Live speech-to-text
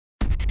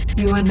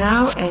You are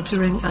now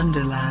entering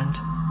Underland,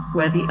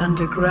 where the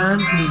underground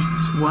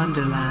meets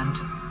Wonderland,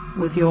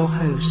 with your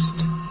host,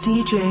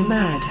 DJ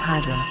Mad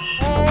Hatter.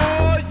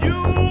 Are you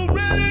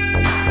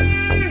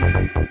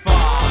ready?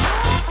 5,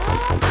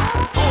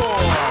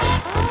 4,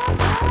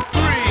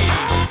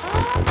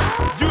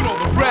 3, you know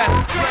the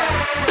rest.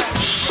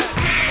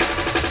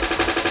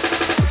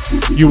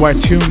 You are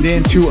tuned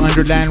in to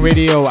Underland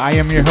Radio. I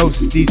am your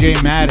host,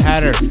 DJ Mad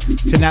Hatter.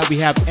 Tonight we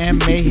have M.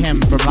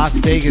 Mayhem from Las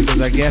Vegas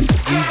as our guest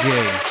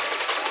DJ.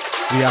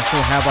 We also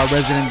have our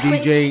resident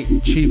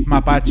DJ, Chief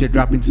Mapache,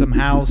 dropping some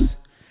house.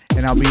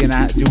 And I'll be doing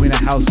a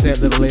house set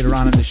a little later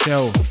on in the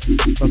show.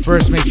 But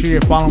first, make sure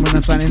you're following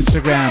us on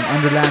Instagram,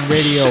 Underland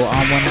Radio,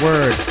 on one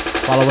word.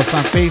 Follow us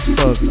on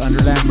Facebook,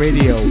 Underland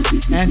Radio.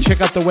 And check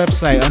out the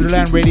website,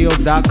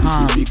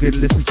 underlandradio.com. You can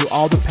listen to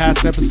all the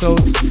past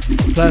episodes.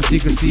 Plus, you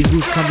can see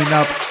who's coming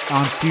up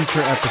on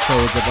future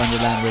episodes of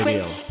Underland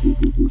Radio.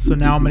 So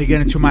now I'm going to get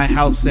into my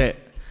house set.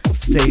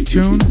 Stay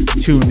tuned,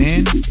 tune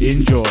in,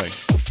 enjoy.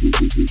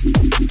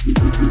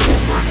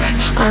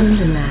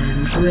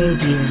 Underland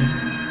Radio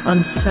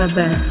on Sub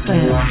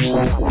FM.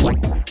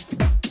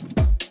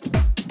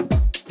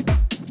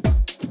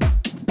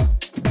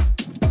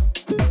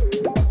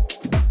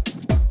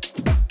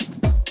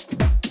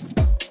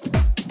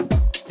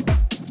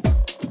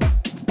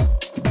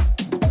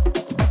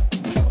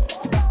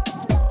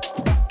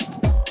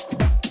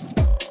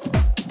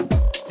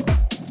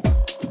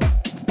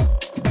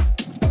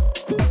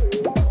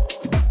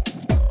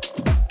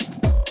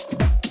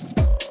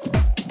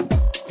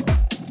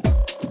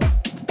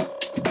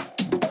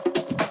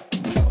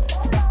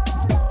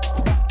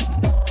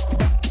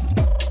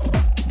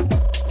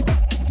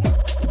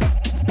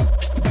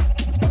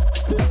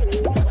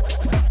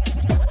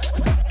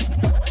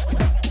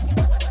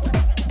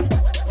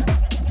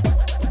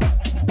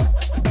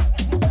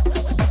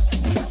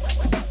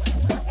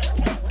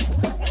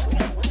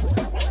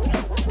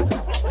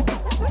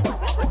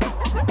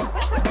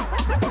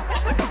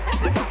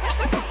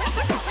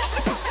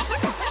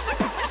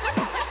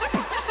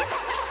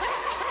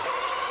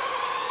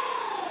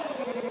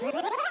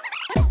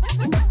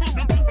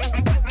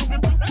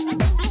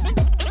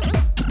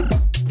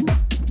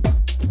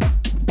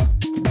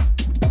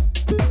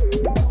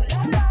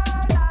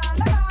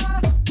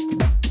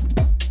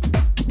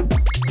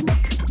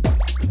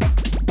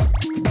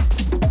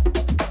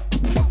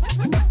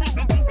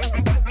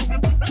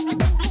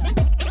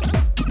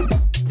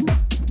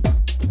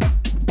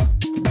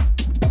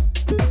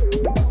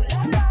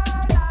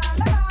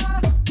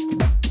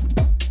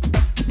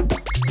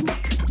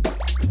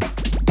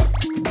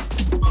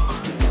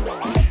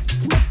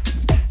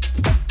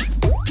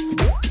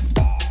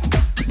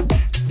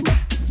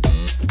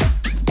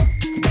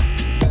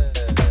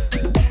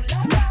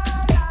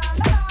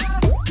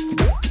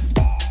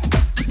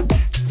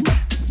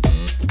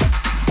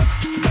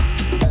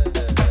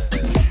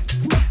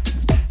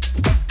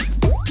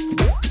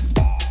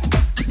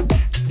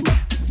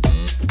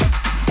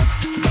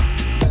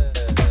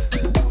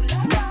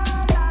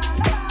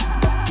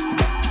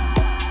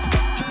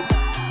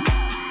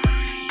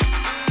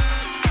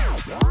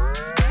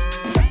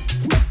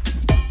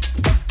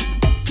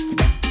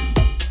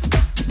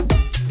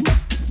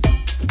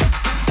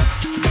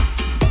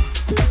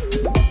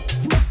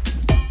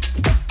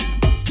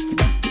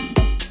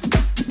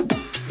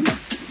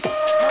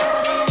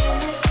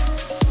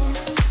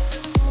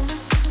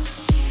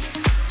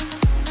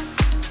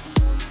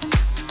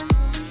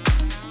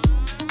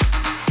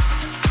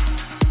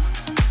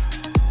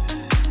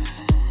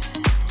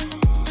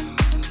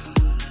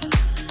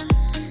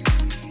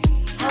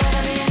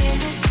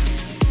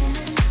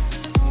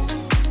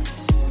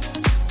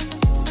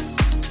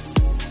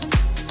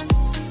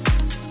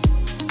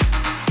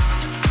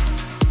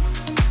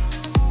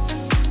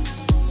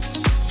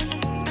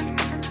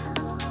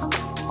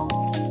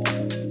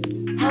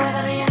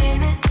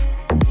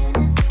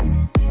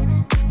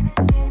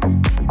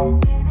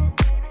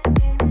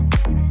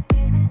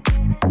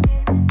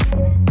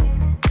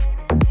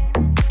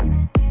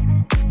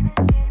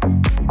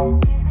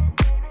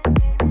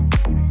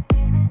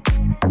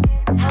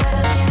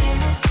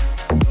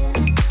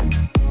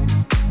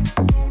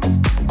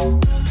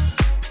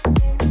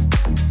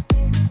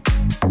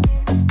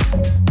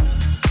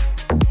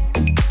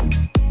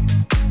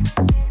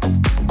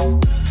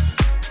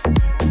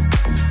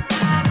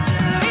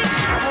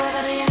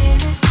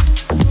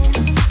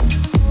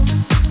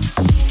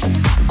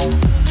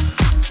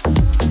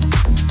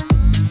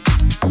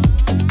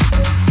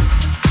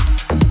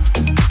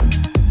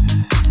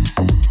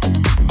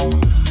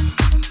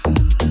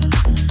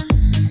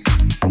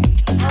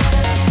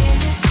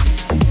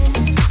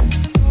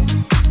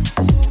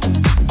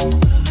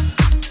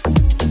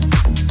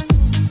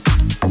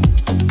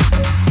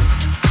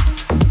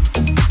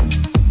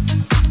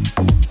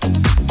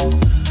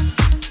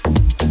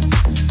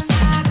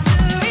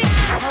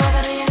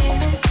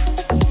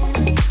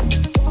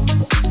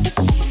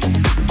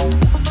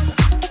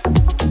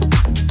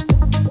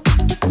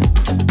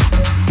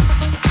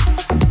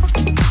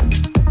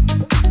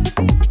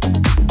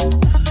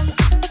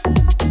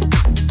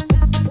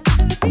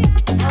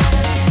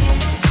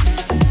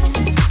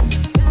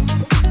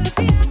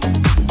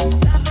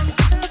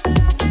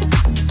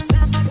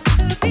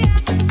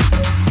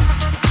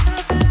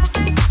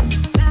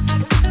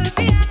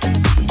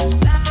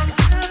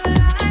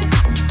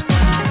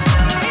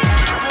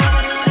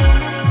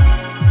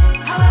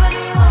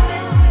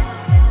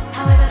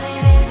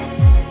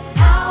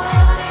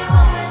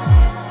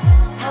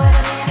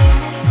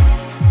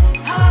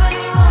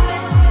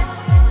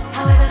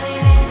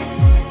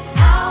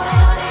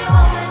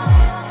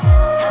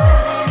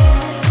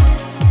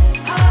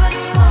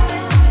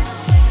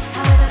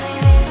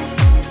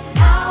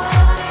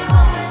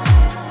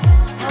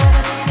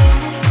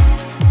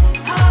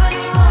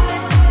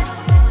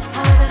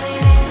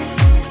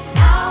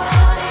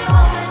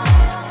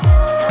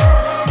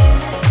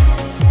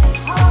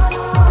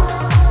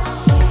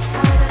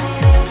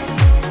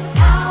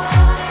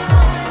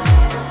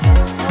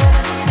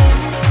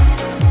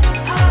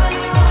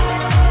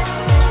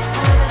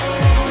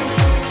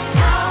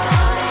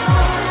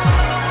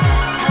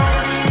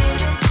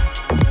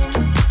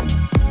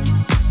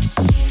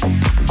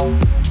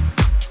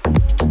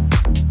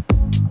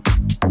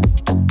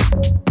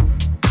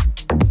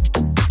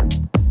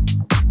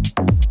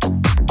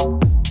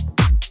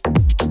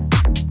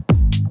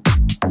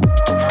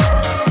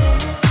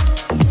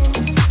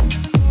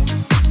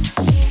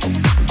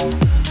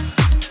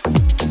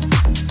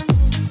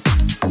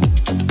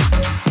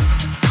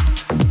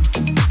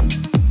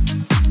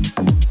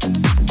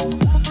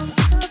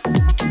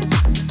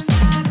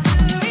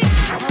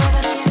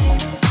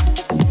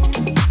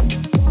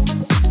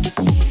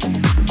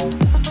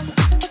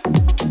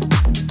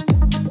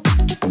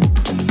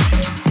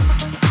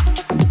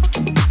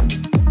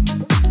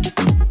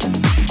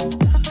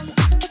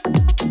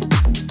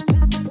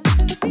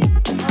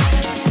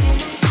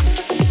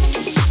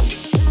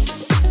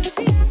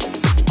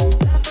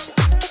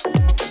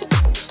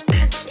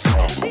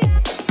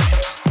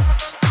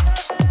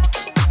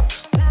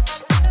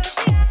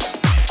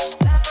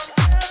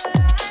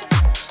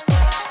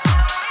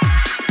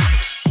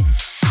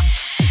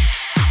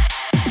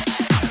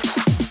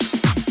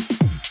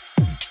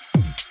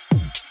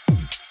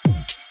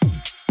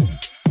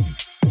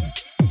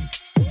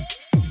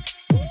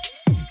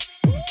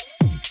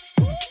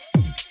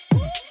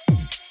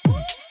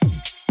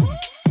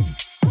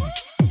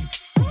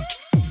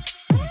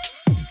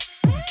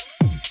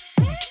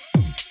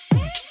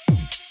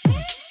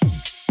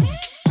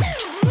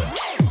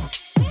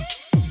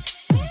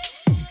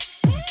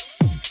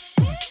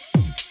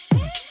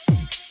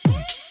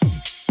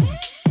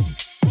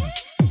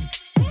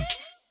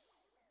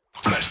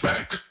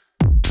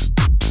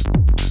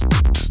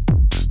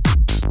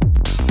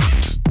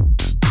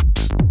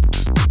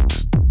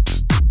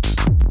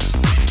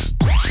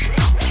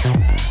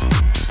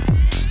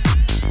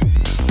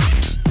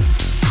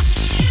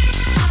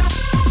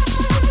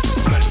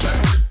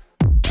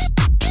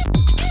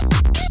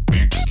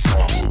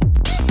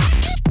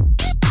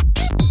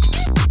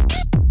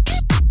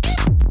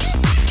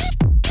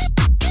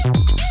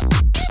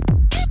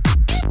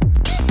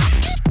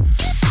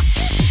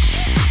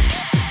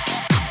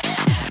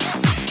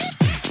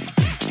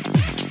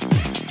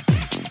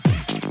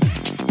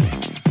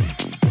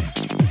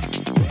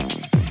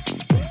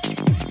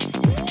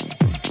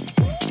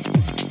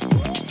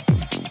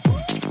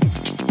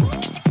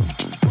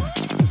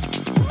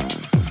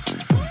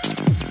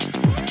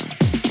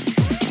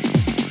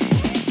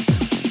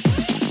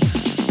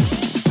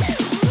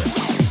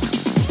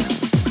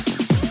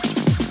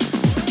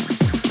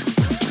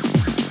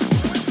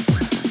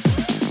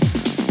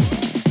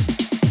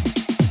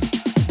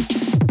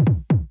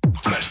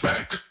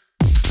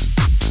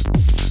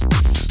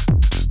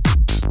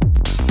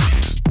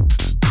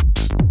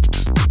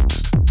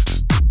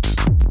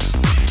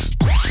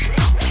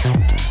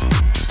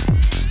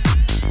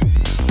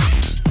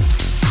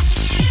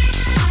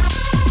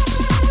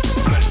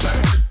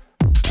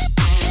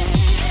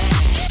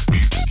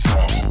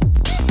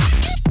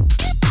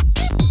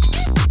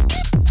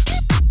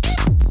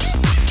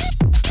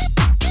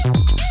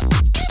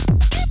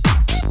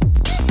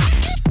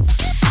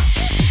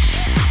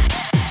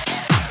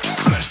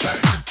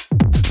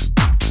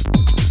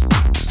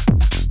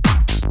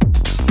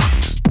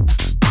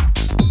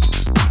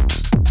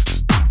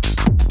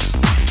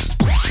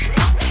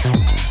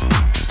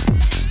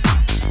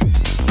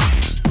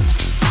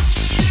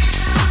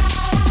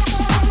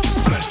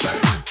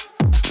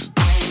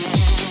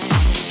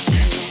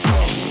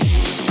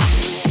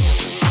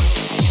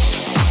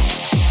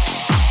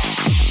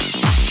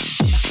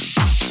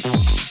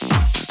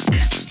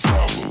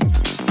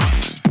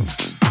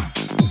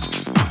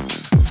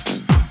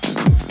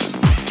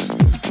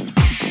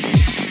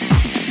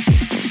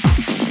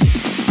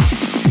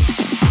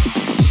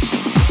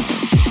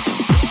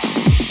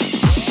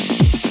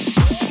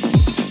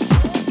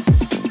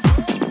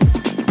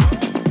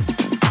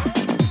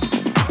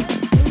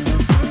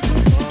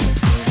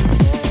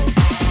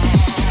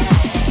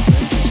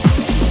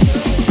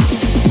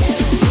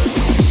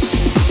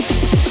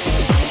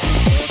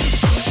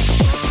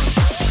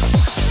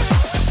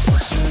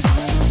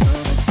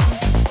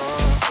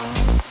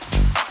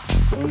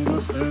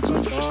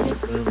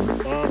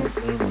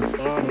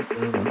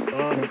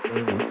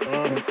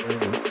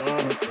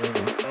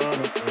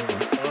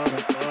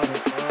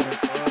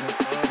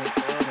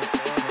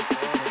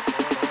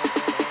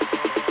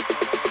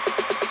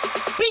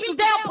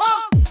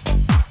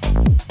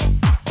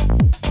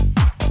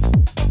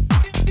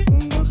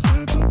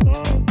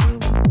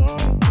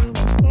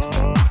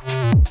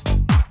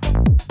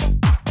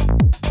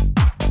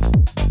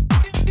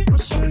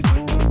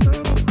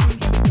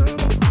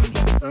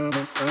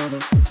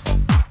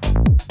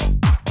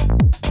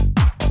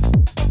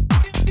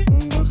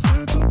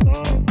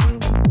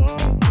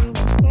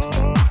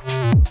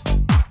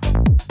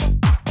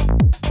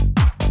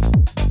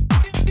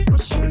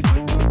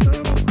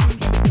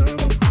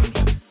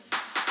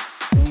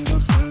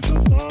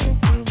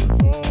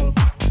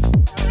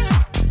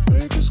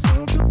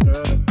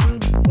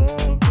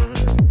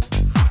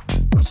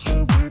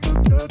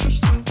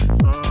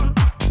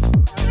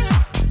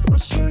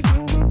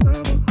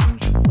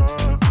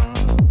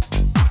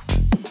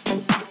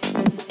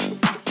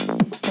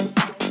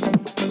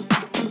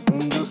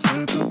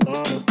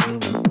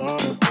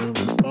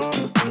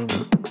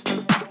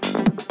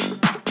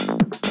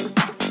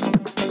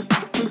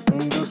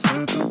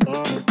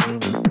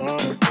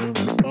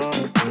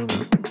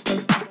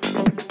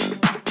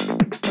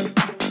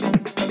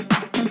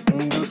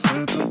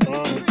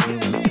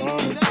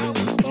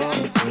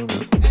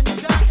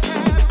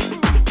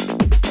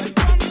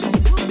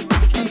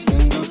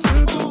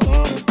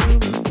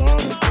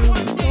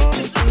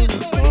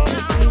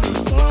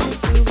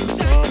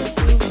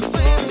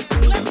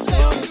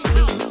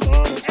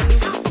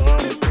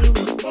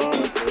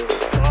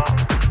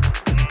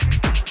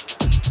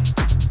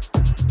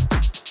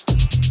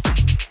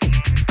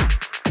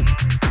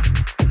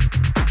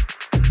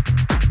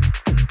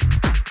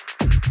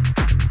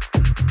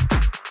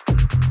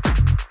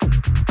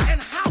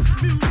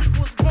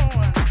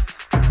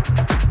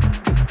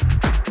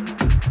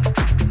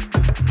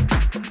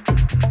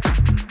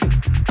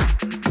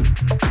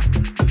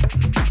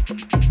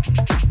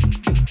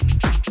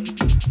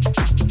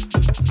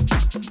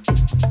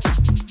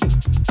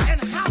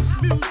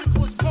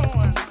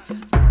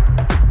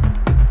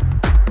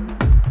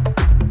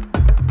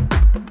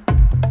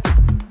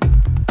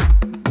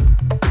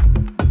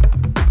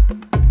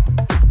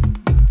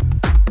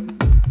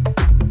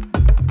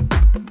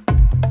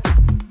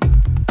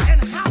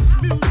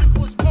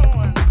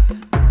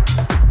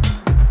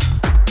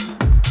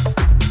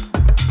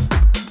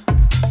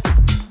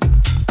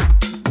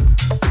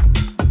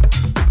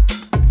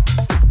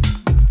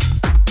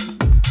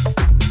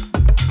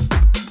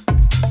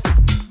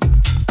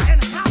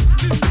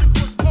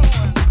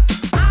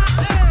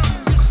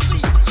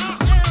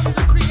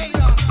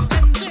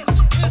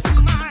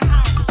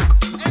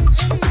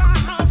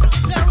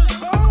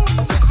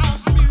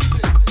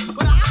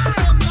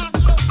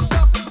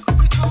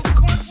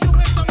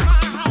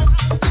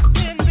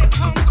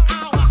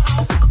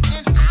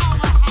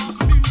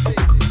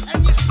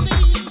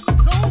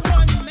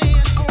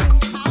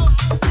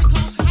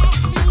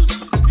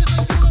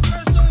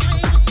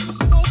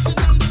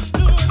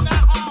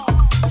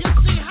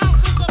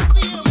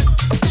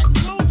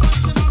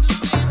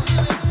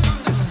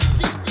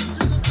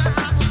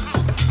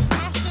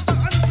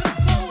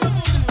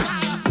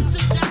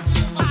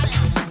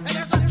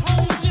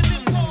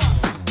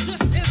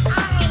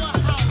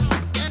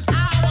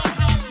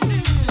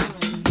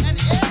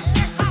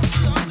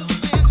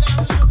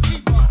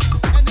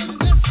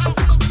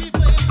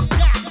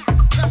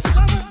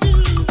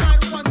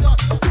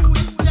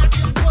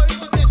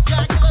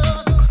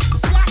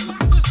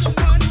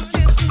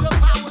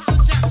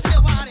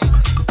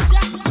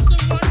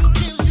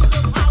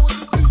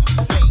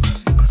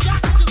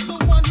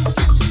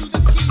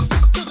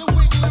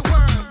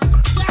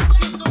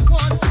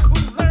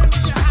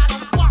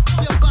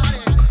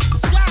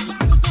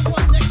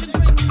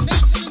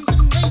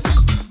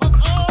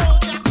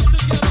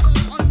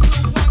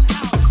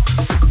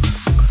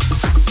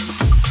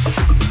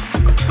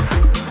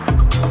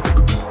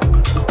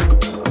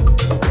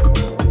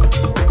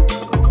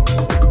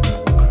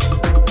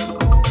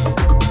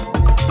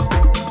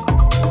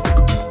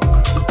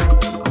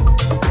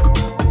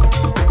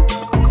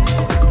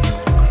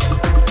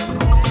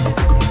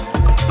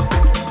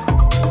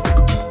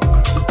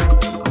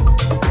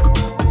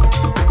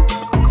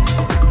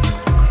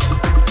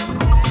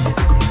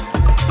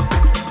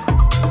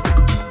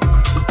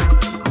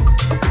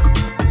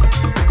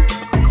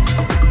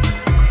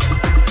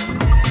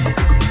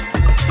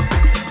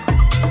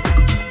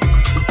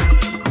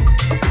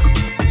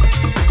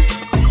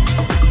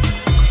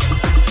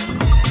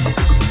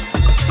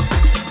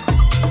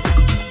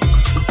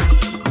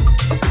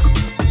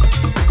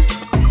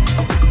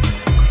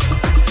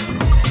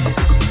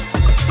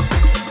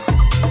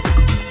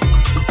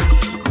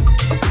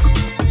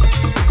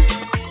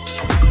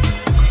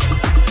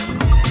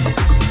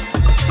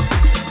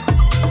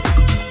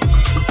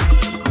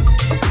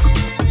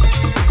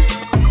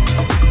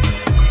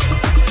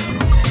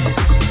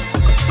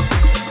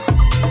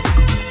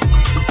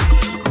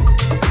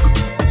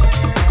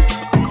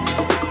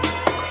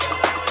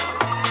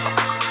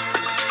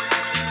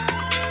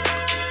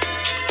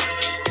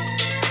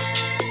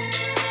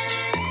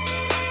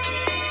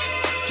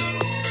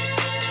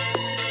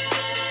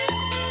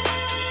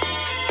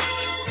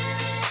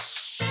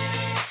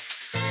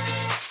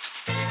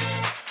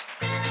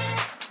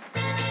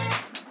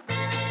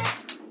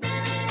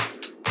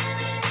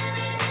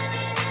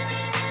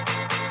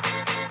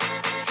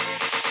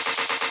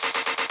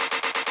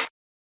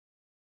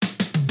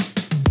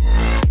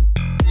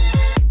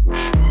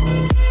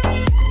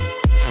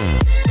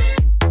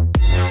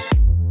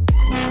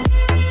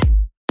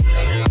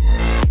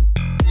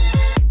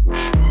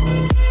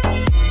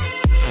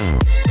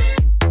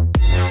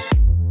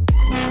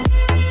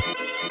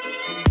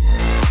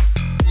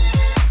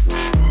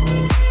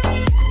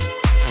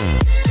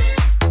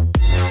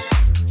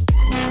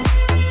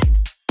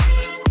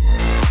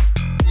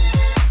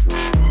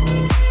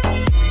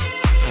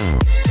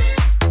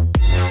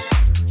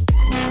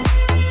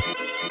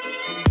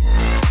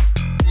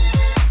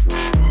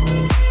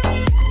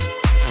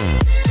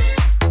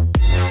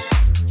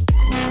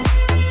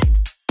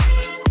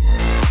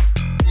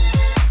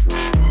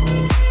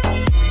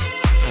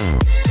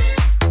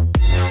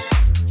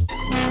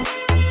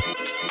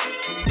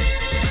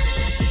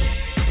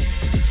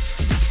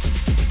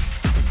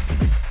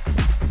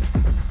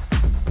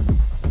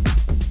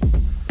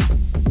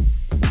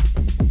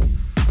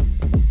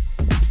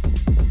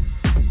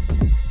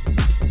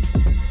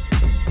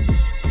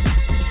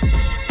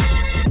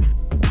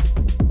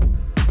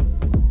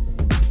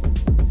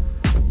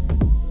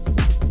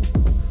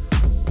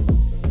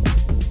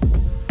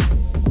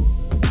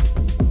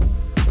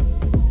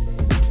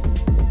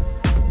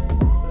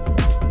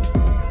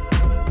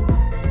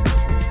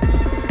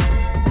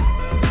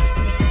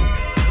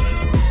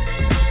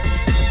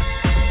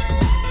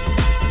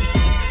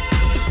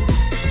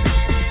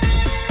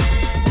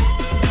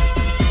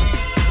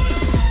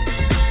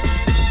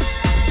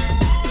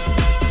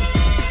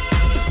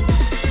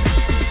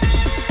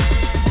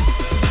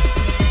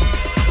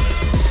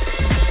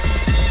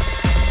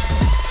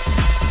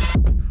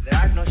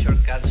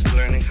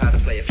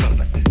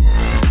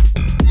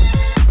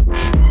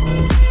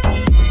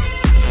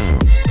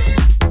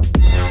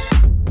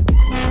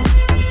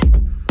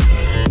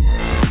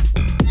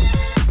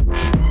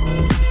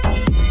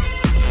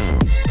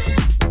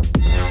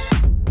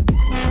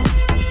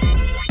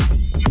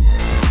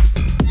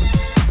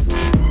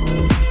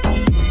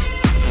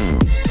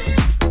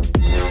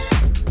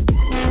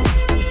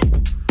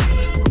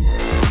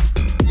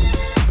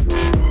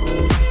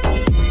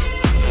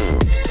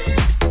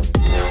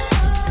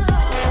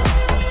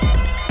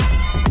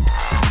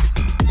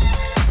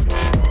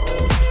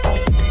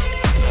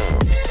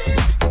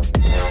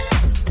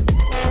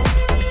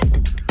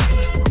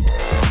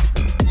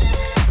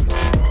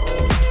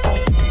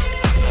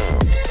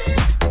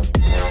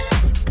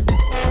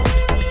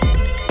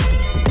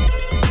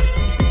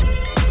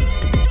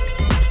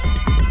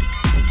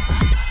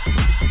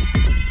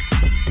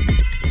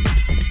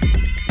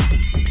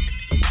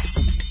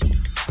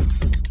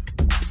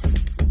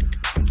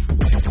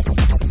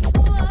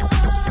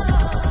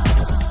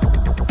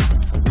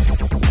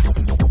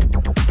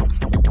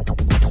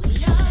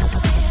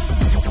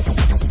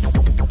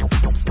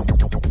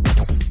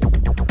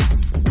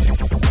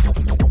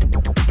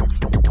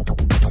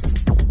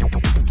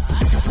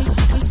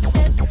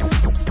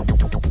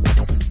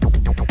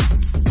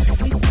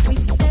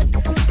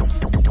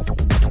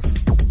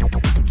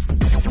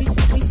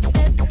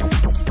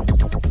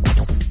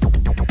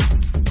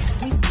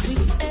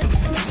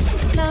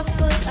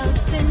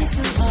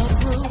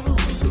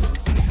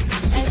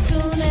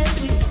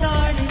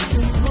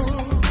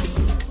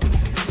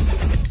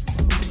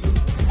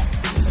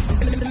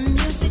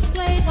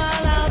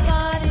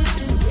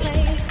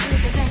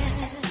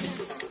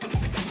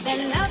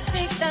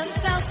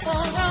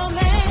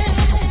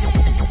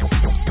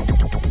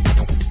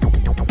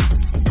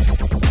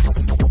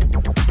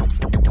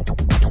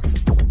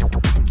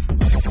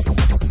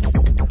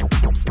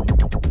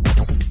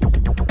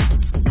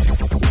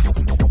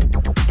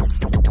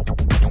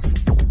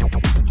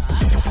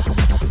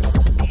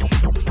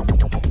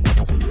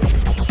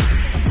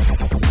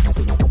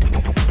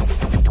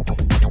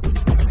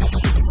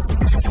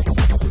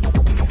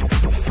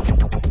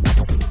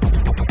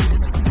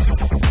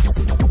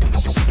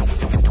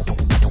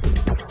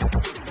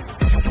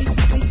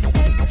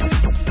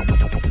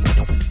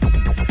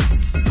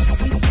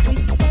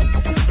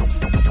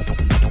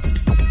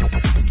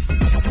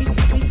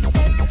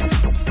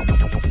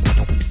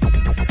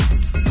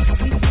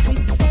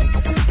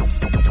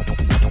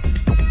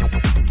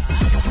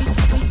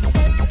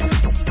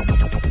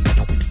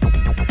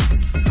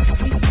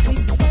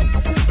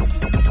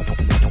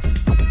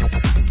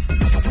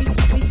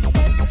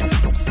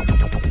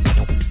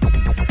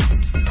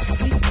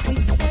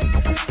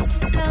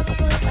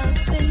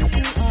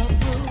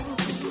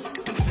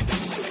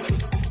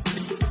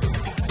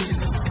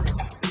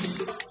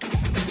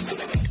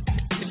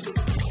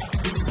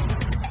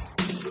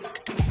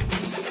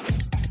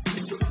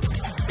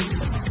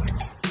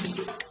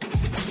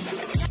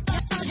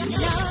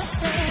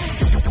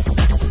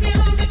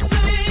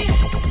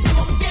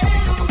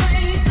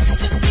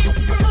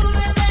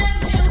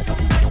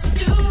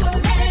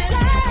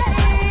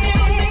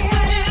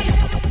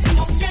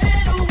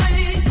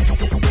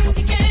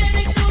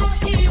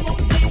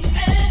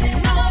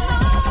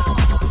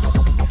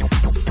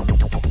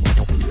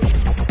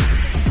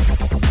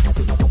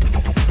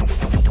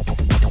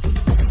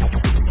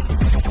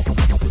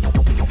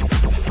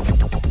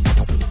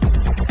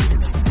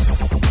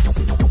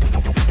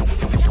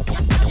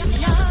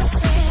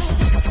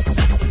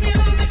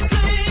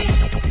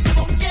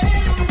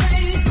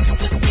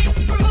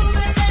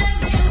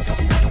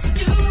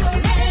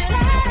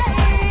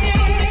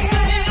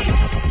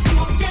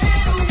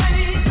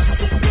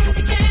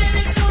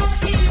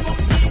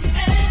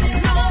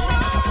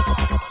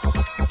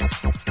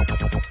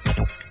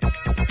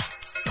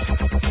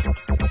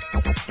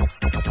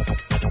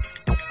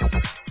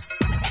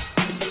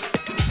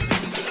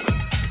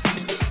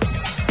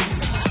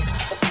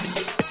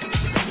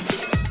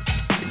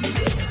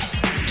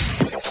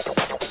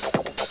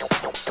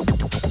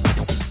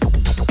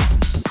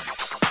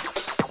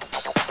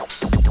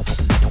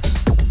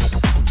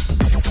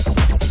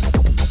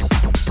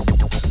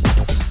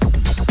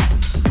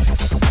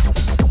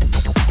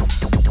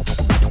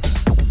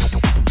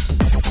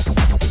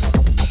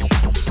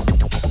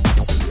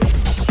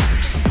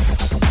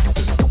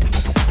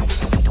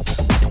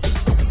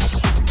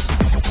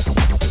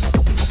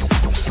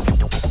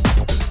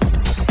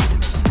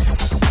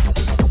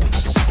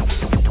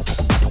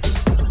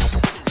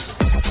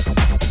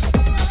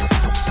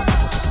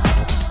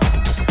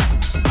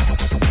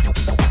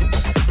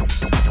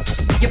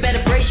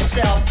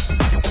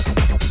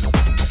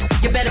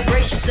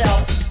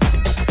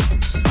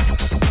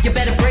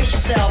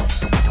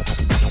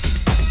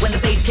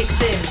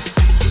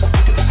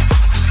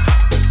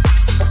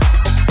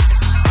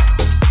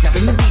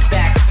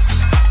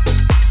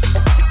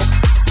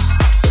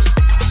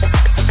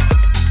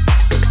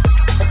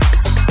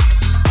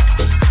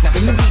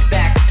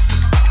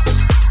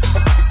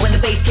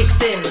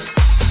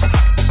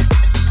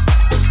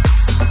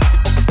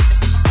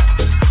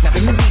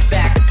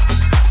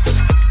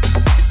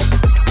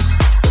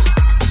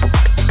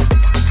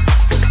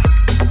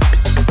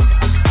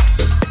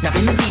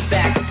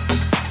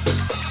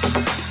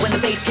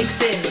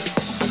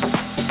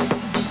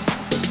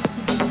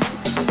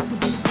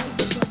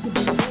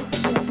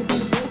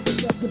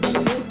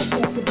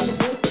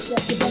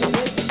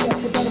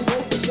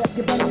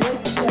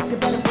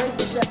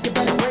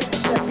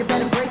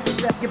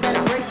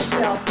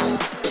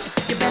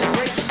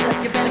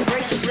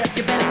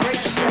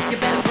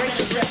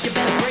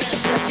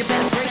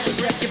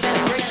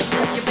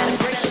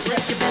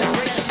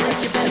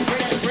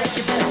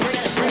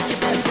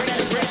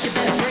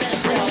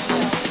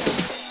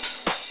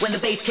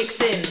 bass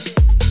kicks in.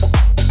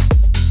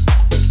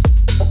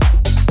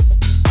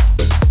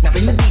 Now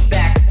bring the beat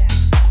back.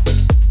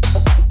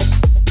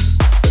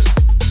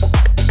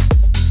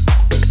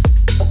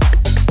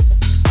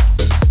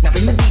 Now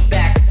bring the beat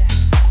back.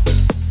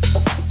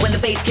 When the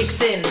bass kicks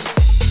in.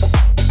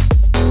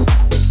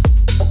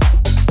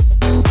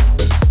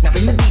 Now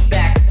bring the beat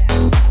back.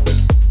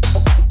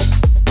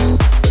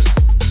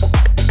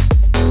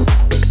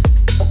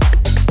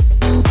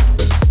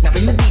 Now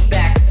bring the beat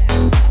back.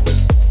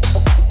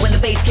 When the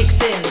bass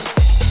kicks in.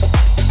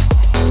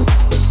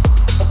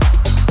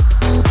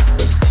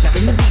 Now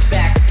bring the beat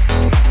back.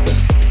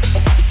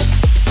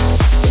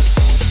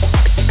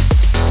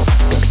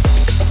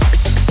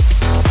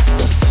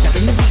 Now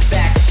bring the beat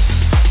back.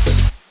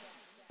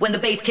 When the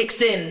bass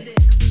kicks in.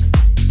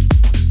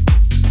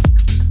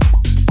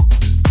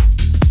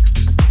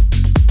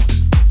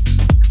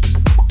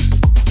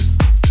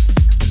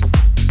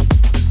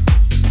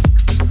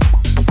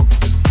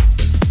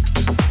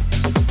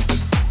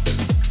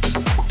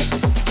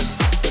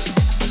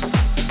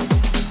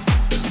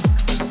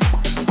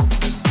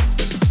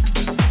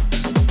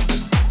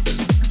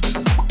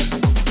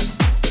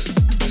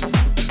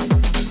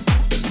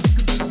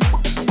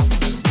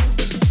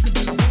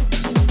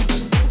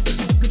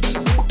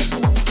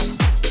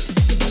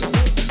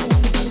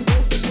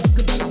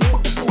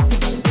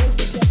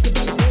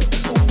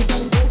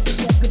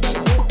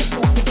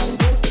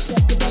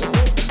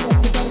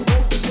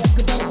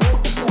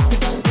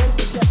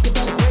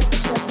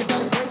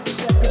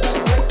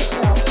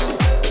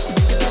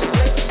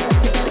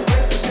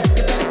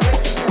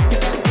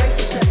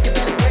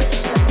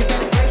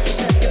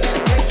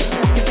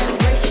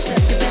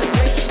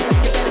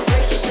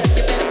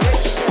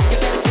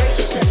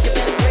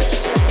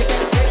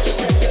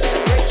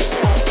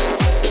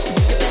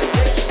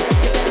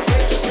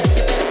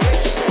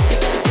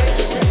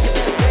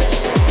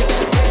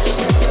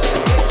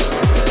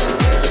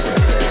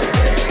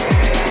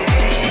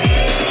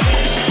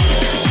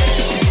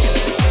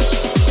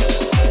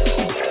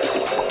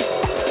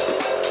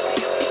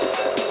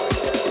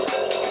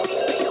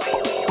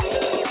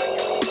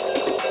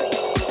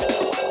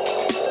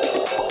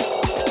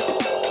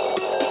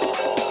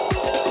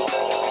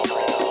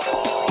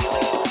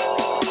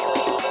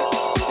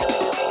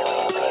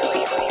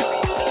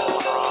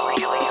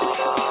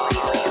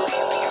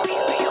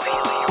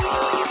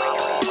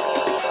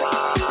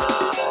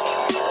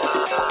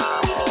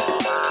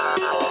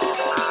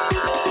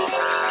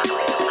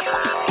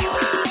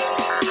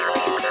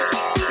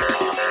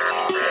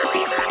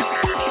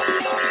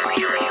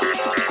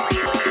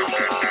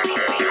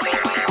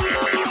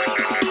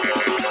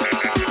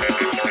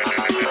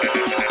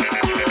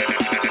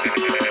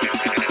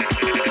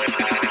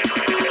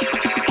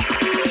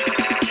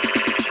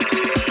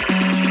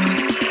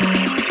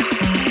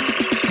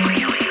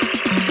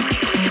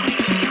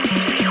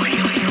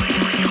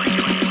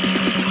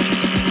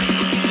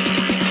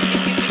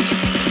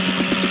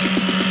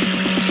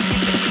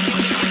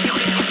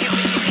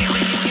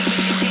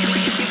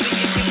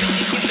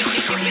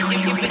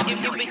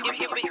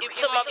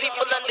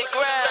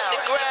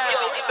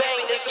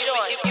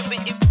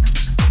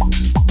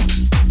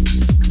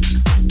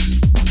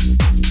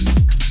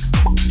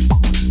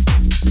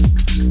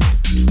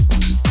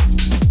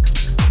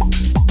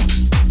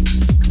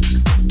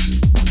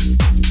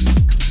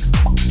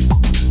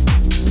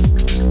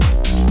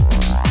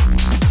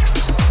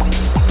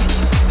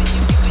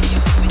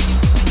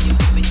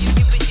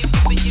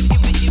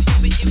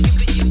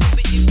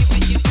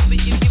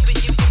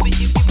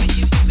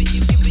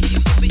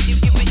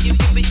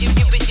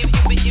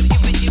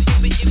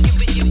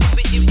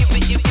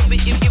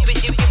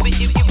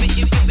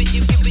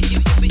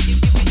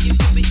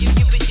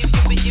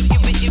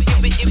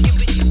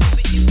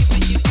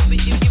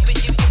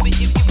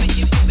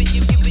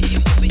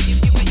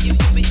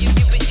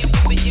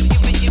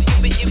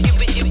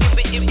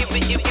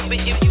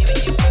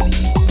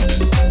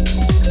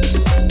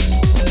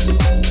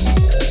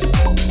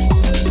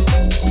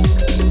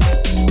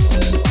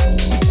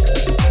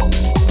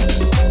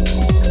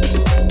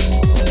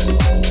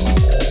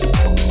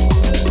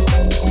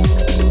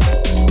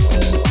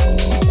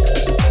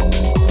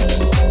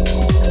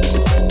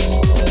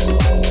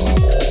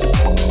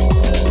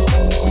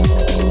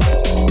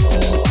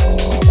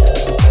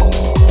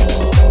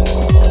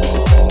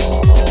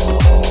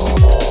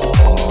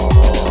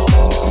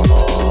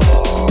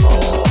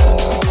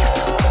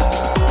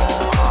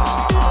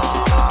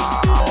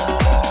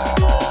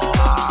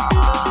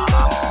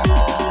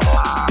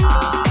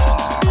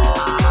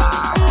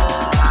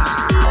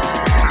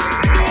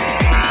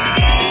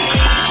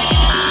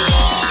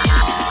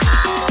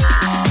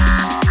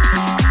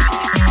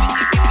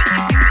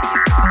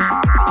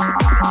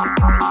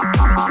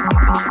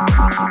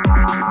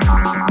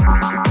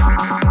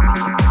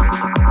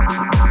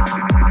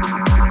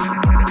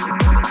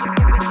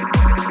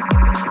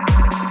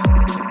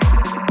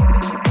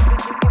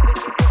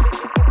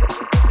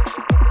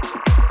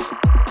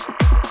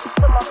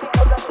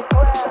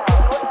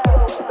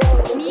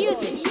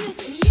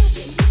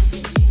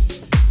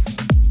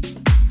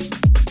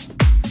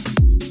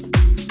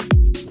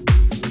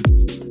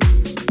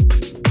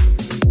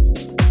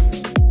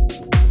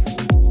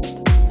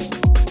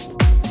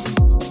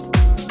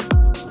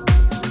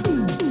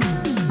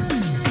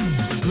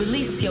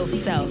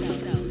 yourself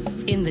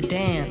in the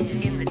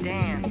dance.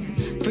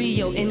 Free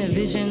your inner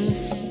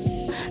visions,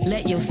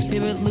 let your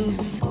spirit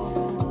loose,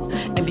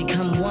 and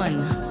become one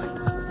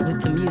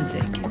with the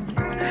music.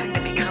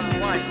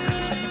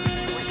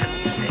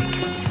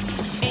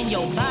 In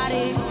your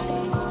body,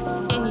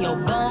 in your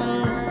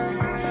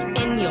bones,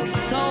 in your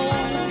soul,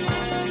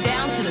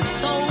 down to the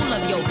sole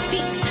of your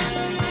feet.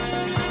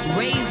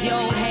 Raise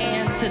your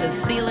hands to the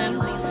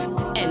ceiling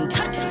and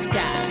touch the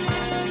sky.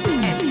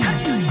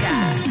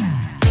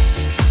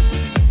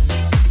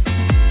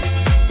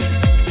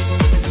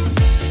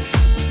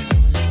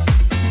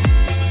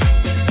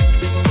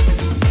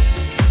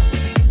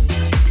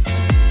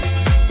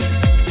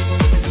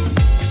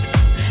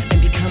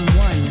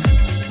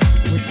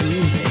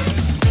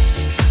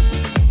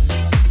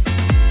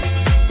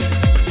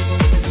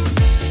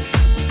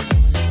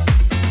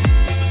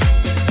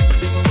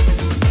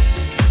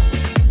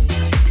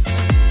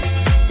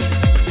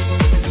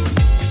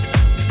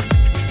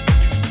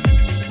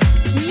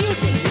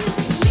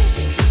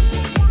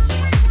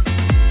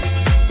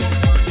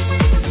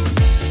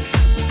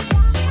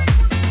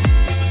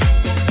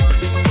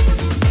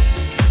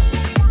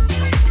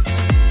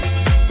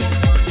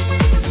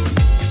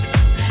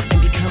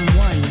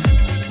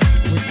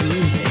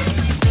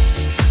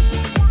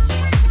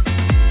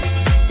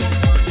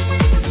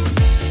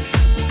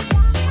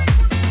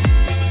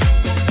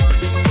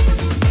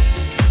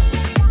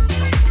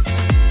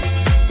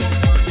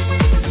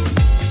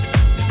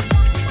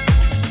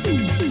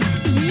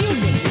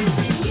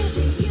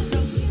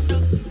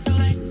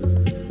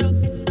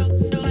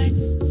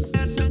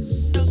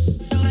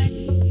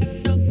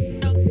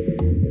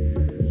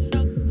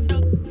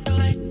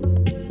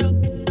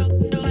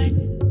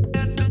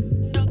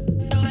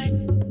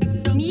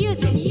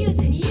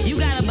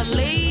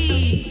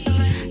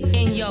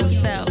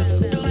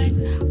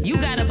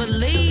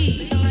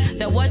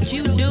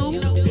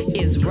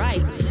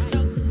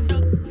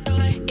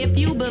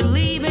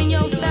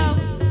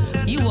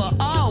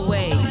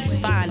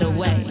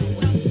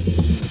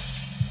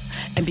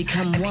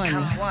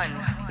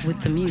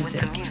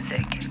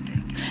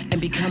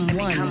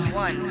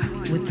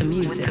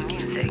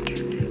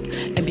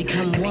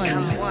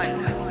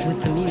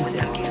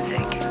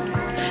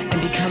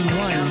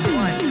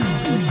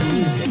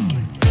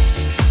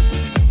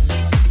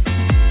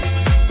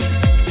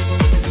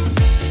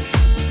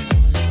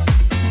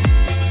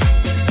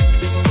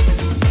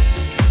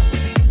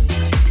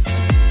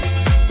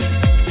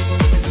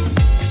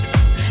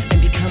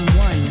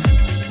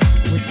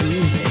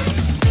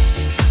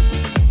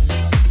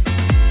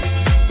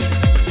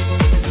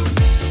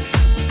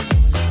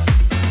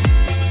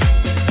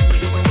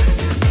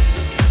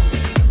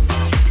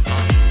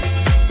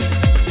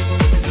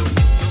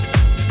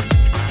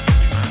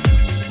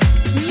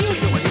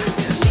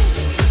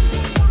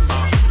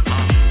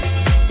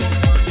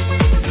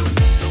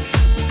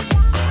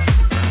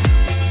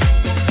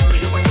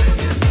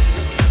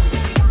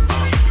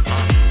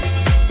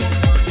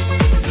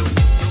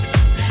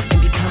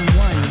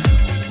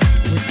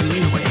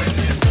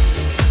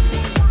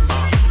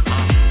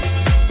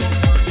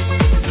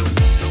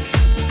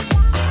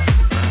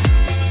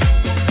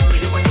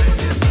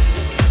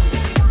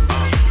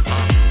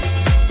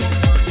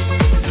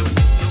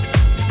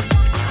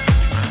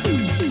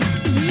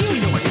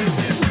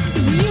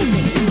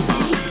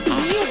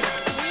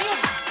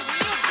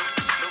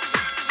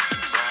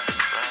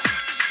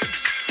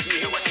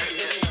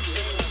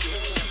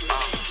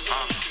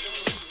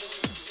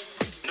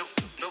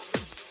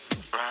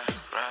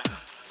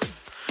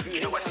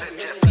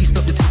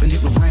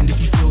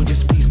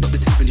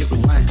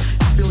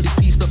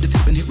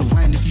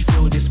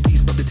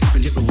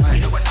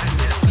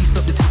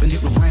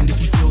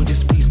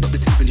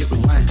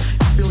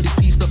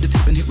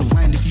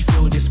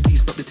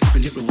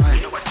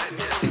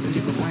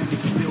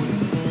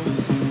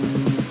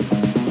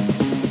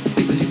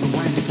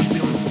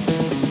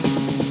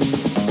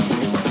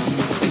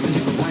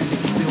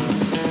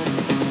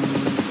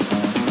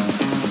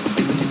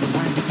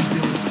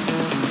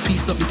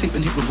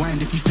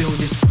 If you feel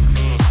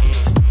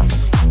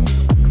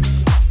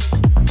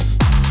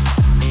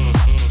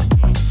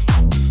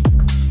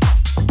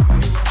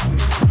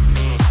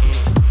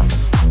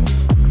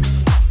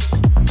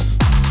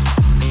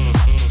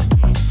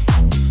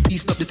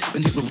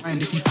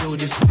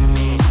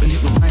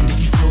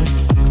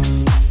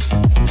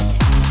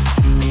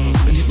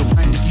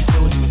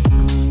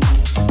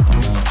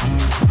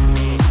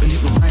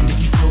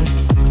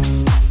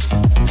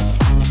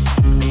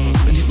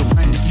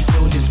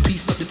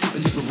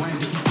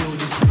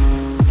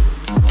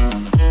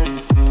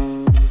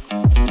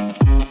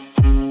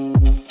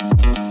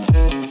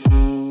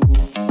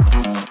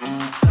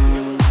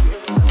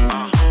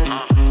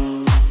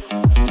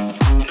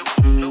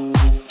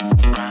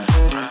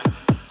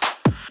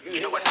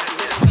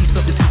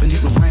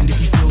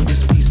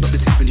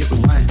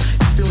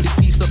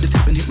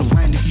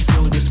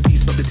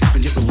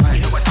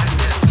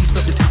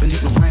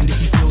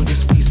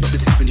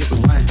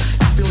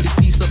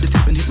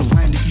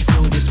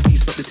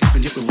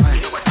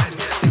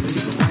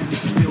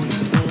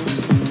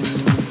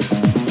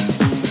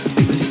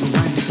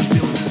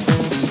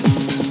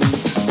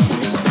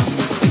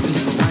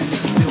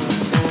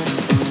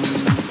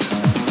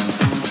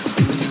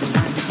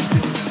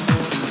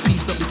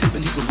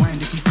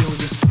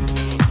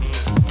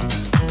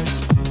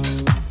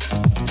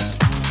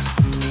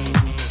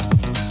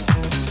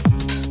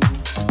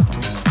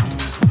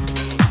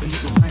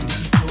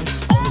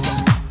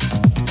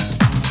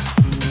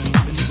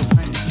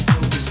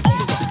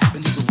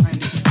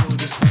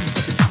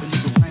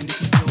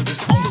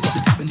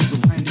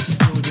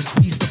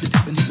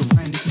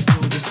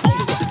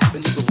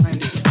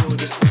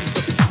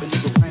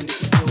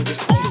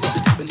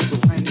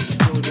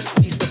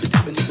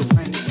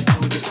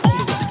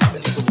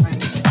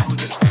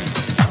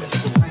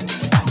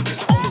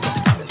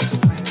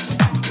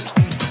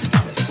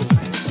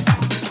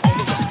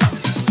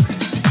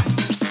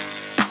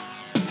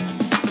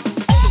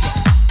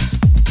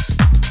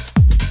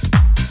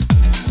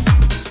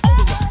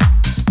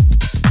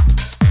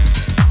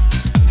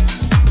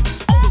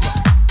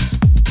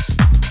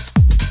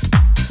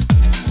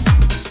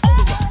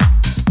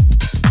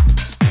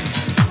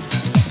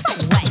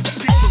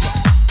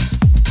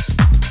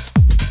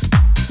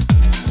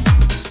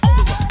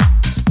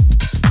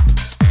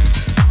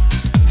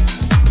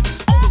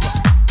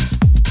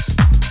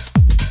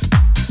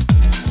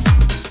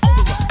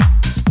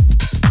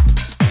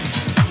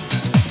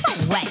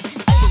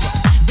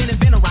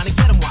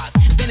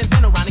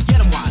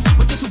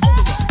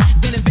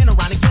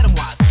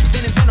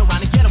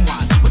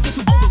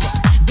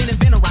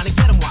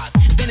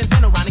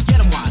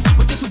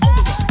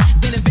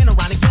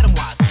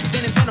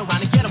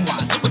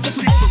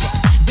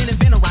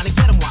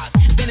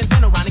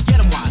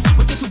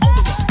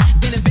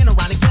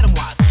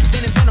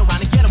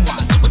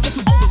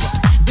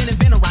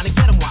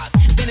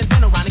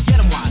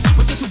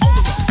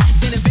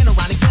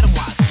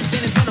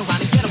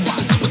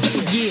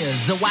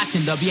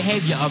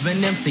behavior of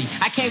an MC.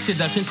 I came to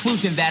the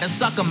conclusion that a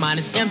sucker mind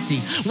is empty.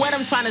 What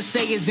I'm trying to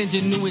say is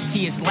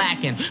ingenuity is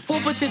lacking. Full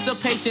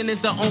participation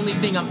is the only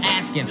thing I'm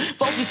asking.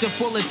 Focus your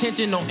full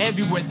attention on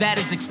every word that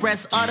is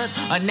expressed, uttered,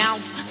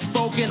 announced,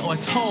 spoken, or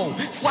told.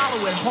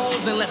 Swallow it whole,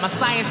 then let my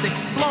science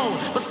explode.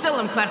 But still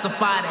I'm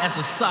classified as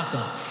a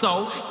sucker.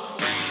 So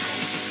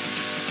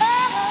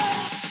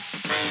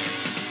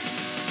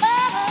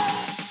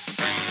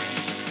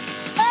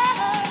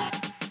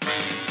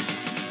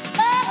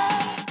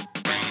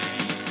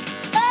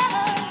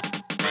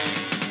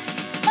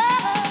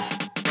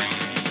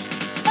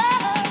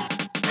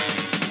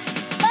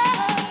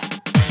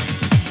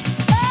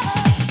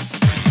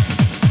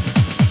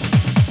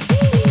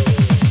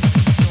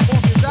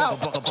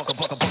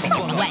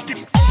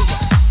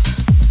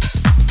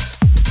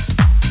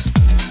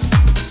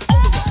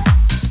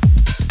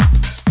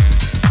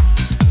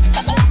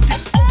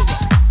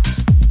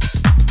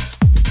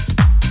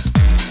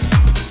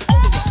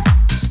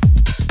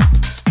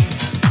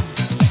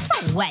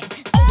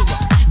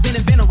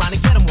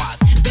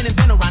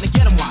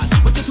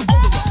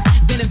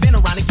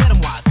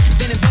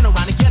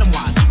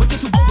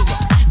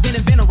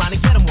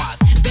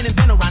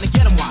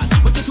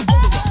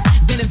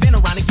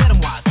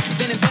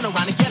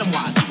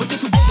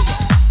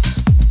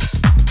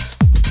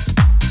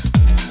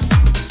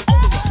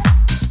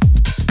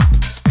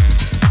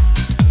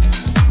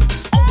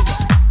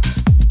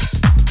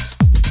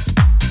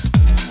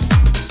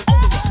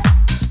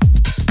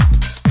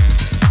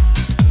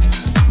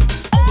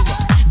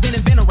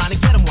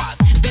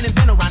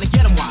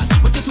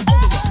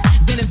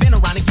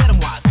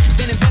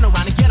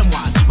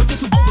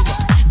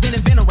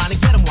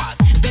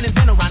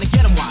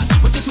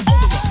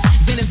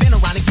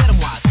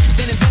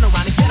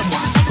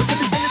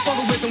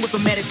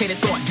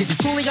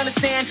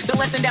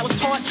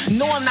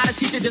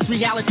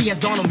has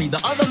dawned on me.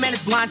 The other man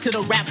is blind to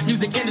the rap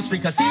music industry,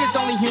 cause he is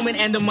only human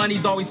and the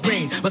money's always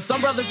green. But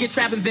some brothers get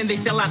trapped and then they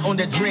sell out on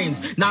their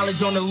dreams.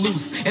 Knowledge on the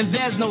loose, and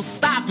there's no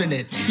stopping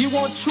it. You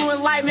want true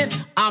enlightenment?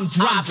 I'm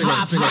dropping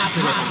it. You know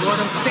what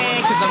I'm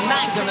saying? Cause I'm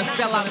not gonna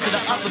sell out to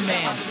the other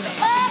man.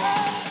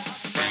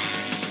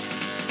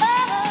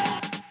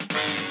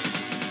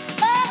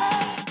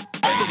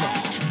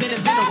 Been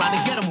and been around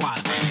and get 'em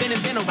wise. Been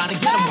and been around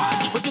and get 'em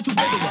wise. But you're too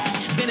big of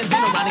them. Been and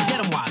been around and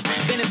get 'em wise.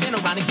 Been and been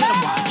around and get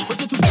 'em wise. But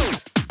you're too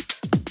big.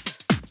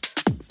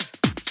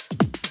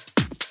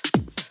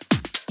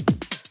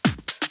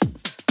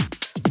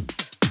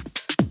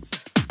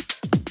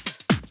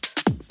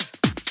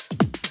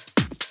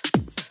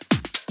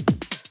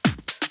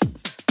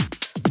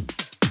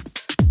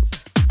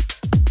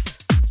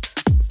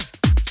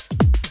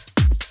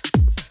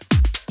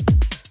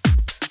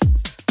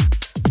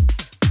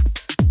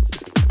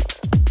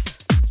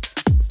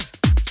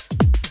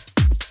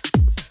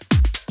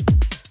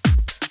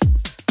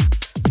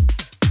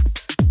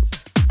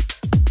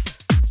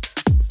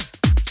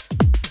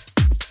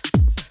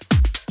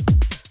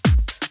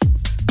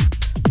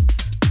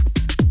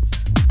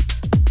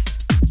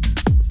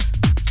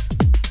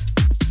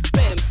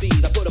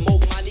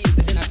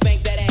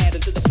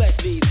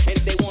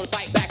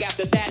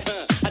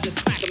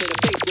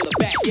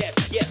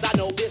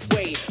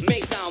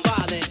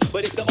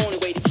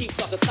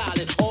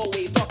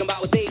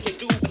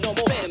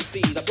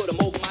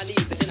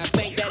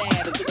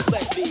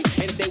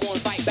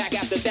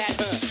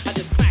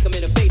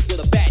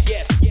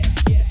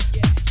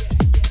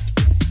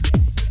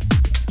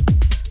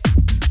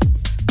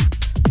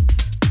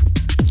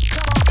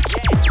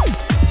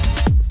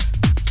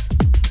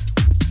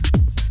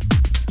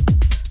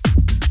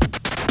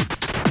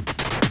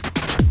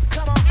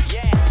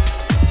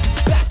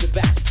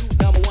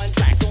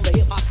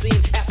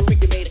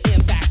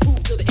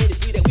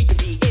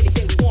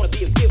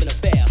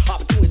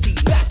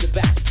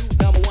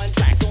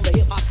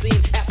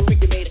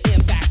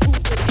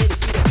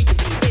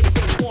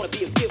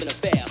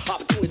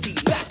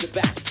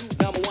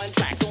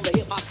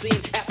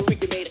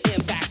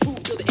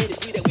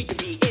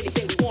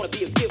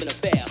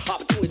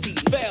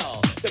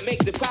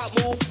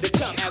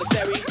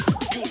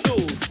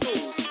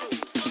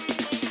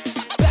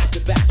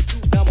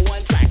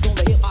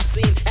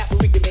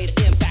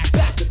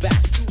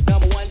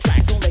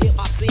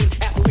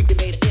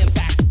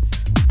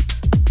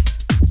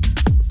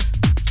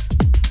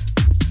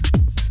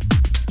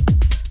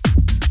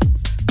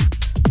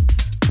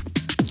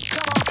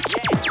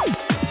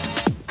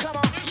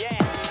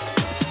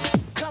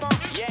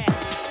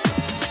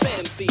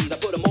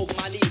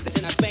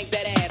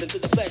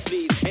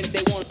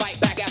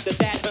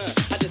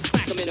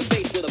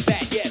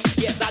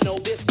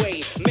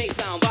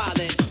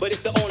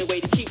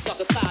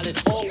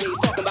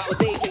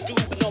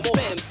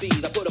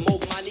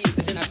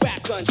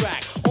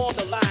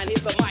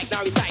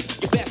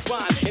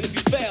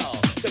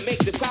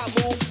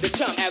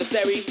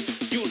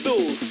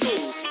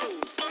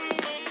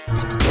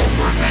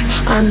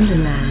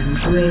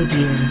 Underland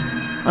Radio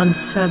on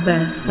Sub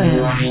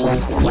FM.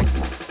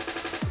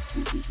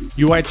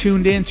 You are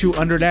tuned in to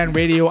Underland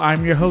Radio.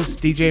 I'm your host,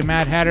 DJ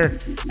Mad Hatter,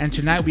 and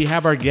tonight we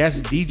have our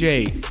guest,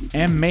 DJ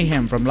M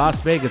Mayhem from Las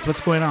Vegas.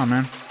 What's going on,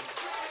 man?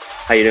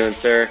 How you doing,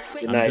 sir?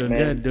 Good I'm night, doing man.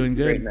 good, doing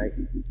good. Great night.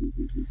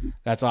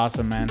 That's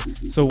awesome, man.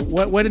 So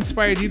what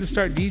inspired you to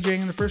start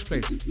DJing in the first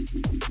place?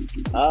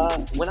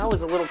 When I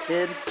was a little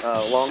kid,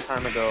 a long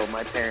time ago,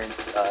 my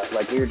parents,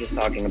 like we were just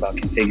talking about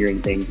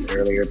configuring things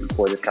earlier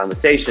before this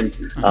conversation,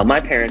 my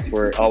parents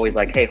were always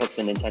like, hey, hook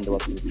the Nintendo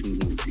up to the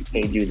TV.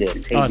 Hey, do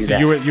this. Hey, do So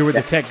that. you were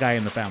the tech guy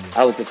in the family.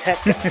 I was the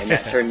tech guy, and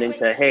that turned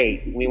into,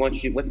 hey, we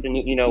want you, what's the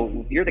new,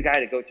 if you're the guy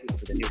to go to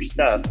for the new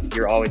stuff,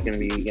 you're always going to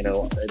be,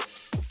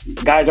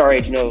 guys our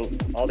age know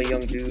all the young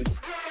dudes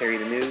carry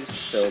the news.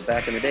 So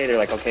back in the day, they're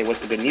like, okay,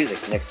 what's the good music?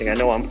 Next thing I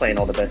know, I'm playing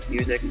all the best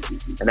music.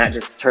 And that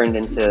just turned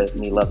into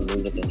me loving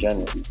music in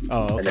general.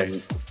 Oh, okay. And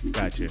then,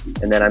 Gotcha.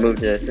 and then I moved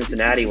to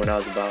Cincinnati when I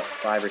was about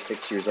 5 or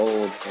 6 years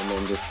old. And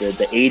then just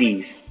the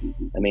 80s.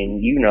 I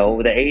mean,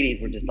 the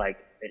 80s were just like,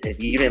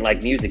 if you didn't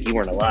like music, you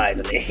weren't alive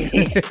in the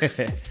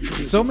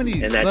 80s. So many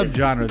And that sub just-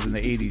 genres in the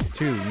 80s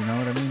too, you know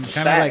what I mean? Kind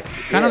Fact,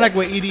 of yeah. like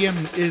what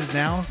EDM is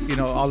now,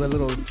 all the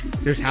little,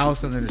 there's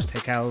house and then there's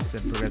tech house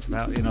and progressive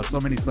house,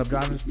 so many sub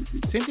genres.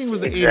 Same thing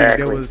with the 80s.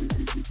 There was,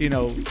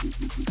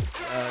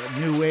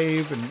 new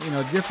wave and,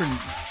 different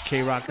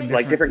K-rock and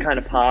like different kind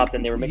of pop,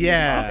 and they were mixing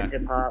Yeah. pop and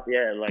hip hop.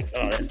 Yeah, like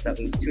that stuff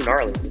was too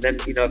gnarly. And then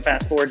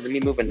fast forward to me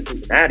moving to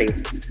Cincinnati,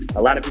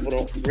 a lot of people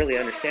don't really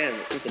understand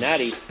that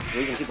Cincinnati. The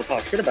reason people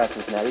talk shit about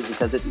Cincinnati is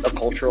because it's a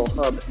cultural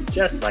hub,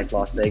 just like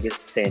Las Vegas,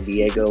 San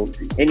Diego,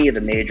 any of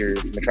the major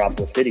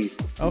metropolis cities.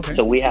 Okay.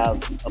 So we have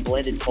a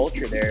blended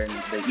culture there, and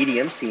the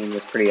EDM scene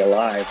was pretty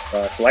alive.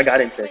 So I got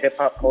into hip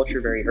hop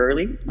culture very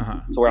early,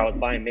 so where I was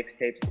buying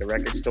mixtapes at the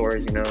record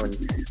stores, and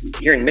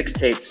hearing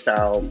mixtape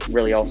style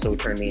really also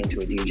turned me into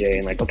a DJ.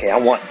 And like, okay, I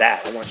want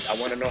that. I want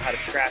to know how to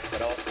scratch,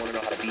 but I also want to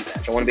know how to beat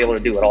match. I want to be able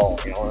to do it all.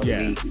 I want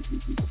to be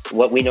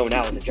what we know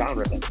now as a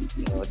genre band.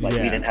 It's like we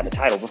didn't have a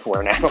title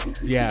before now.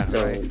 Yeah.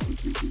 So right.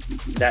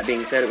 that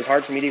being said, it was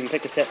hard for me to even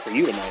pick a set for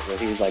you tonight. Where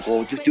he was like,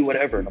 "Well, just do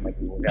whatever," and I'm like,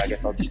 "Well, yeah, I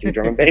guess I'll just do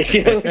drum and bass."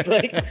 It's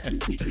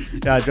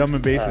like, Yeah, drum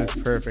and bass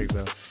is perfect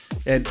though.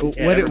 And what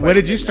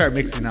everybody did you says start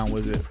that. mixing on?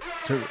 Was it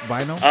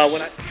vinyl?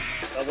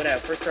 When I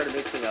first started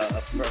mixing a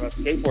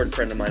skateboard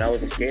friend of mine, I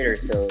was a skater,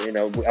 so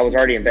I was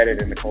already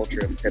embedded in the culture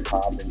of hip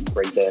hop and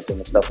breakdancing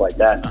and stuff like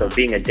that. So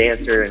being a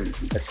dancer and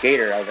a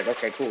skater, I was like,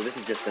 okay, cool. This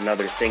is just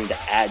another thing to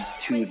add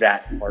to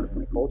that part of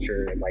my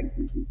culture and like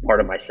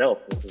part of myself.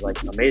 This is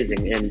like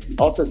amazing. And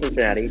also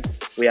Cincinnati,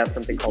 we have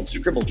something called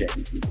Scribble Jam.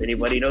 If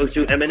anybody knows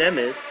who Eminem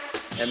is,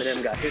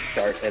 Eminem got his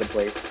start at a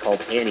place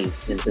called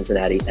Annie's in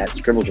Cincinnati at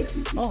Scribble Jam.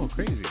 Oh,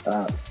 crazy.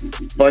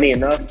 Funny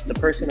enough, the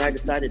person I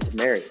decided to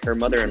marry, her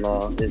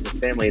mother-in-law, is the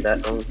family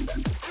that owns that.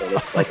 So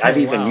it's like I've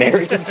even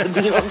married them.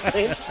 You know what I'm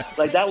saying?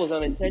 Like that was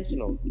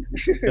unintentional.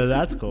 Yeah,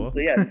 that's cool. So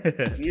yeah,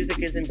 music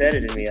is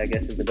embedded in me, I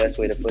guess is the best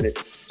way to put it.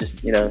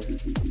 Just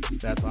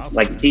That's awesome.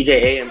 like man. DJ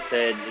AM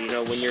said,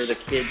 when you're the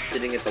kid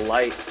sitting at the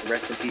light,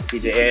 rest in peace,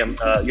 DJ AM.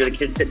 You're the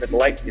kid sitting at the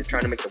light. You're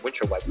trying to make the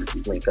windshield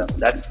wipers link up.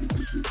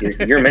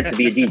 You're meant to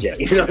be a DJ.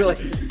 Like,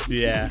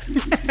 Yeah.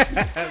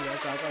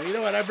 That's awesome. You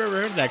know what? I've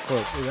never heard that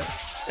quote.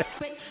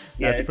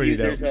 That's pretty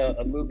dope. There's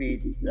a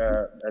movie.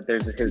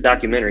 There's his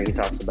documentary. He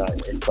talks about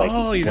it. It's like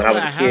Oh, you know when I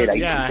what? was a kid, I I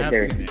used to have sit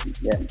there. seen it.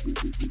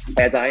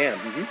 Yeah, As I Am.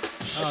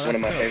 That's one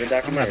of my dope. favorite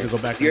I'm gonna have documentaries. to go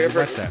back If you and ever,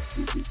 watch that.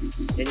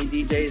 any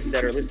DJs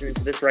that are listening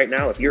to this right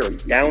now, if you're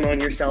down on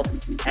yourself,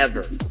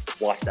 ever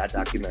watch that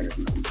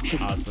documentary.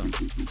 Awesome.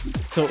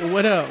 So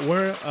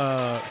where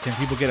can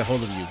people get a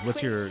hold of you?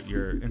 What's your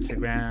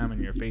Instagram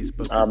and your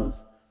Facebook?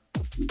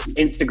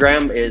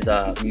 Instagram is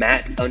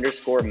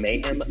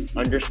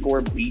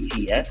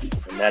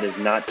Matt_Mayhem_BTS, and that is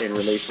not in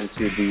relation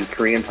to the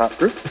Korean pop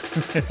group.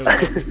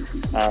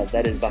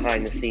 That is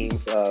behind the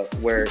scenes,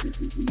 where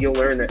you'll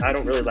learn that I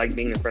don't really like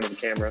being in front of the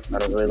camera. I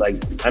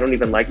don't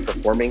even like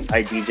performing.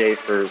 I DJ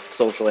for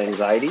social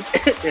anxiety,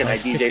 and I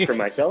DJ for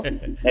myself.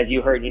 As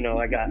you heard,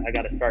 I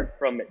got to start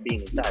from it being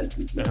inside of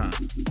me. So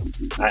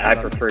I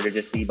prefer to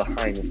just be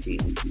behind the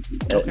scenes.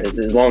 Okay.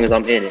 As long as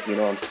I'm in it,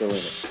 I'm still in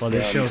it. Well,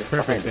 this I'm show's just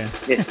perfect behind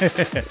then. it.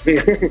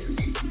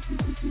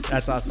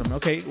 That's awesome.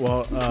 Okay,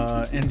 well,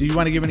 and do you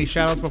want to give any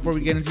shout outs before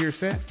we get into your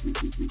set?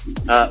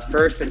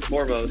 First and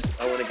foremost,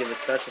 I want to give a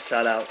special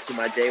shout out to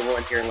my day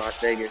one here in Las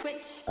Vegas.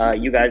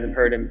 You guys have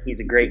heard him. He's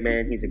a great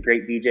man. He's a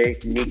great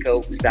DJ.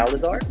 Nico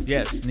Salazar.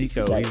 Yes,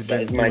 Nico.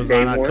 That is my he was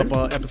day on a one. couple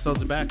of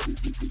episodes back.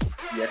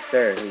 Yes,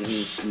 sir.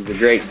 He's a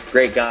great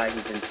guy.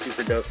 He's been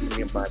super dope to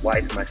me and my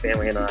wife and my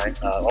family and I.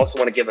 Also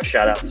want to give a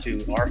shout out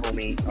to our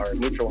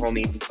mutual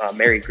homie,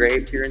 Mary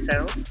Graves here in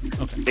town.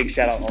 Okay. Big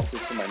shout out also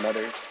to my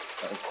mother,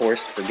 of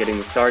course, for getting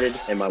me started,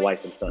 and my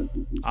wife and son.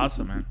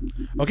 Awesome, man.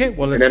 Okay,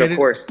 well, let's And then, get of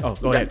course, Oh,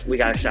 go ahead. we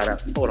got to shout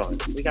out. Hold on.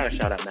 We got to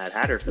shout out Mad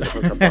Hatter for the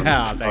hookup on,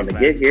 Thanks, on the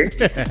man. gig here.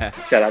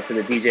 Shout out to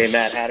the DJ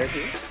Mad Hatter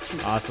here.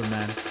 Awesome,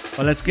 man.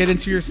 Well, let's get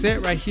into your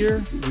set right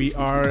here. We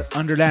are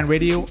Underland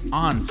Radio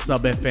on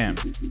Sub FM.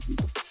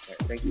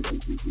 Thank you.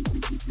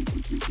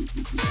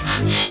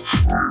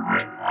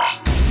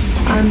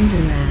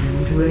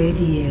 Underland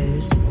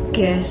Radio's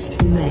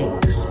guest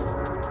mix.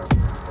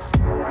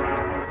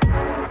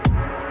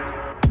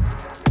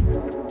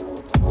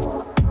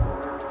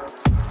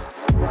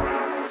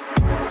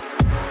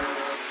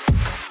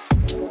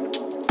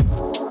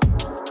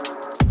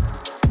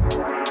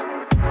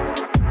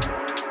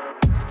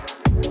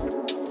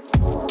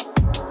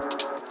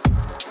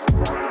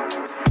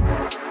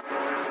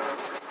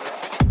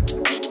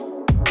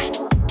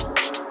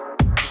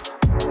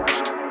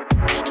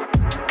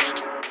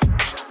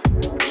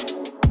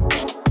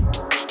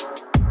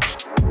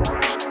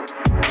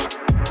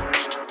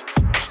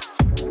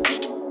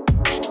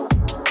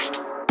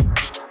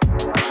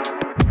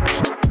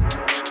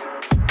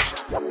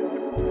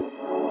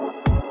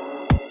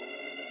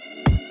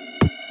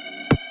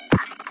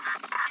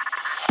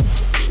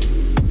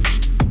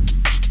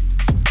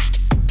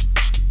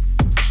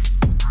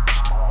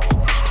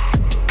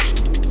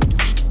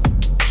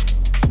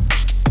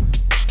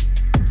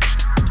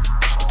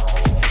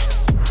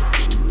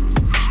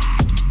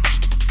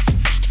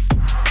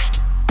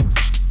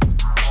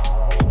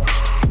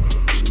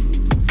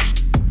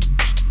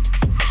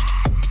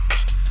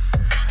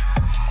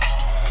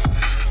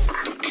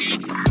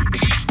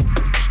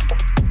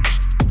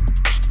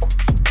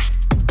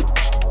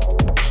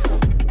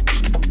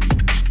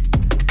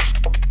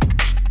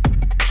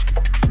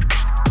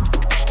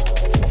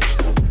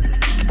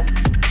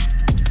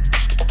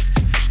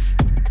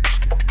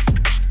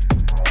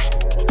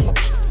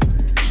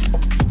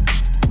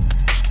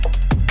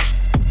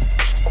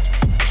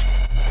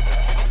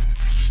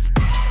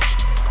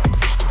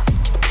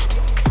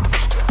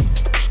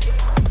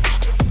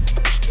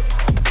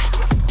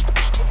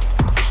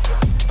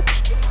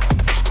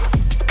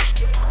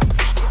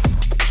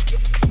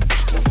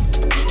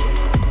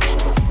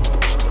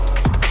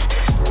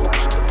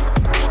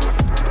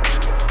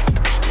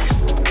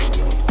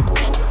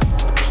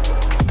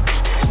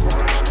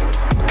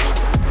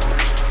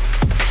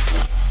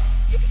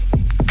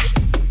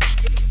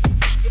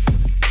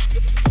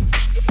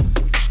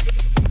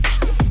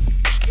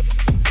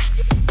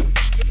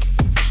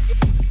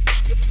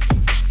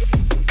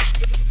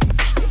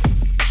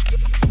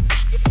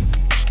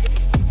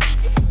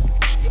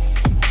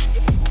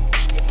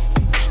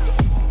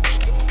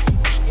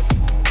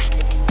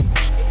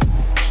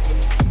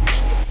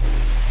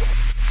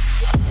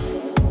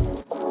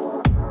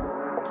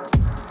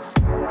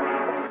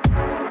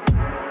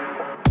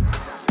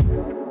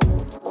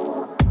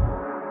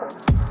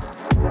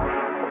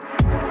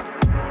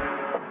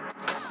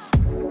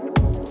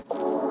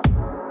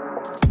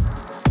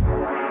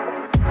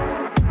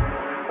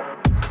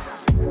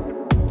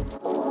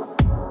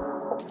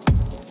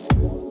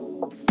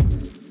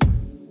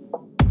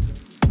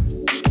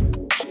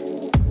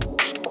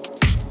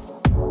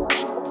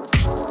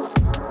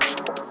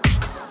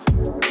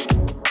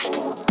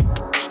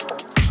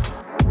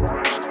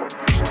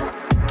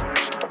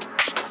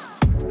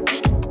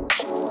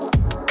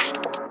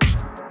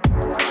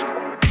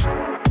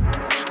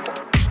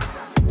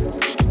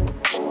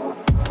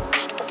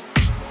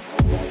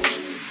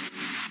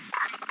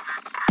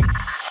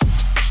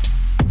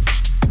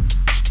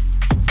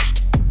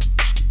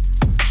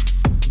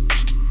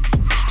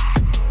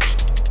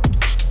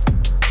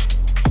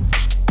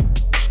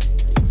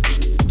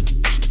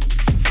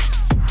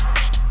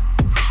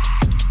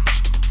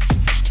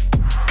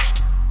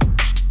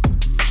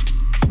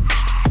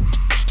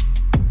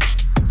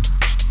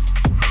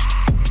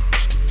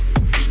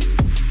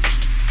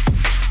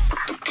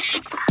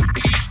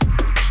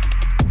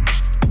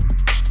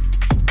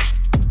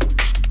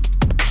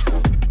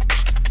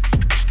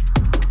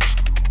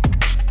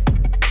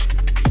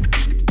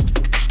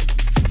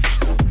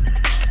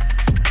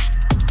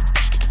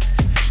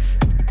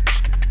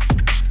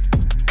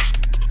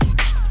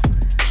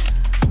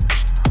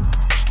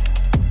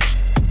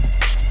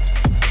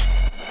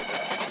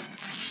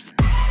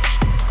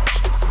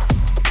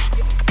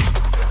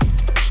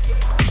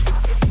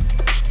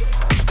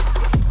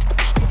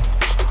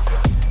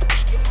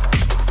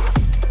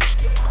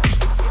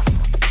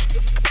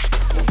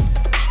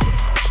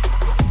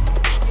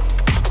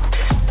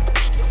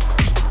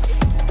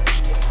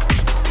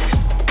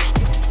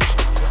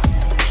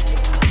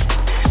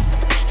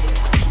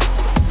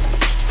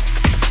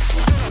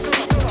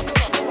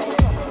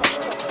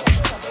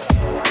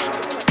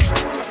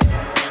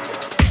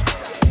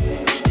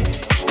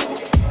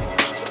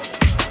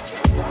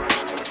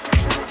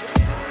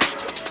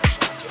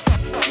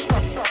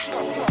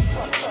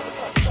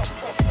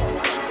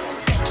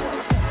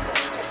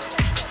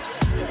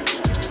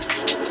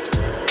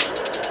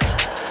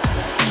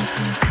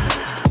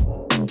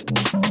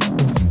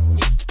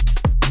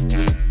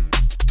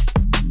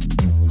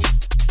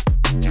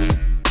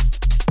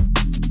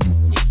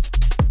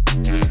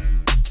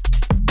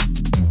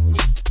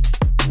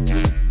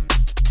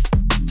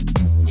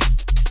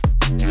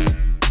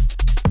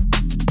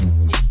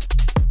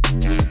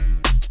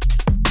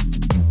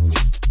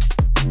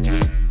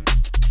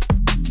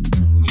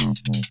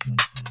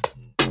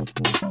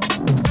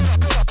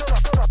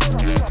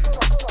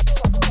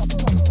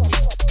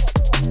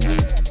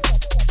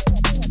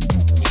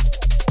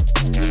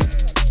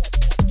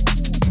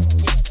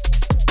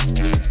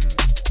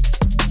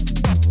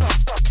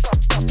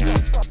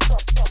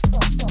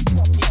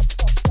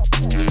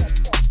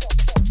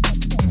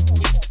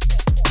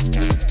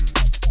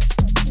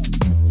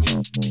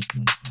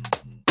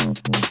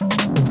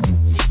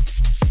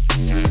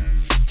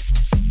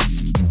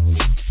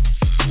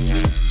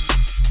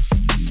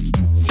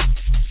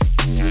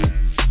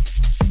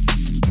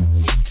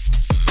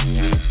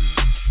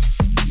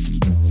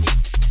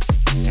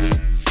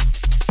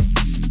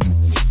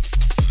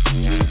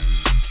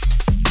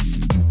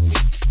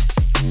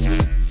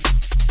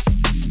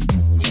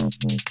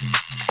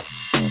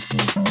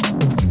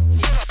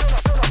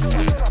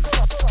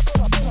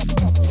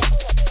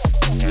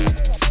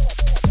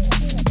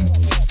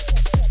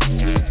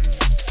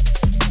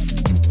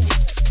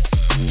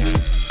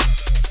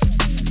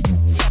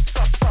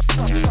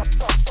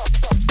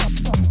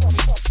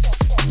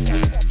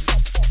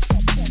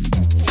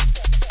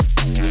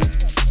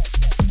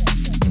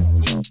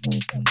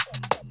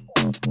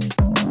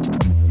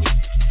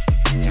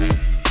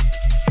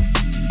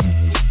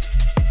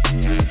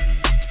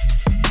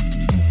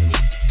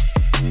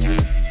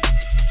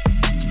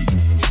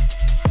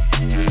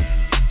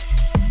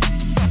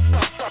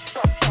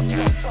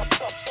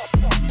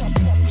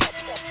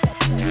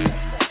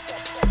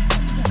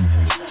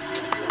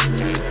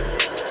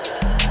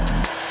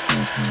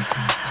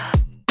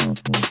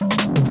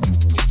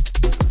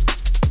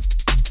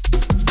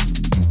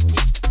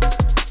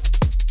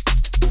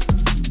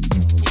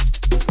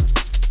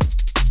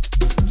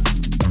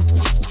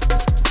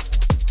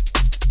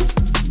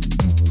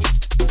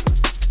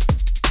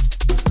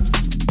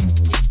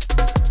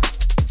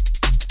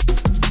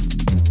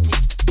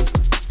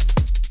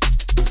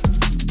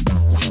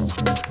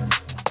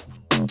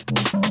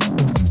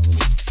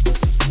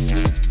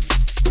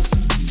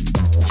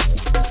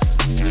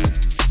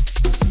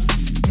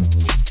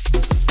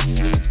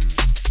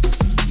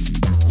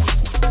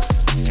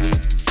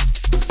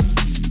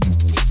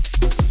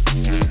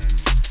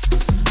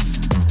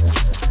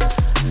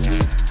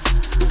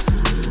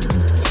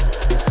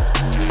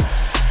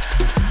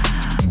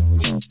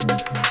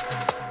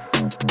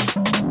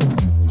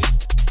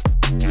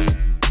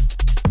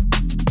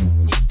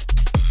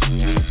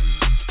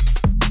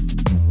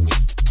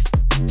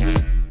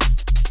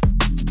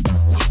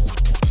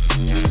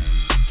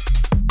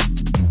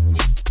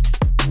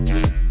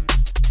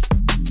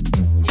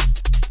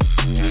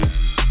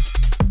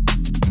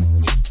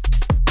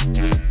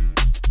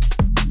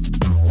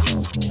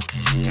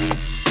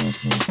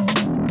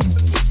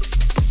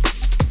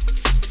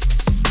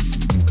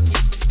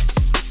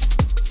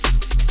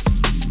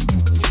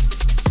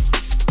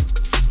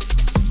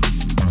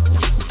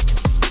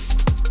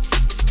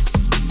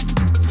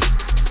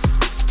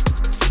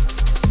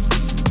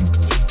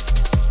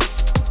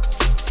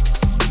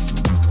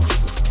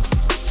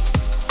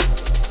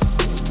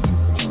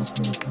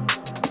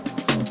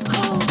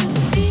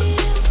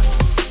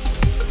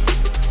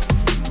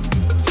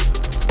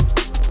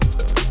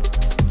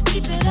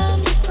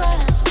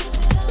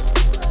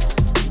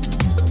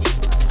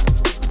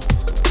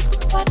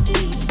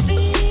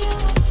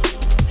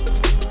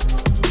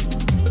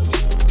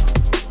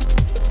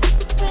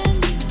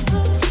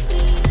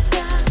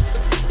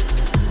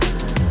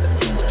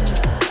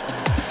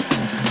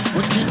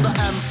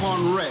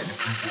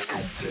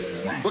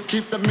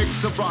 keep the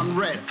mixer on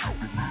red.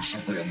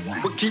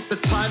 We'll keep the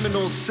timing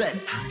all set.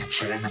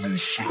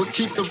 We'll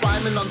keep the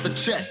rhyming on the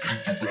check.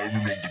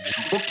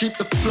 We'll keep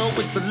the flow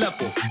with the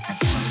level.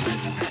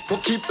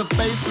 We'll keep the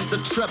bass of the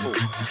treble.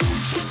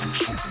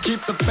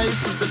 Keep the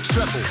bass of the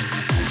treble.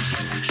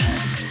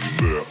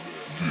 Let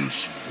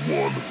this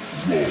one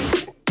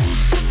roll.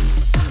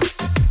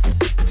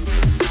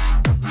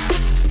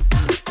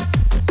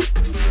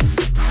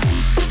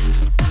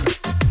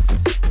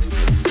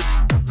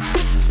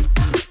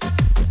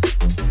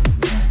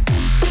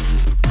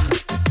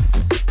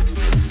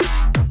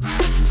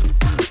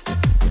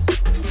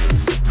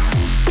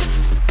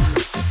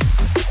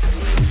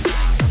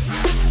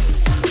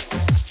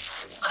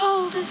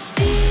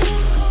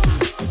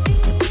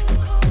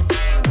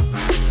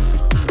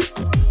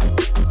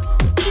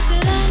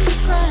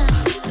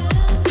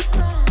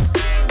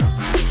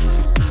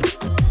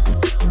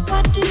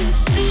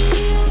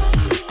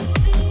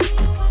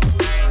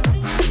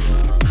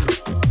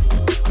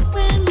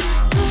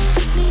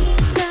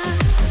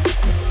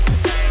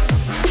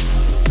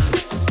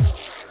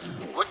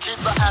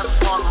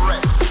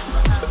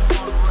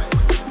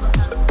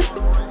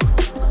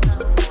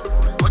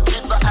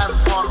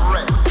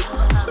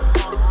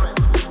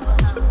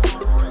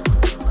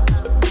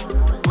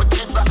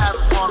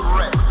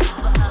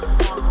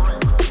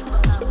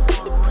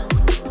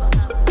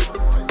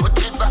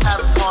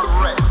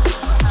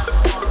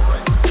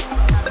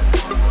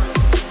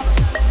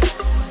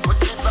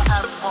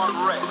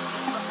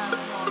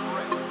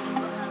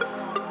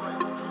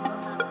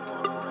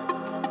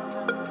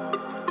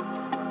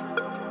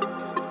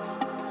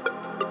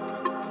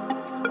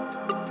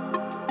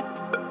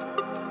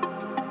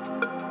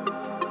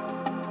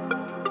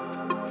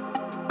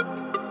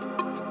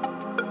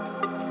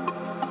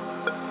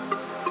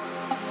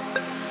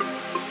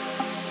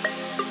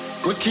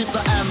 We'll keep the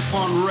amp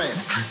on red.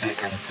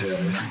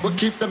 We'll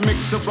keep the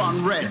mixer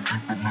on red.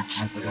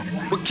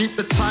 We'll keep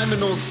the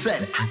timing all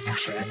set.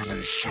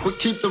 We'll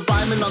keep the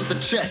rhyming on the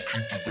check.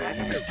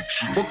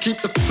 We'll keep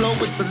the flow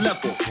with the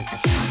level.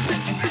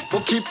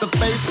 We'll keep the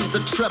bass of the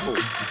treble.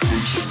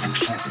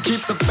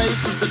 Keep the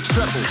bass of the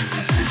treble.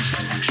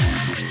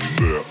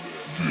 Let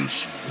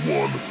this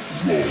one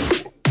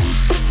roll.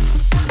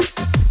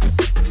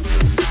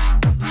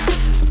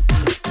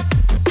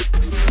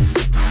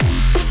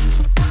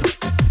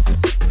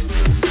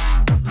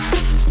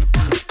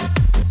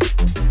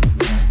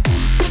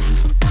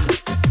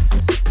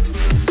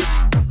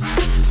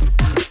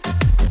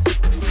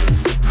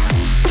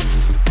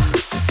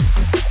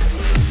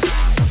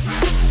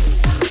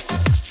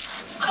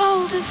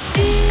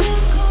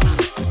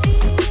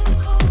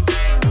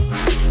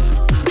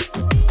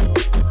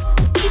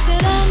 Keep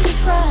it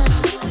underground.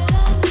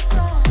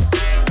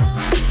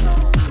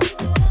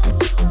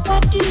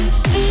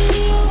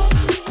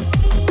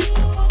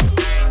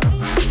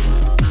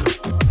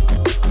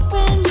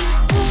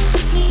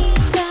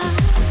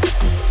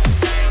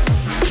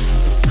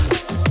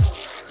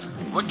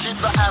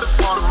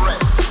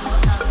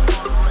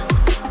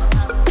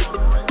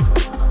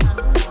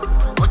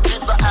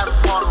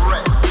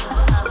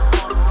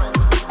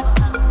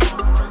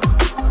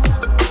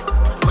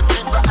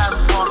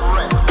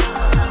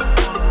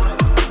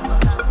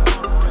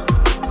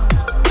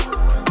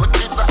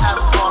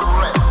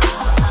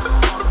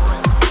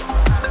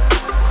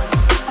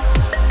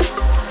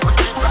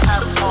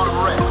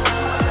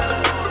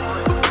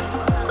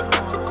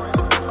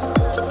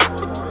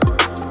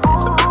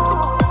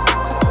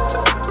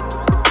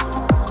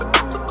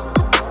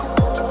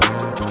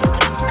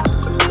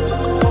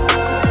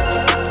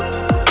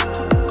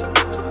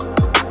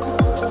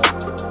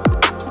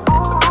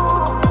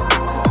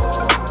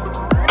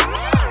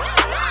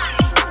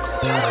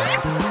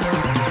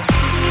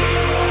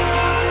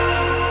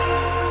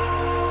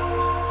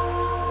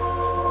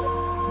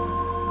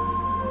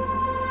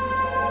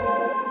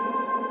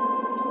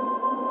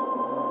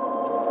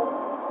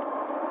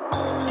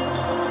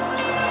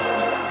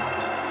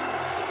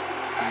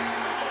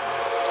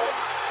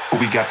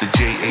 We got the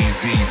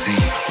J-A-Z-Z,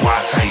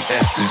 Y-type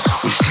essence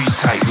with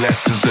street-type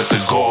lessons that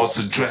the gods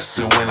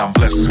addressing when I'm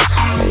blessing.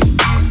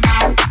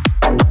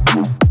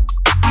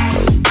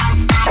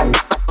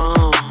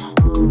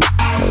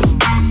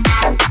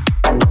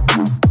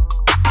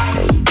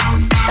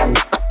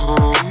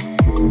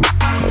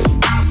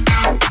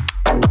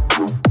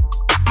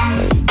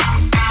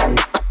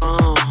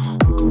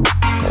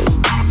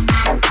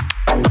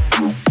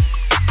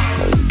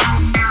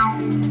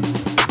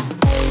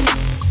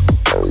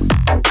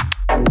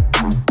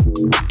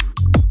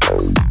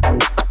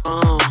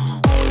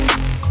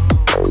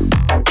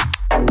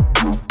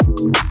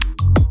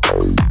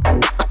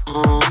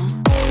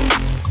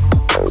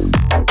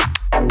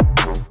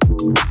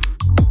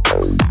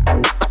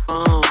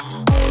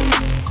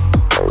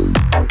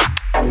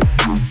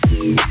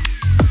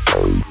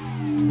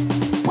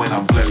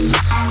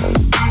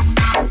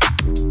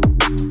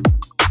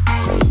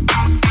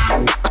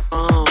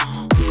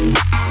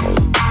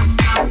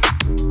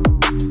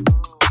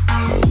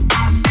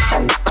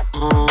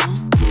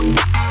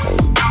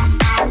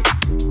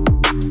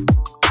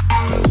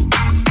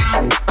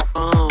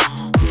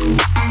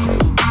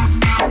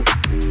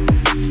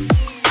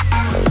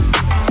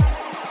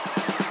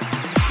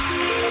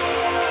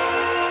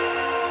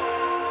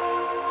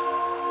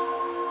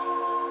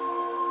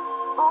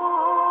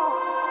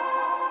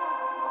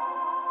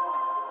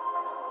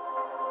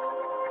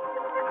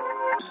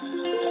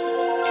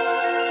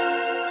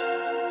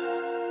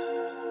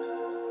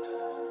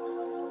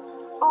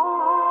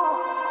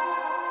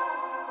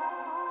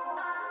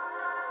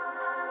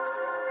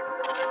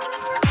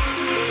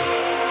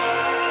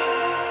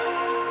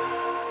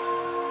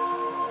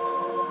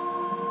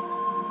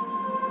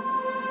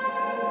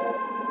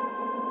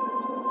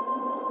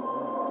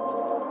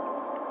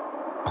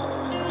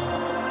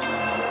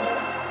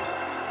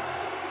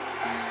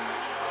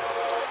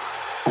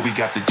 We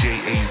got the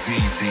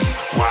J-A-Z-Z,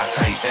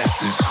 Y-type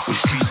essence with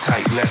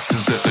street-type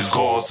lessons that the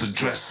gods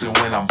addressing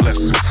when I'm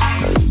blessing.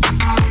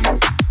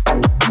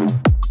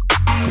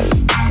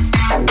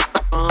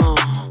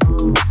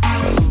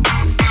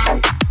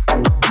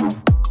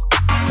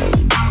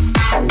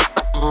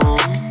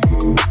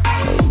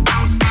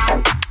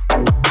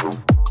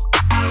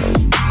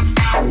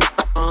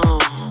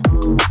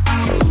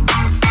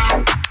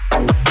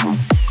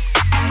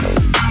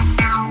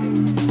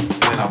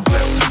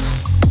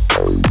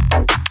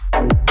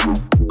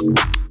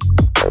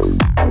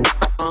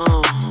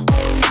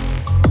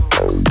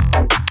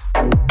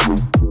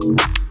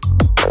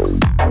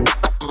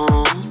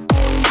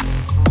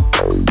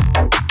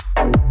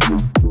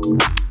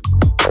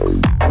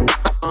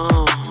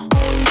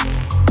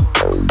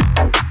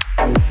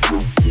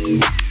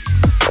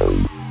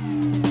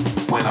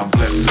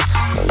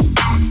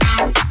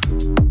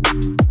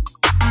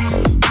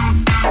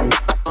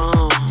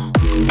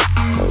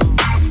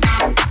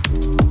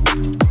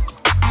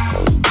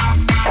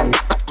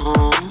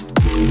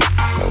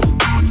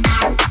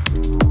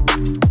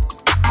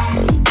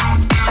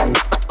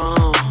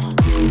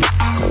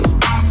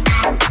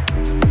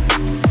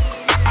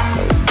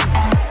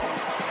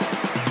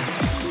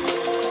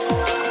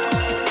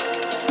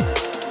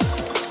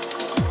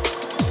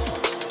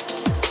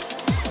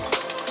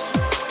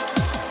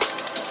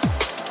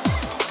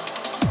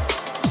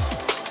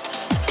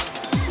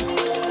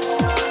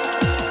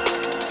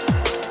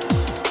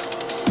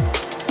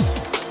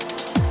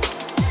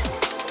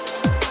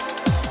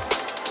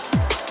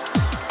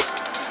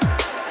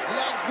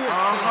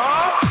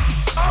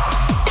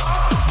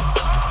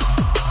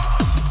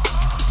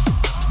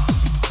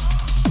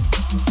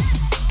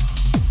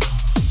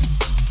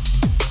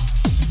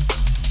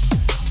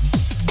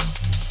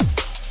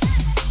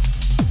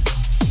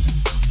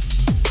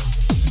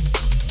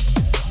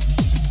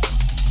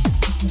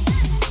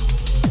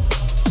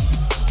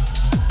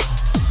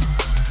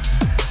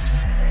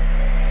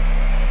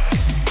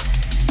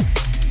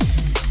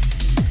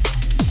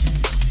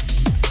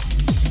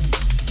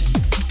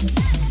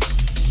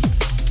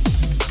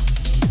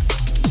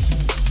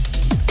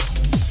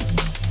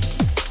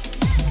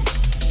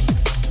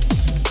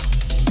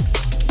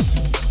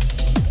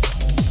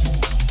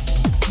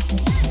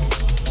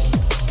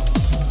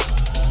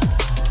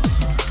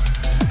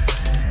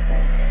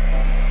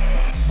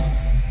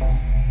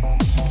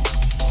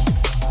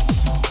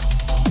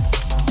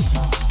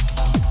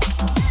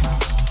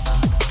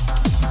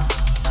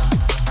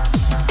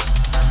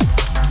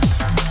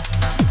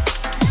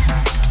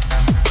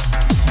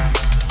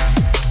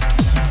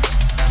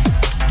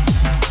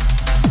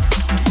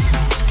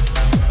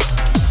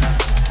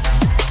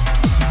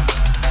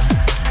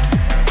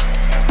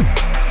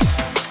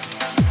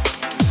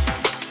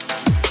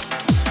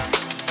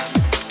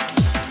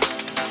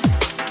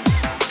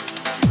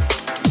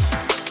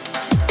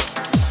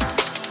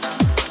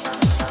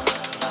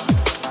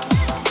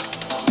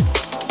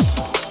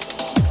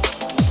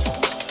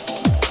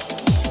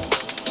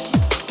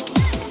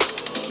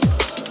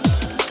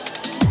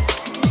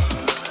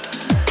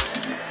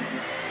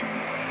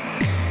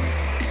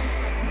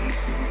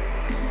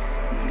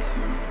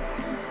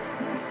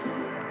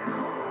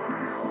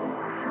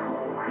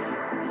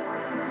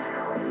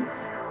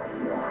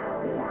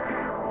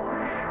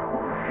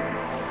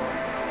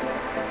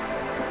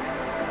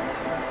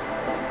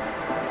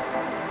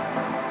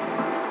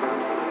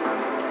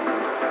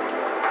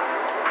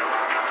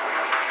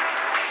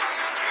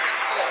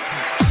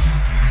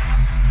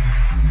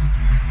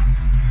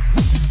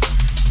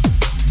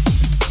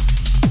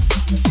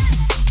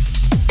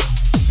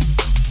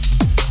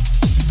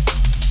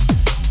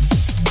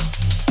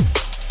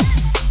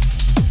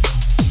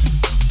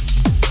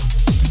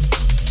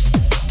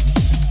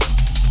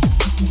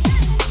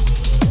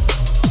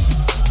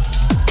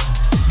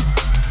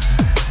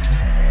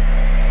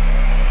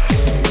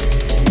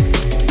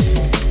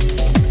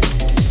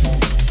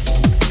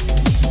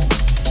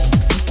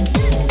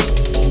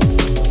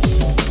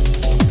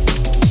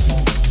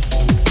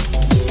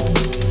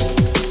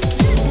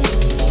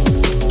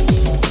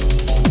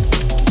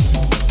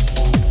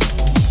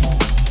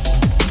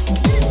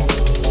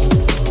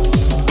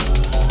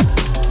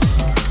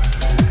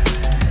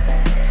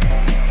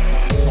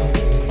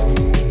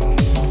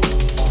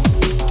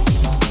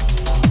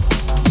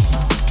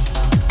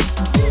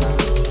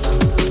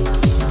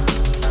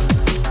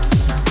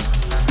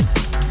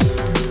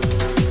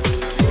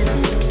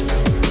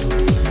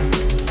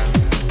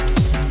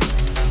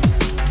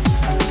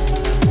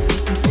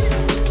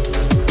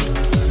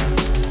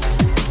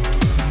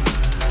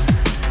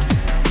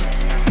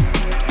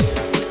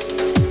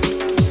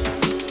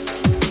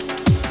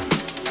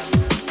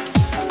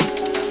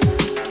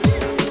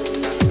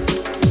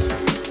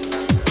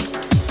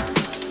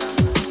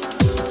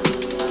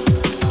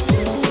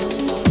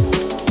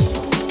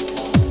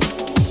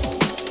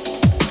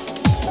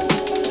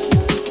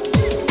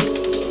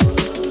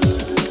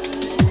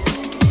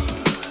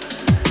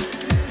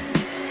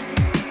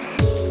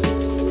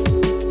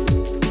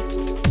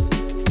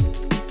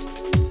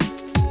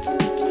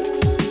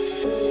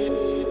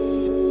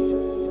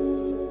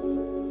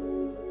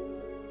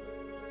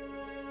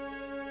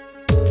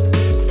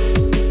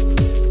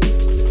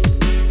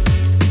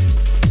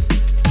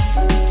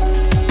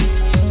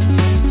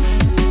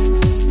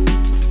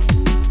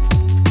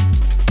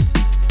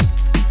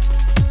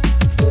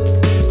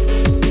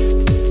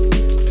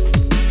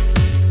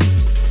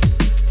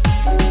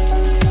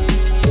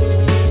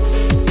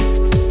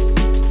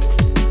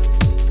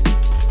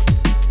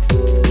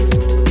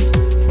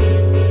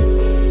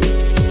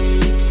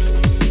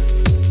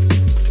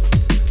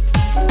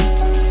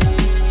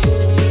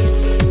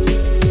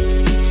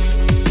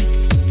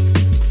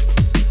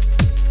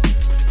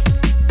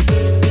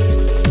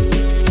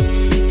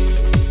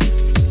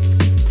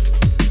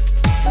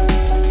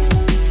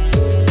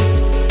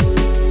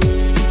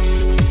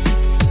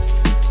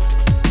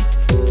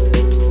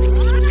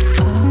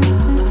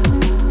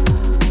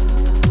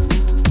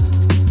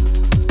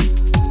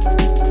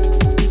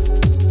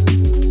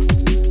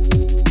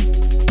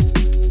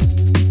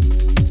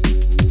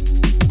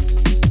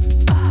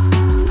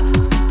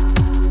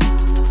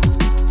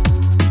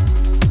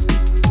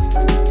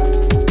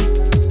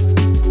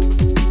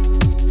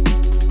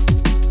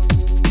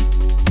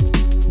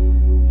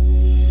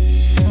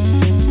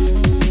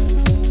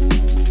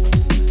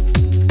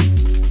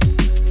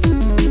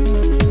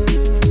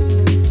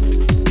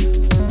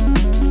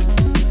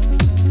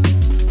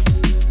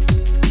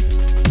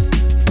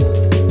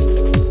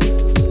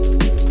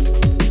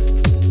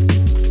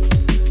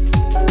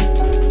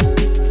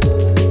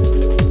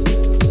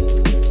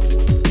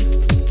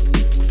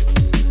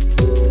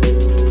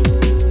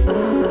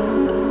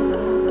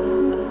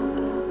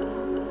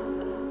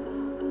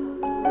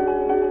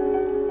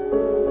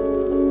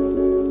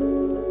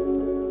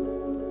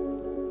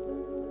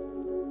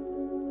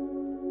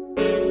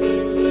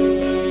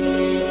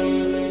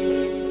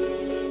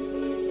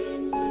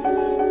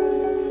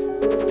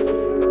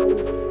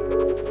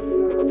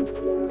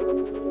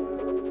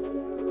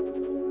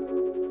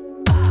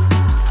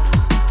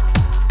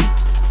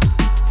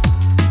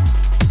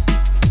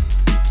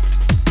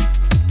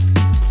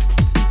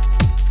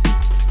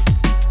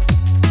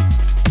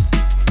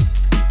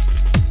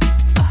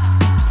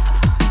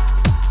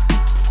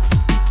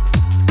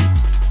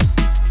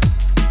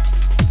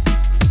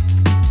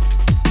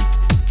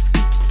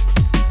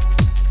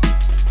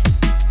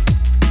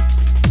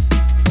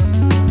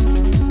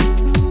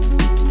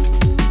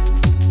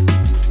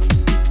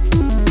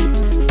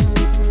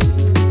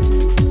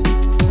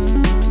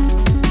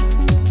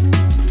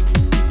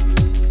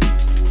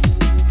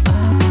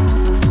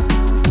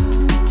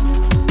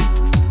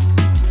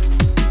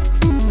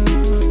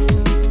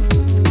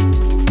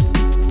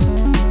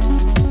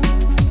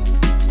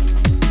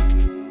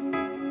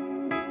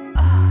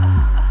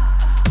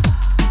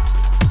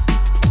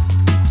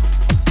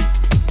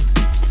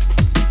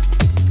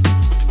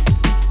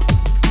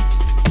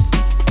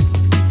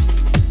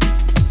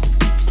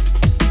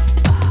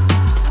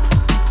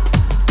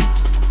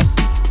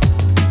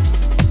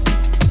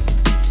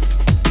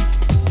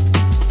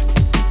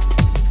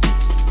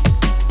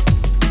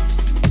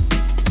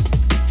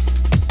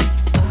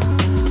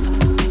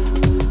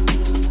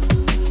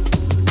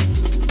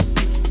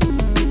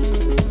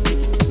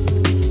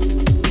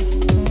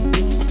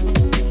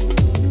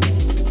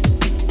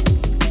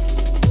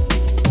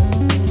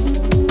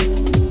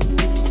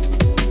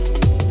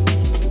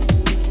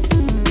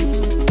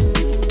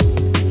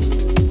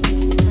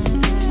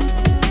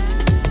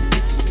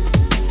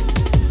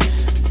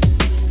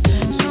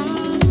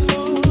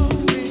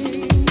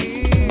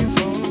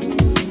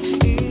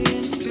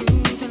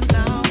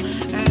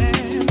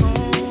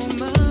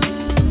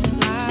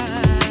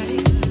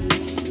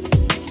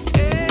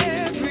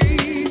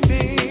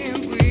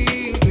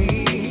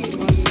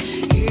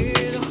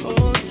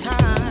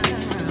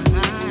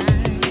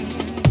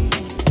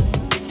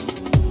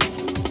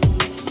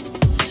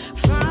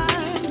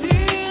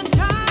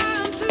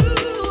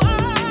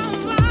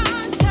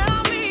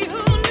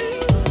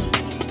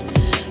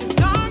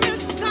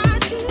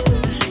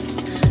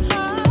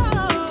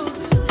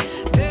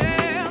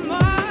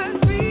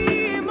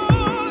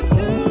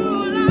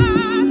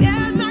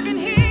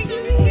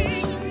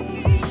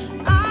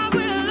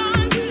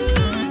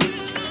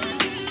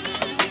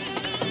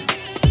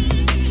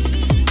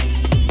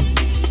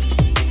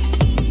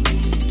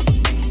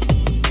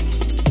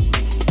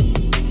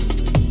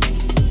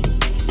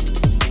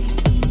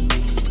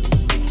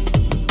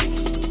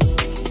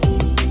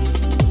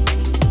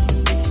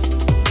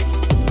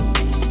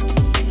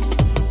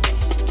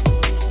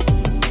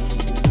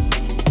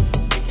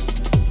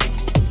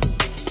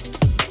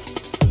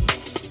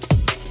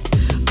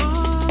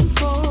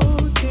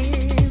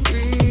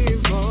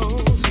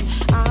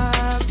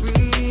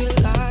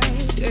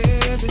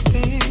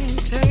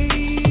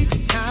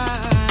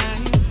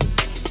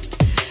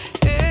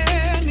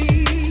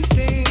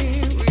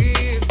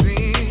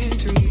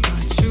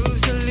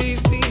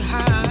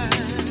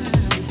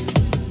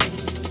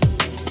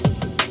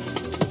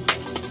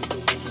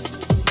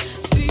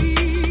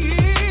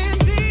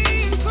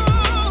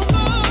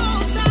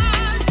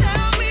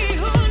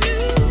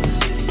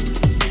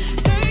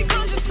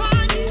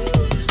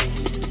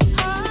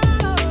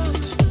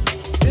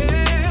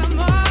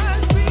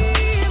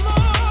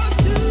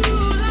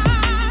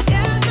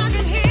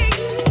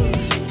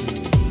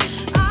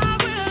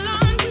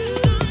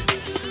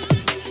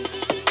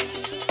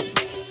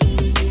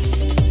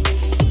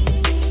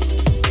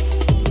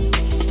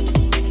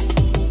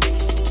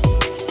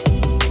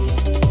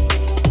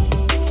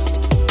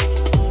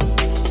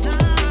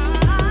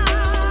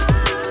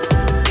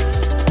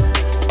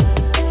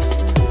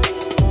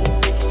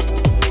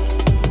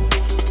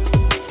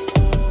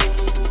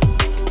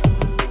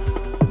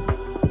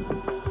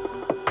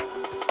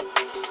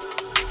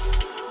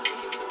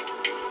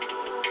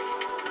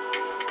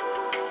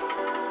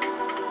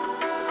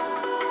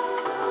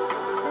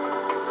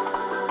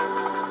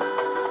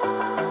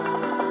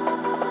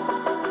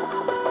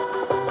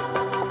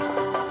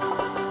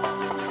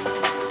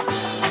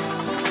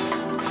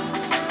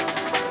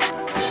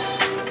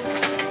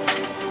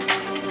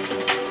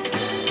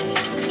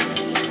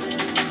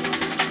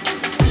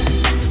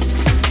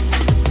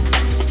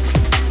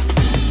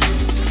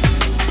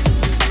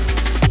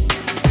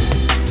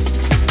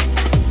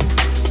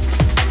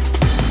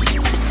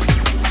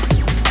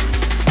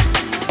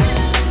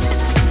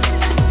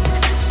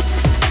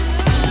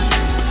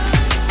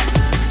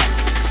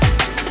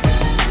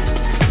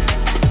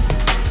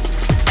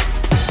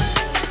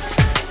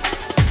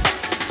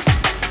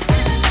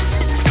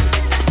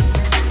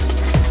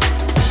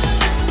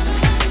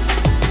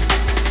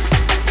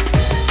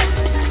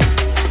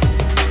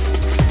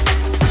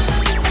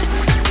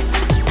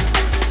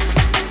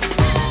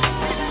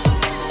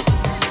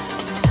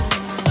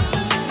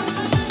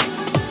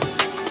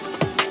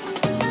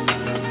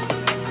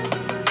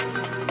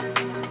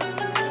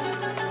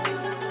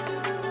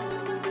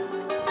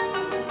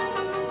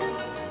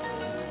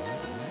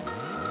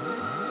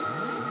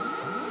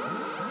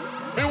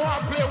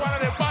 play one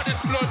of the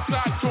baddest blood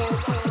clot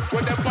tunes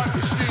when they're on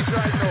the streets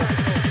right now.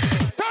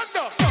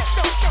 Thunder!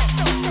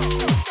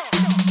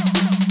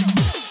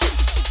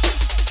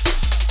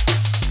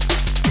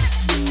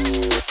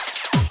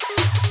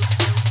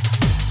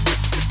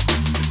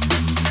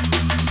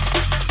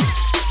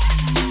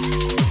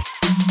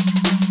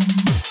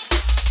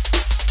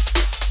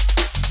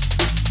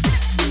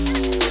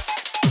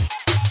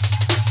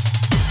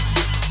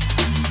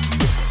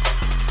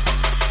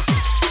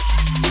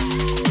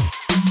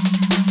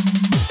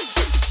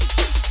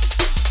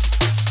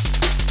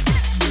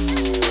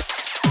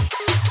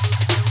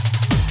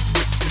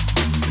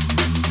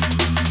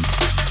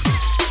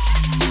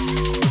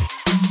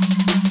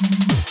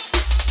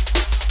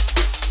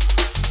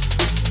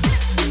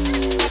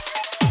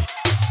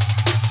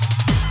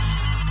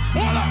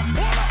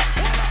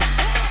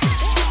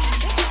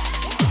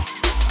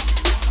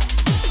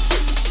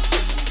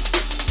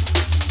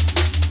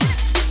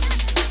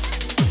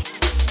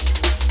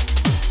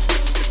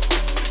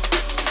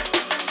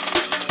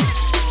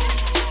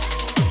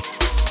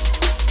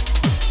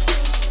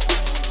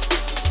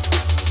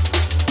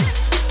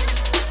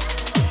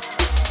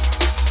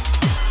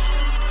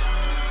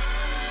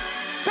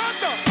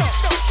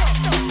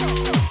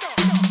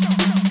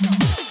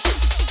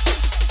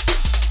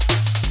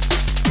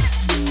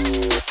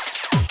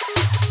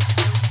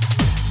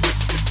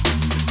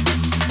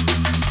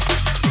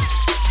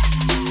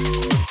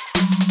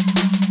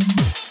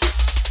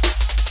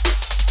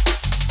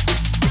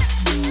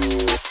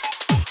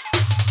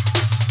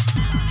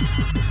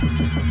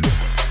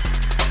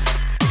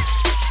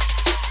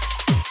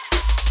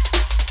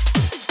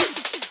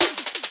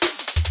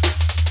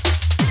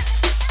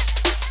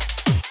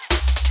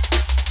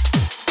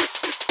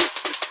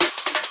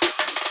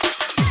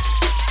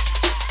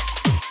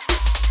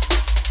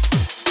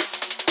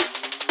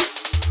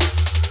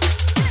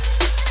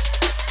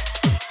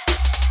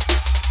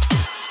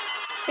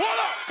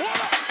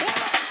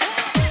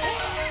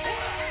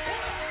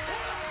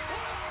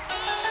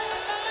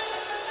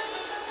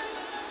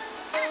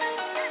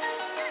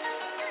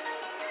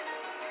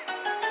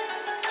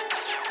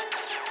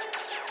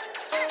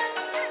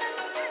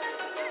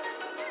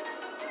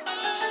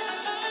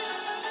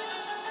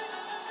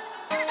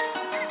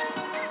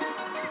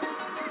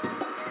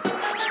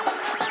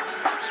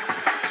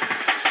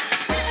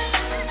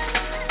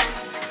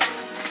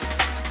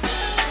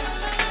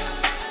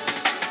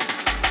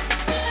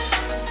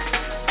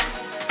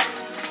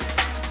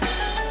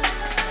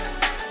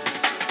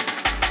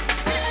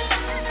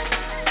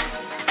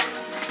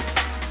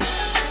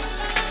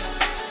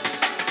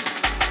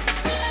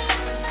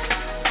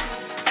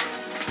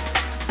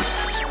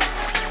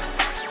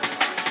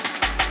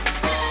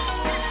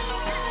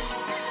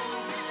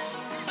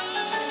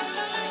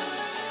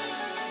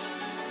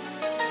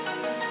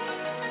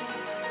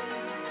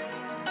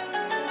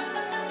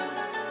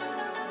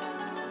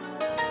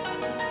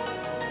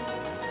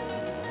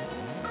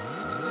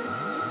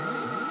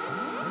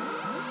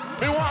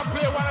 Me want to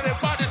play one of the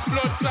baddest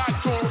blood clot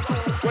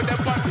tunes when they're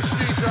on the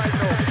streets right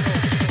now.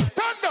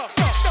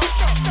 Thunder!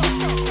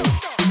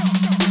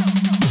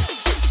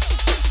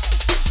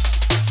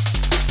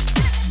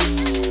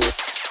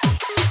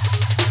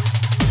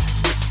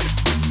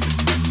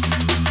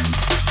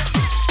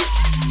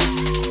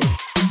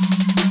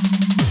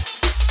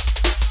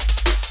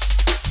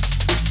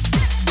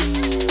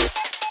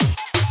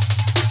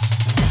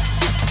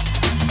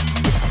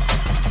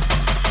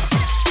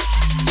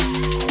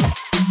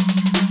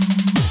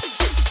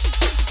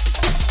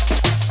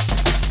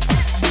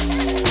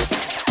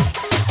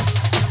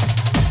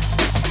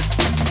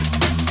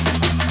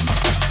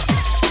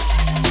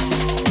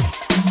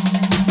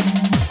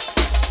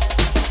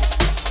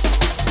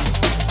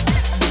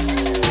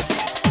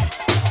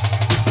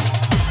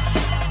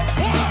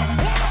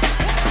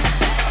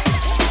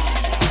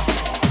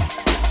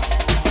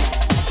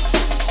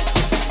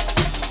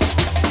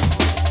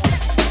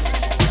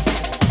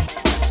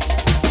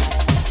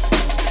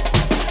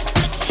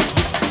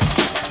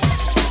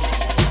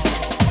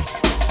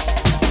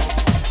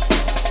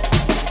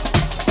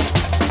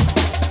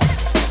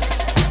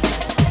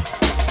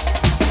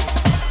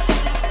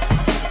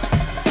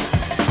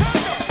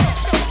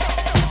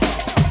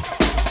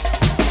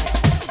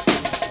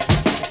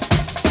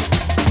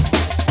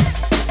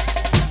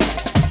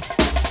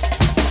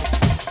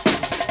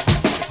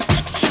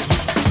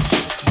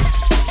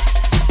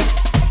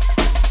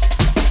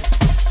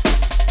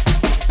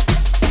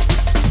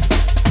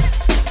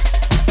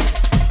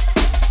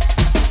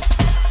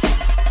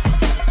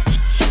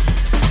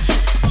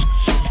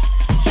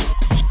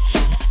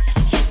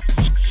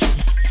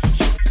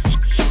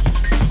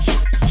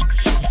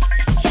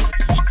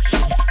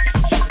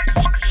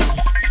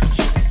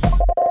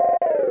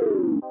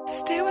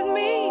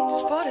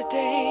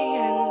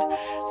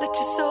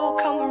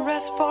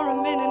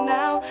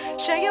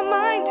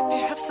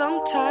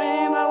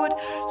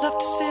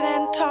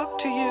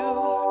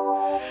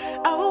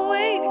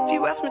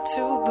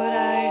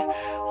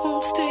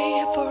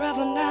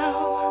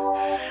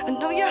 I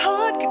know your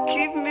heart could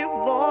keep me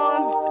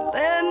warm if you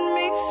let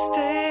me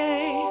stay.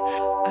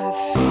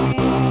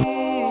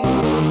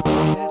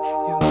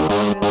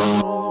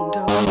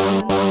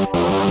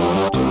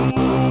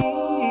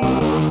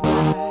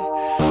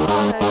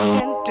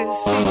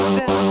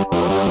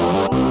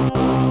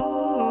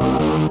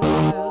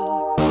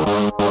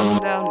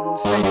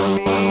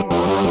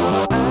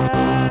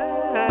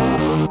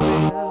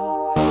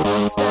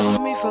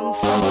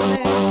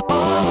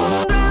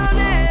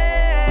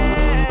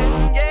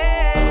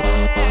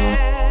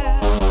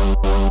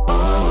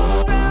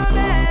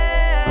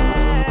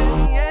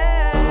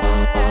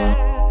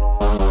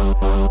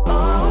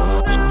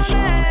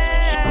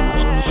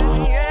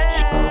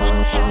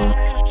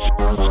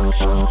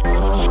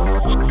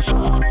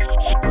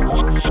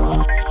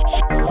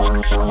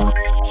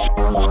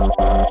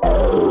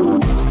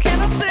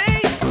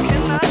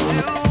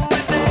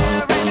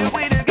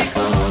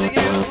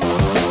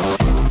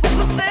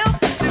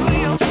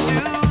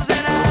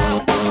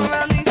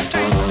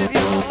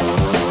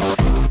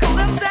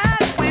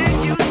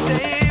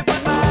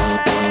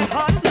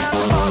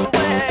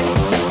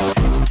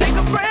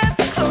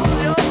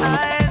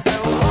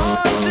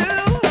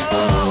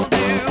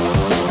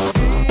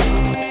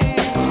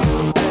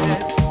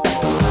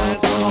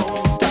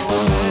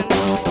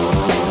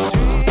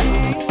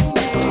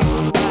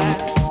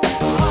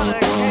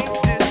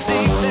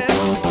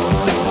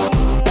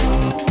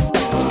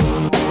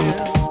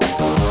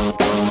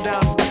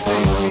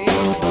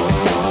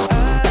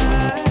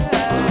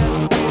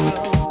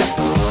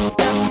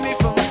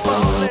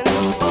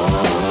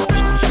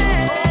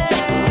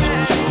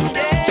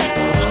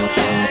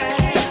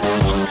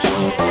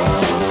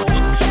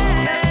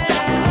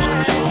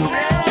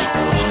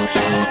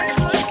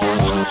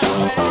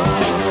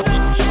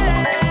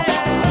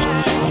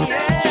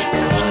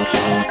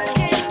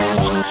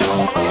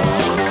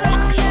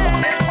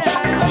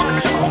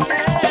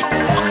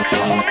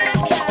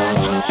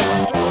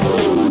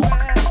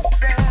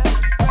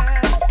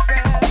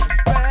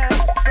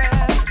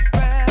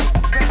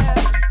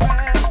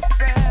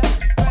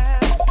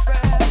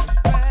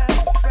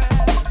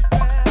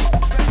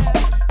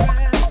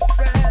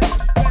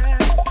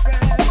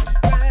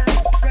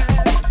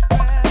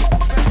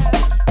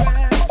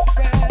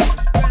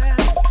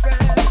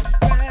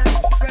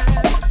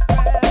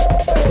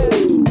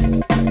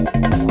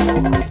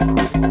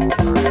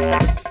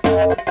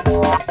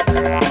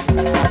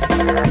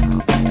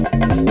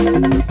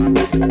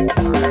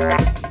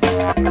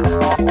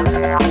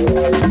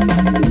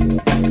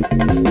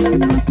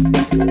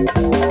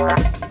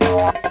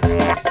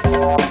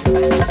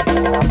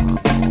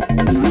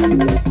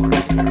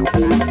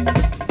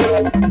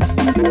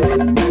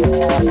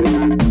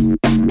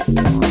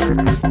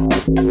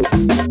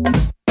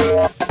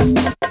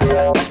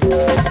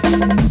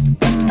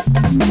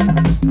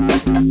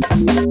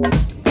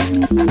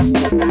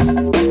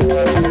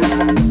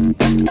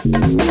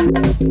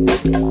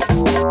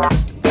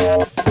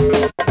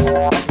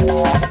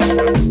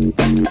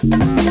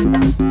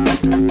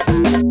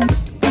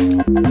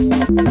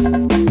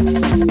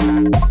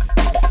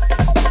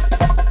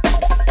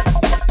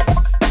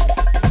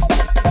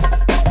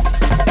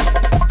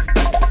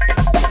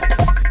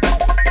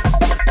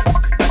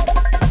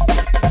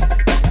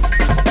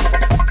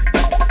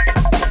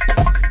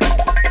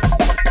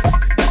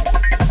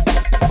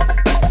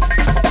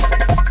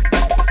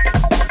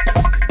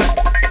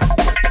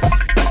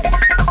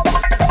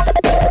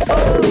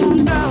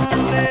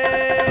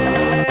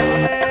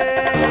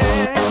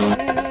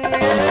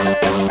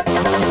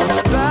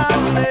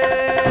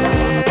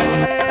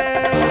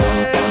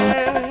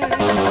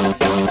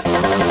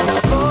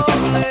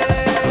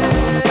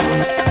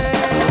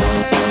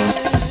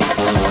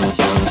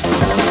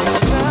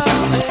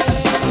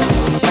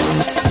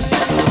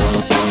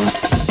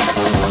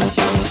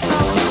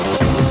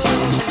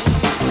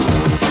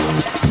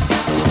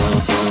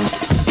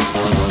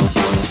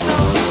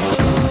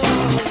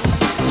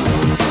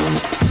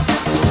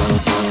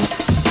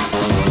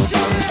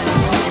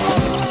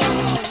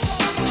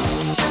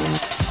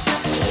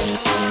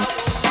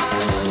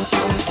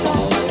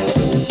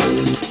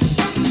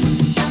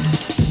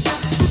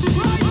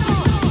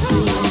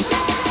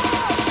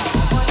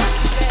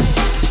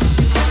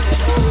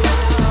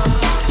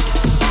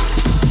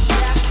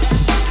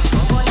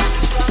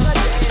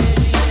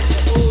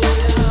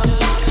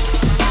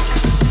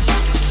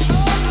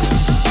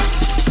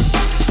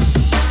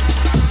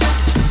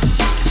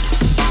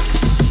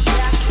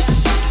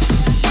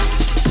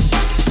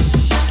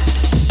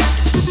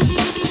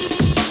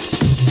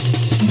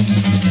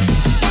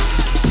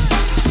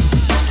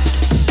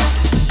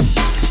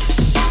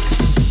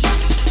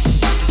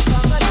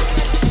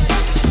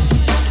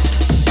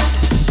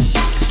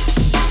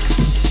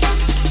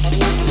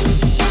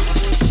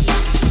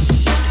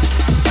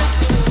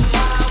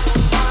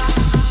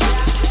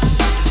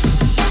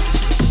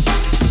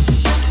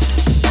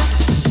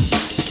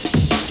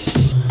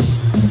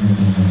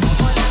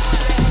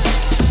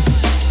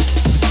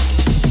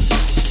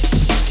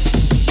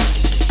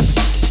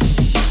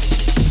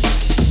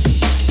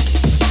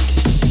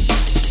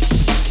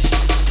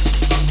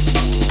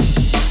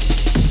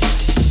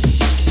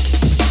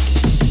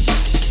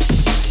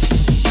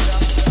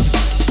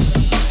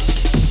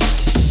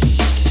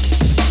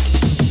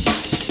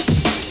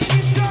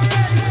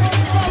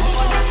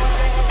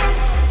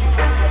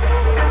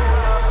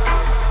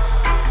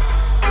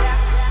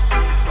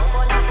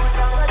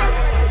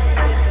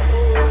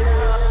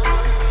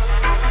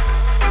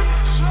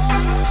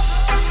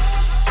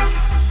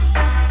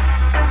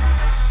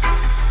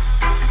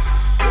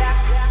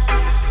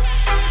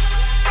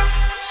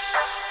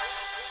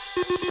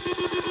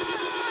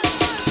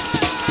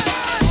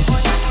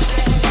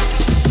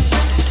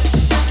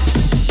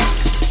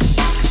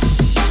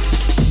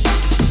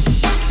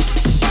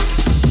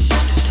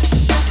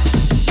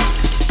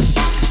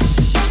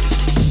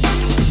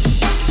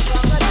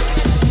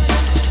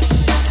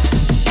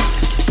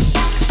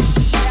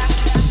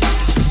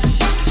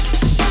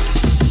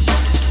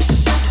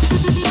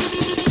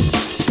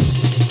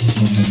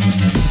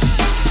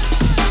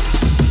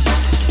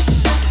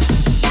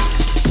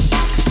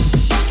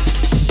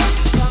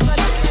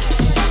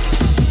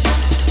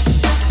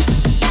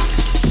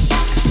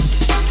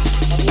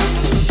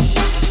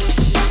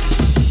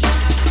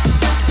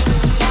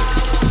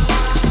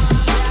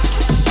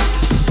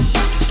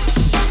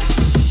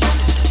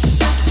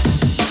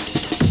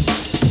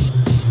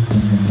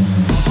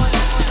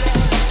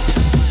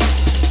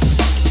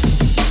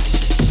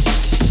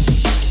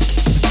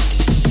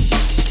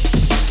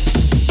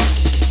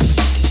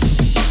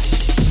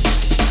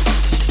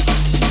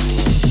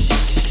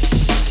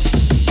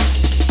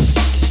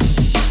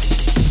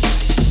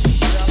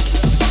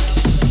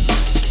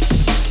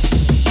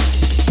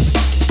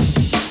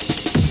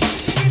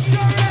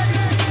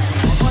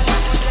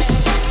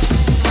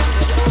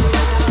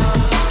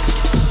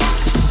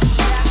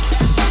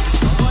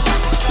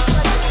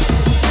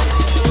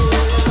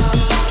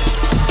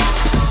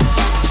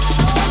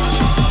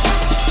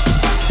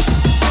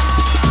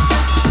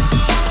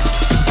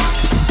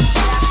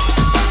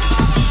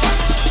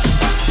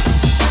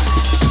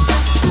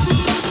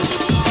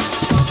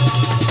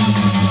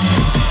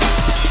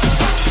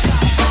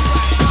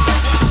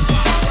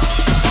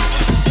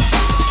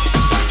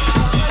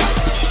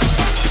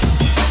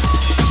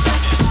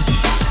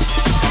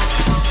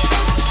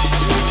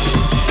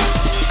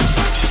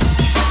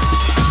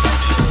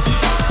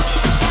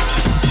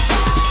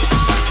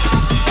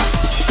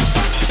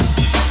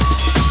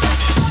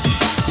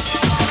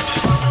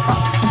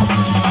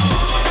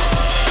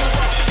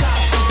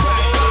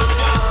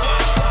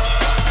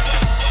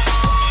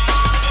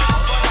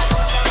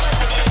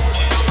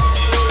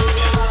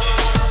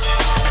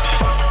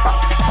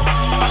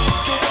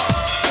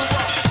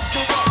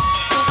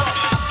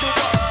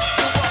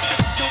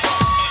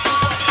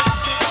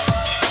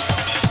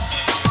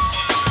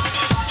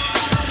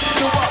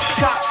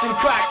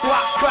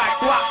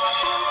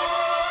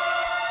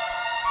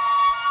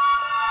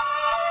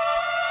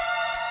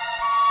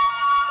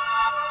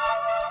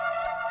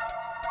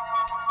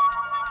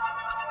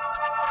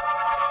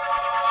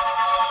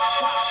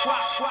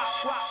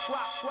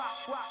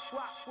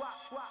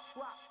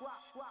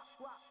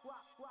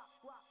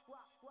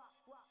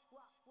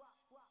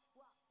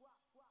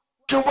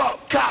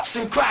 corrupt cops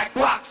and crack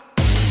rocks.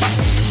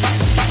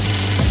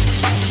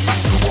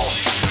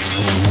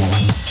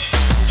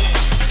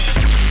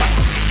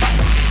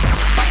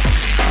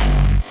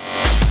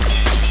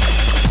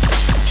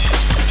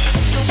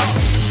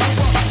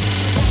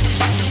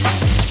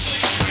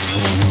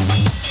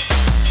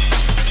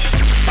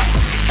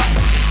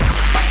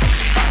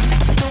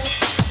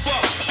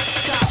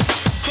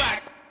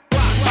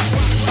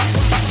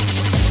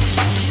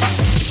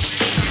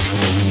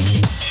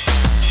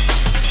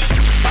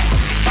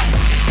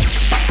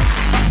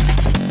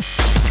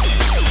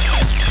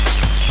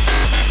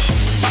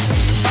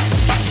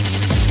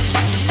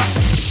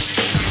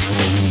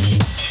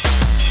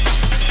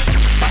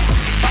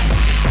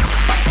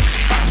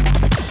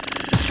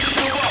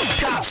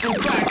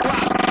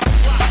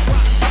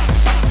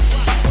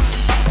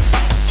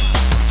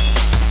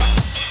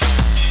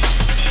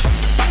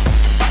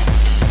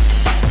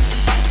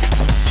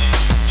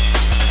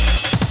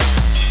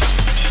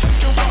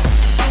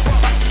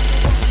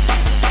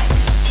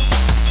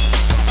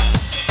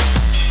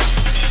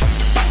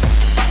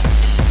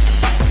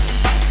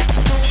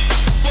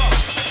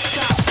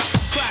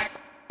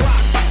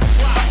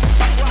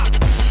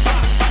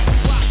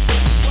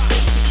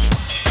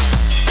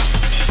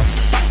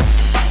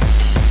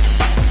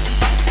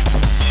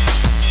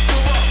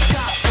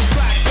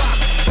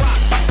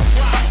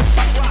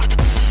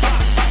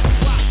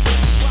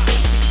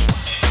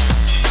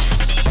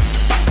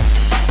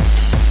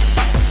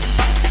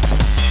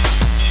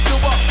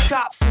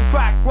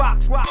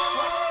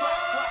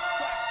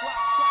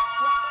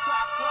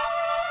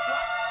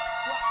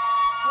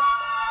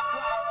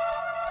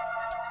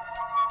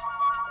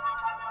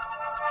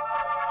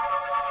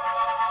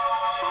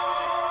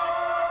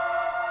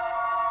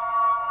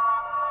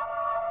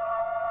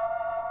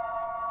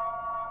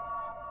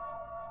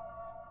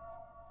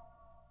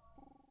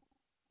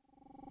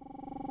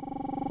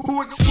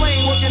 Who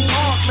explain working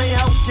hard may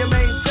help you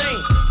maintain.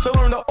 So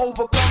learn to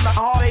overcome the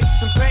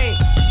heartaches and pain.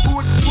 Who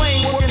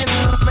explain working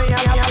hard may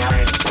help you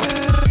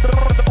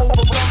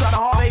overcome the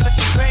heartaches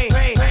and pain.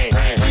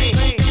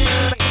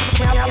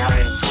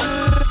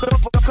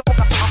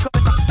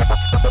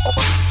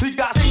 We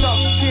got stuck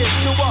kids,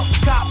 corrupt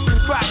cops and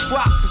crack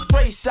rocks and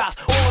spray shots.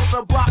 All of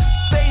the blocks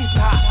stays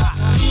hot.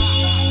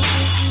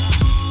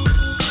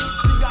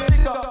 We got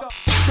stuck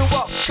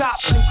corrupt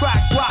cops and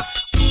crack rocks.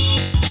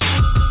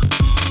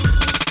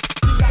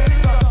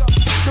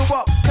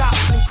 Corrupt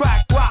cops and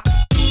crack rocks.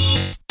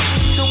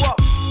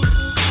 Corrupt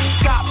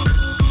cops,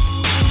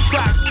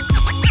 crack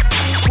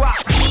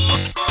rocks.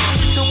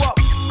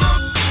 Corrupt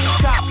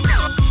cops,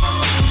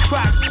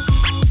 crack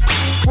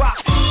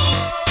rocks.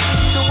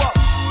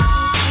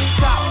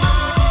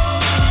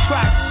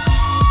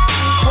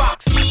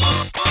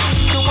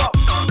 Corrupt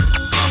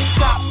cops,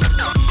 crack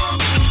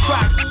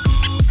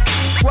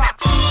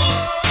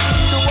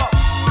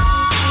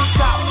rocks. Corrupt cops,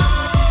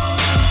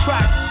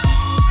 crack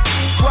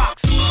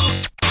rocks.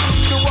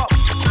 Corrupt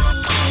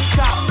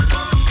cops,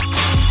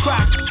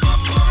 crack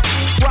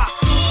rocks.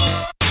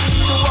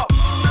 Corrupt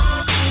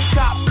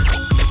cops,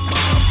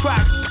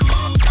 crack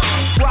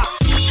rocks.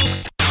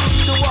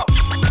 Corrupt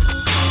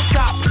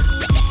cops,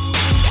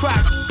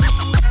 crack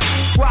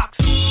rocks.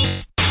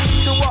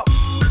 Corrupt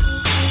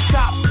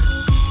cops,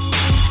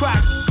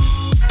 crack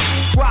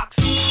rocks.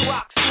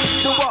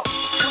 Corrupt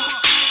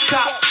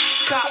cops,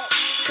 crack rocks. Corrupt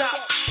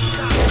cops.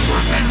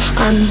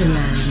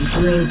 Underland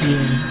Radio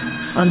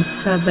on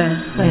Sub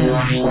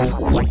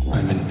FM.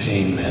 I'm in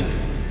pain, man.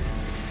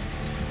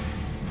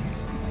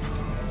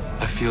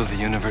 I feel the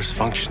universe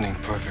functioning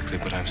perfectly,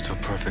 but I'm still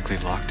perfectly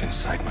locked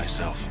inside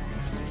myself.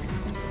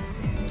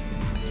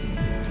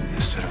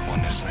 Instead of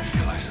oneness, I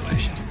feel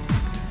isolation.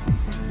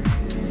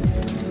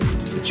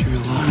 But you're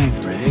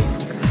alive, Ray.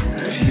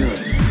 Feel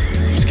it.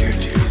 I'm scared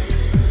too.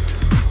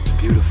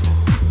 Beautiful.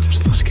 I'm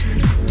still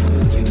scared.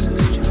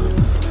 Useless, John.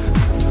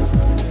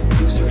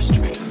 Use your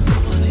strength.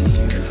 Come on in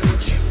here.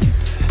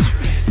 That's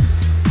right.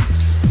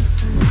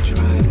 We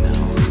tried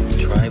now. We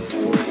tried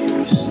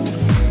warriors.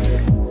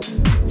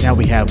 Now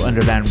we have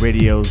Underland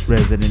Radio's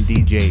resident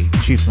DJ,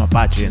 Chief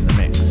Mapache, in the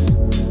mix.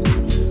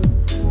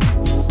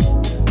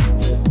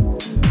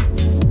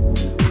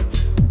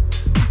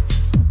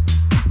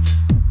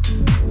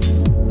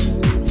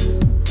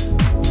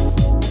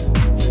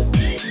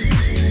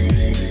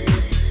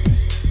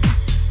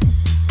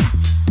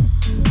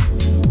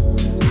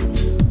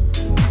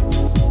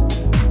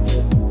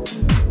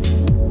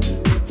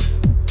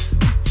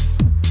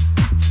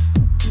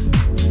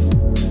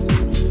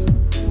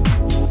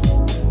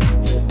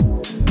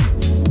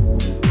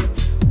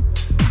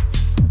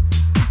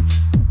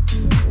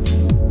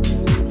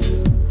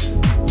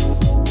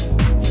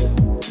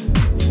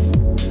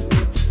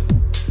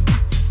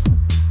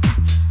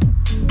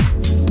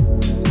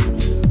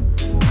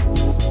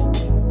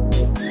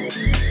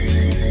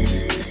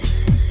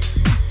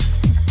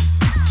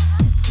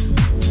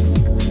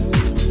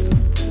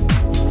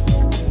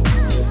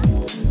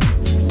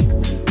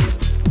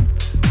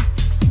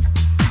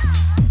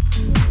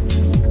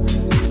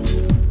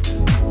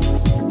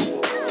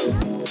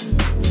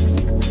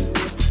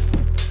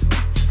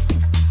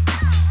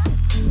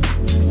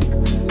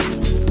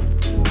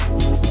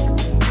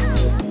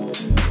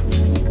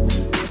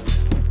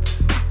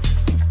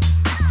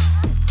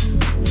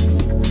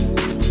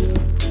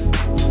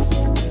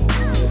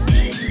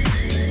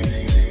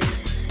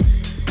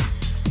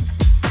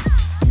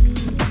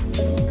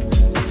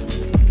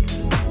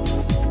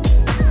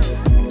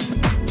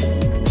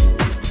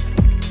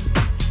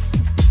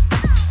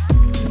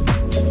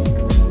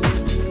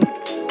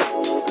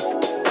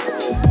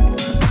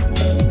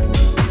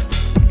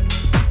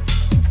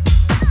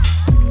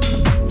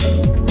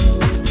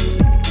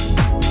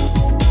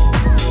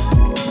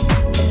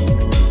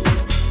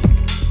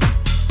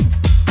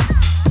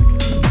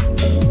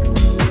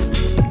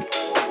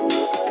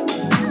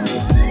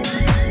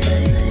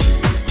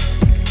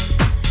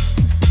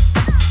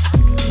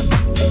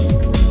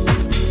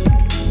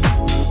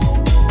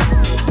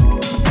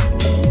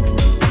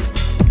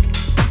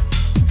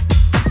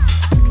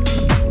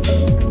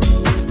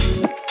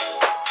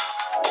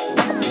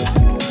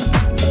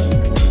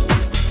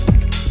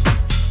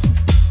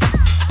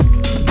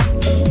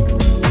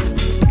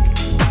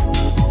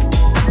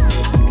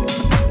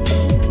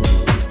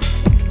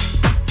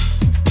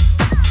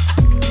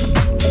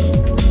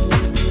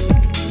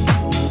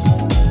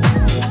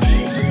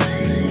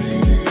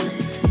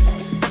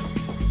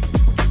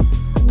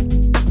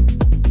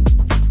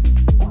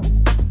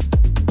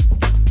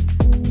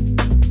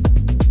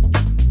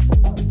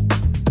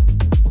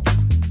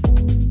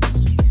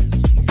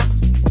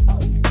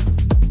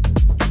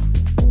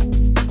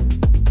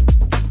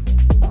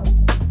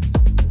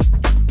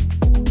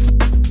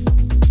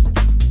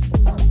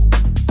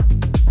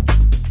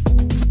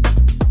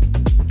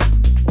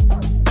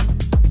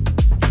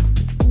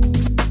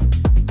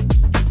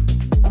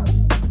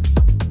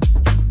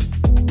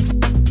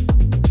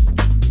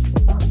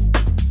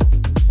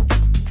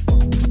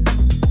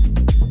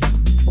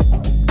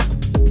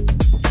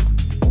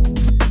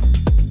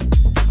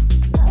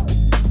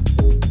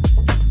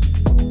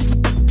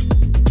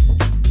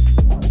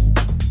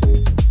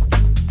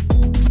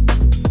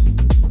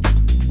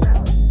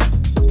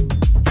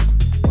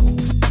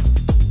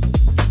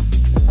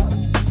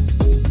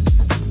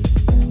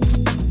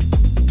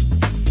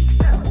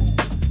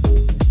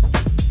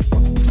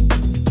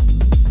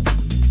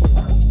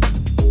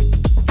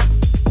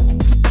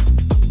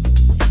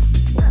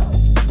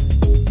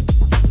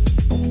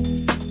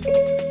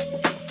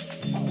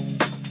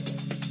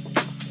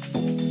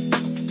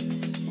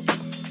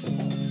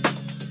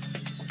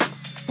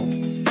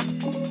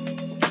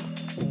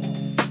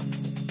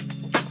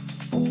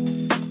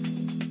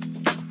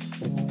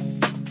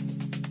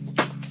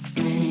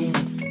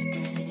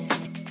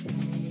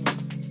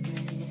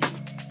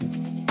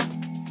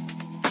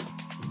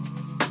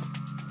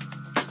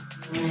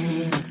 Love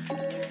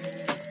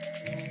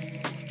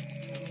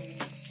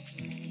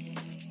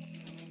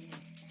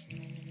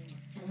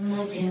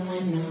you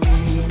in the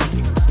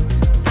rain.